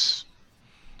 that's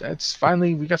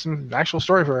finally we got some actual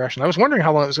story progression. I was wondering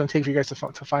how long it was going to take for you guys to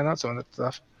find out some of that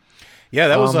stuff. Yeah,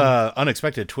 that was a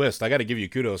unexpected twist. I got to give you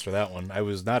kudos for that one. I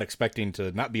was not expecting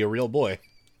to not be a real boy.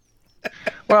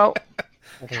 Well,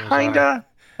 kinda.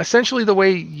 Essentially, the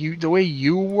way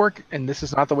you work, and this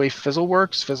is not the way Fizzle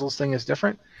works. Fizzle's thing is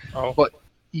different. Oh. But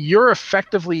you're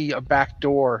effectively a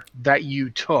backdoor that you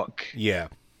took. Yeah,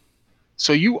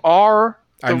 So you are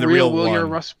I'm the real William one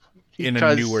Russ in a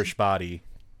because- newish body.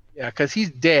 Yeah, because he's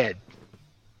dead.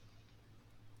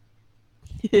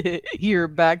 your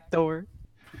back door.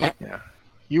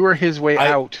 You were his way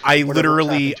out. I whatever was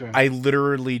literally, happening to him. I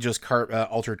literally just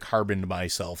altered carboned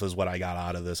myself is what I got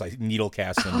out of this. I needle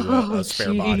cast into a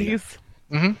spare body.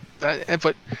 jeez.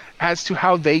 But as to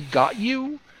how they got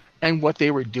you and what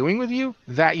they were doing with you,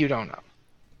 that you don't know.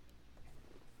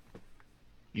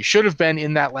 You should have been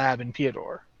in that lab in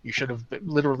Piador. You should have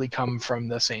literally come from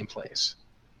the same place.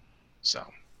 So,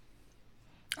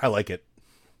 I like it.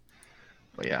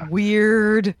 but yeah,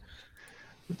 Weird.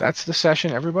 that's the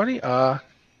session, everybody.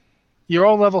 You're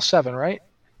all level 7, right?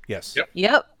 Yes. Yep.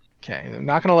 Yep. Okay, I'm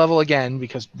not going to level again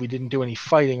because we didn't do any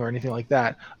fighting or anything like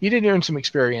that. You did earn some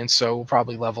experience, so we'll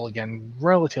probably level again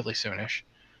relatively soonish.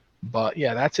 But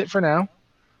yeah, that's it for now.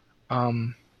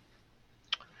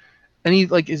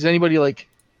 Is anybody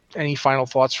any final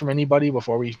thoughts from anybody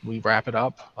before we wrap it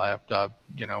up?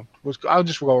 I'll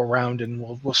just go around and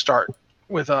we'll start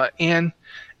with Anne.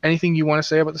 Anything you want to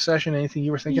say about the session? Anything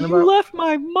you were thinking You about? left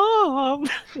my mom.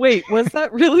 Wait, was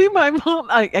that really my mom?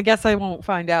 I guess I won't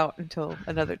find out until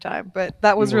another time. But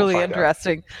that was You won't really find out.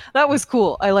 interesting. That was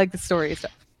cool. I like the story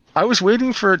stuff. I was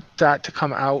waiting for that to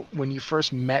come out when you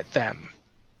first met them,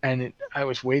 and I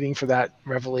was waiting for that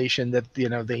revelation that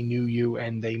they knew you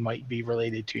and they might be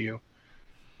related to you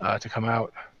to come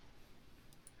out.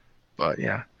 But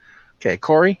yeah, okay,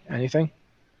 Corey, anything?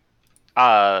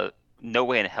 no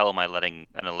way in hell am I letting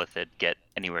an Illithid get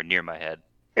anywhere near my head.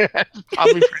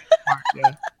 Probably pretty smart,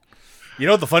 yeah. You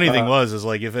know what the funny thing was is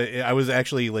if I was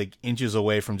actually inches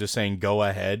away from just saying go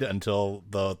ahead until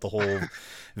the whole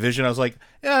vision. I was like,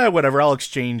 yeah, whatever. I'll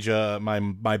exchange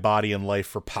my body and life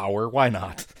for power. Why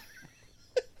not?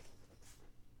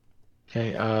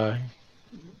 Okay,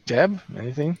 Deb,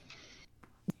 anything?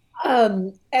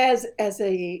 As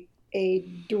a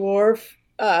dwarf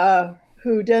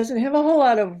who doesn't have a whole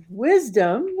lot of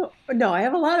wisdom, no, I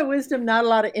have a lot of wisdom, not a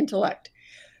lot of intellect.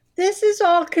 This is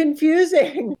all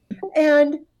confusing.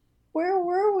 And where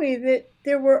were we? That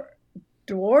there were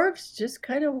dwarves just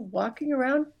kind of walking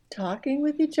around talking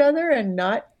with each other and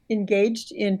not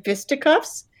engaged in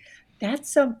fisticuffs? That's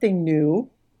something new.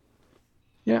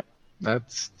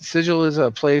 Sigil is a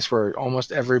place where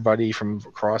almost everybody from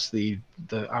across the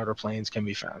outer planes can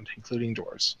be found, including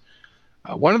dwarves.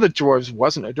 One of the dwarves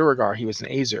wasn't a Duragar; he was an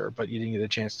Azer, but you didn't get a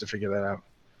chance to figure that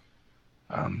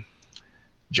out.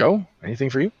 Joe,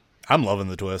 anything for you? I'm loving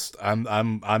the twist. I'm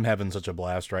having such a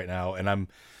blast right now, and I'm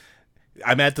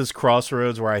at this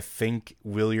crossroads where I think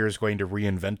Willier is going to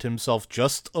reinvent himself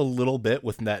just a little bit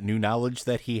with that new knowledge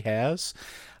that he has,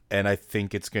 and I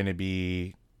think it's going to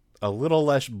be a little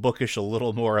less bookish, a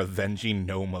little more avenging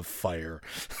gnome of fire.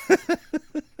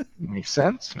 Makes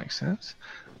sense.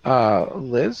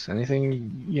 Liz,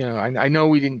 anything? I know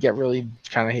we didn't get really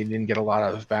he didn't get a lot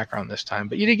of background this time,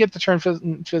 but you did get to turn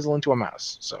Fizzle into a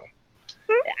mouse. So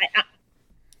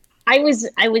I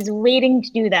was waiting to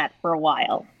do that for a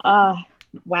while.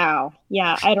 Wow.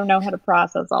 Yeah, I don't know how to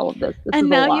process all of this. This And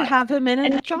is a now lot. you have him in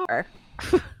a jar.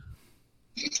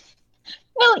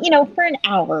 Well, for an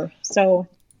hour. So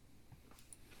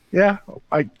yeah,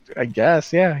 I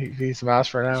guess he's a mouse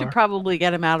for an Should hour. probably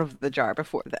get him out of the jar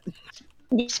before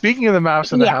then. Speaking of the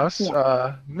mouse in the Yeah, house,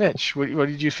 yeah. Mitch, what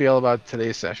did you feel about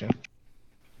today's session?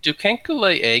 Do Kenku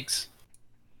lay eggs?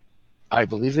 I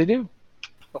believe they do.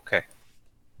 Okay.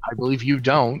 I believe you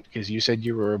don't, because you said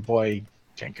you were a boy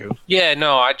Kenku. Yeah,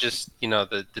 no, I just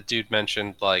the dude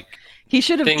mentioned like He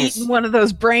should have Things- eaten one of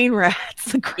those brain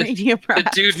rats, the cranium the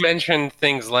rats. dude mentioned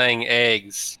things laying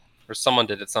eggs, or someone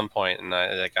did at some point, and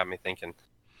that got me thinking.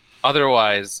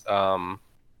 Otherwise,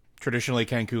 Traditionally,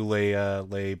 Kenku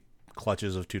lay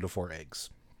clutches of 2 to 4 eggs.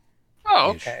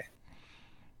 oh, Ish. okay.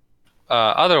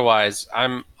 Otherwise,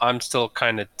 I'm still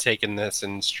kind of taking this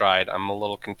in stride. I'm a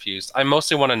little confused. I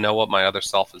mostly want to know what my other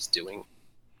self is doing.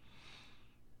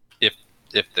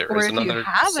 If there Or is if you another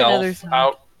have self another self.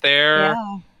 out there,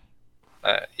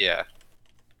 Yeah. yeah.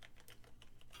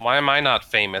 Why am I not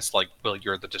famous like Will?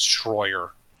 You're the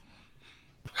Destroyer.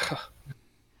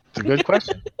 It's a good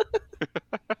question.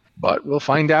 But we'll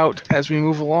find out as we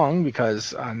move along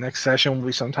because next session will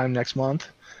be sometime next month.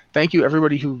 Thank you,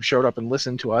 everybody who showed up and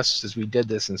listened to us as we did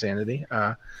this insanity.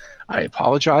 I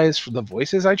apologize for the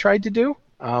voices I tried to do.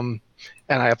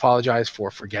 And I apologize for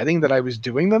forgetting that I was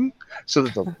doing them so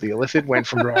that the illicit went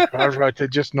from to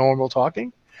just normal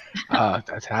talking.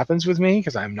 That happens with me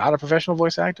because I'm not a professional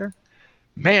voice actor.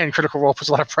 Man, Critical Role puts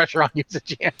a lot of pressure on you as a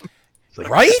GM. It's like,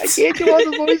 Right? I can't do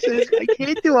all the voices. I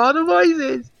can't do all the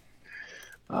voices.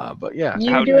 But yeah.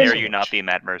 You How do dare it- you not be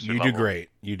Matt Mercer? You do level. great.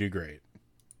 You do great.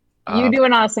 You do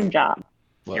an awesome job.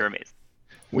 Well, You're amazing.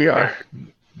 we are.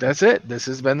 That's it. This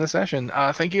has been the session.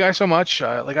 Thank you guys so much.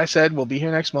 Like I said, we'll be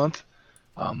here next month.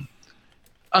 I'm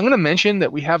going to mention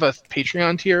that we have a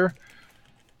Patreon tier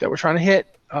that we're trying to hit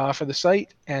for the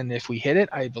site, and if we hit it,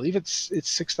 I believe it's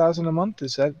 $6,000 a month.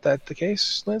 Is that the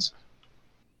case, Liz?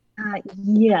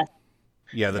 Yes.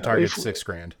 Yeah, the Yeah, target's if-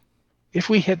 $6,000. If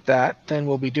we hit that, then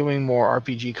we'll be doing more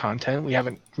RPG content. We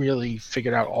haven't really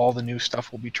figured out all the new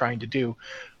stuff we'll be trying to do,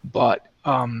 but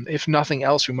if nothing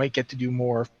else, we might get to do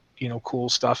more, cool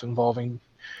stuff involving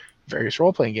various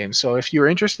role-playing games. So if you're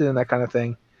interested in that kind of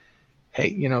thing,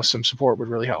 hey, some support would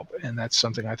really help, and that's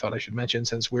something I thought I should mention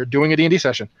since we're doing a D&D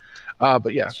session.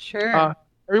 But yeah, Sure.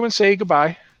 everyone say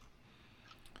goodbye.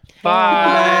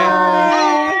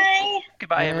 Bye.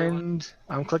 Goodbye, everyone. And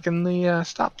I'm clicking the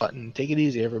stop button. Take it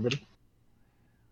easy, everybody.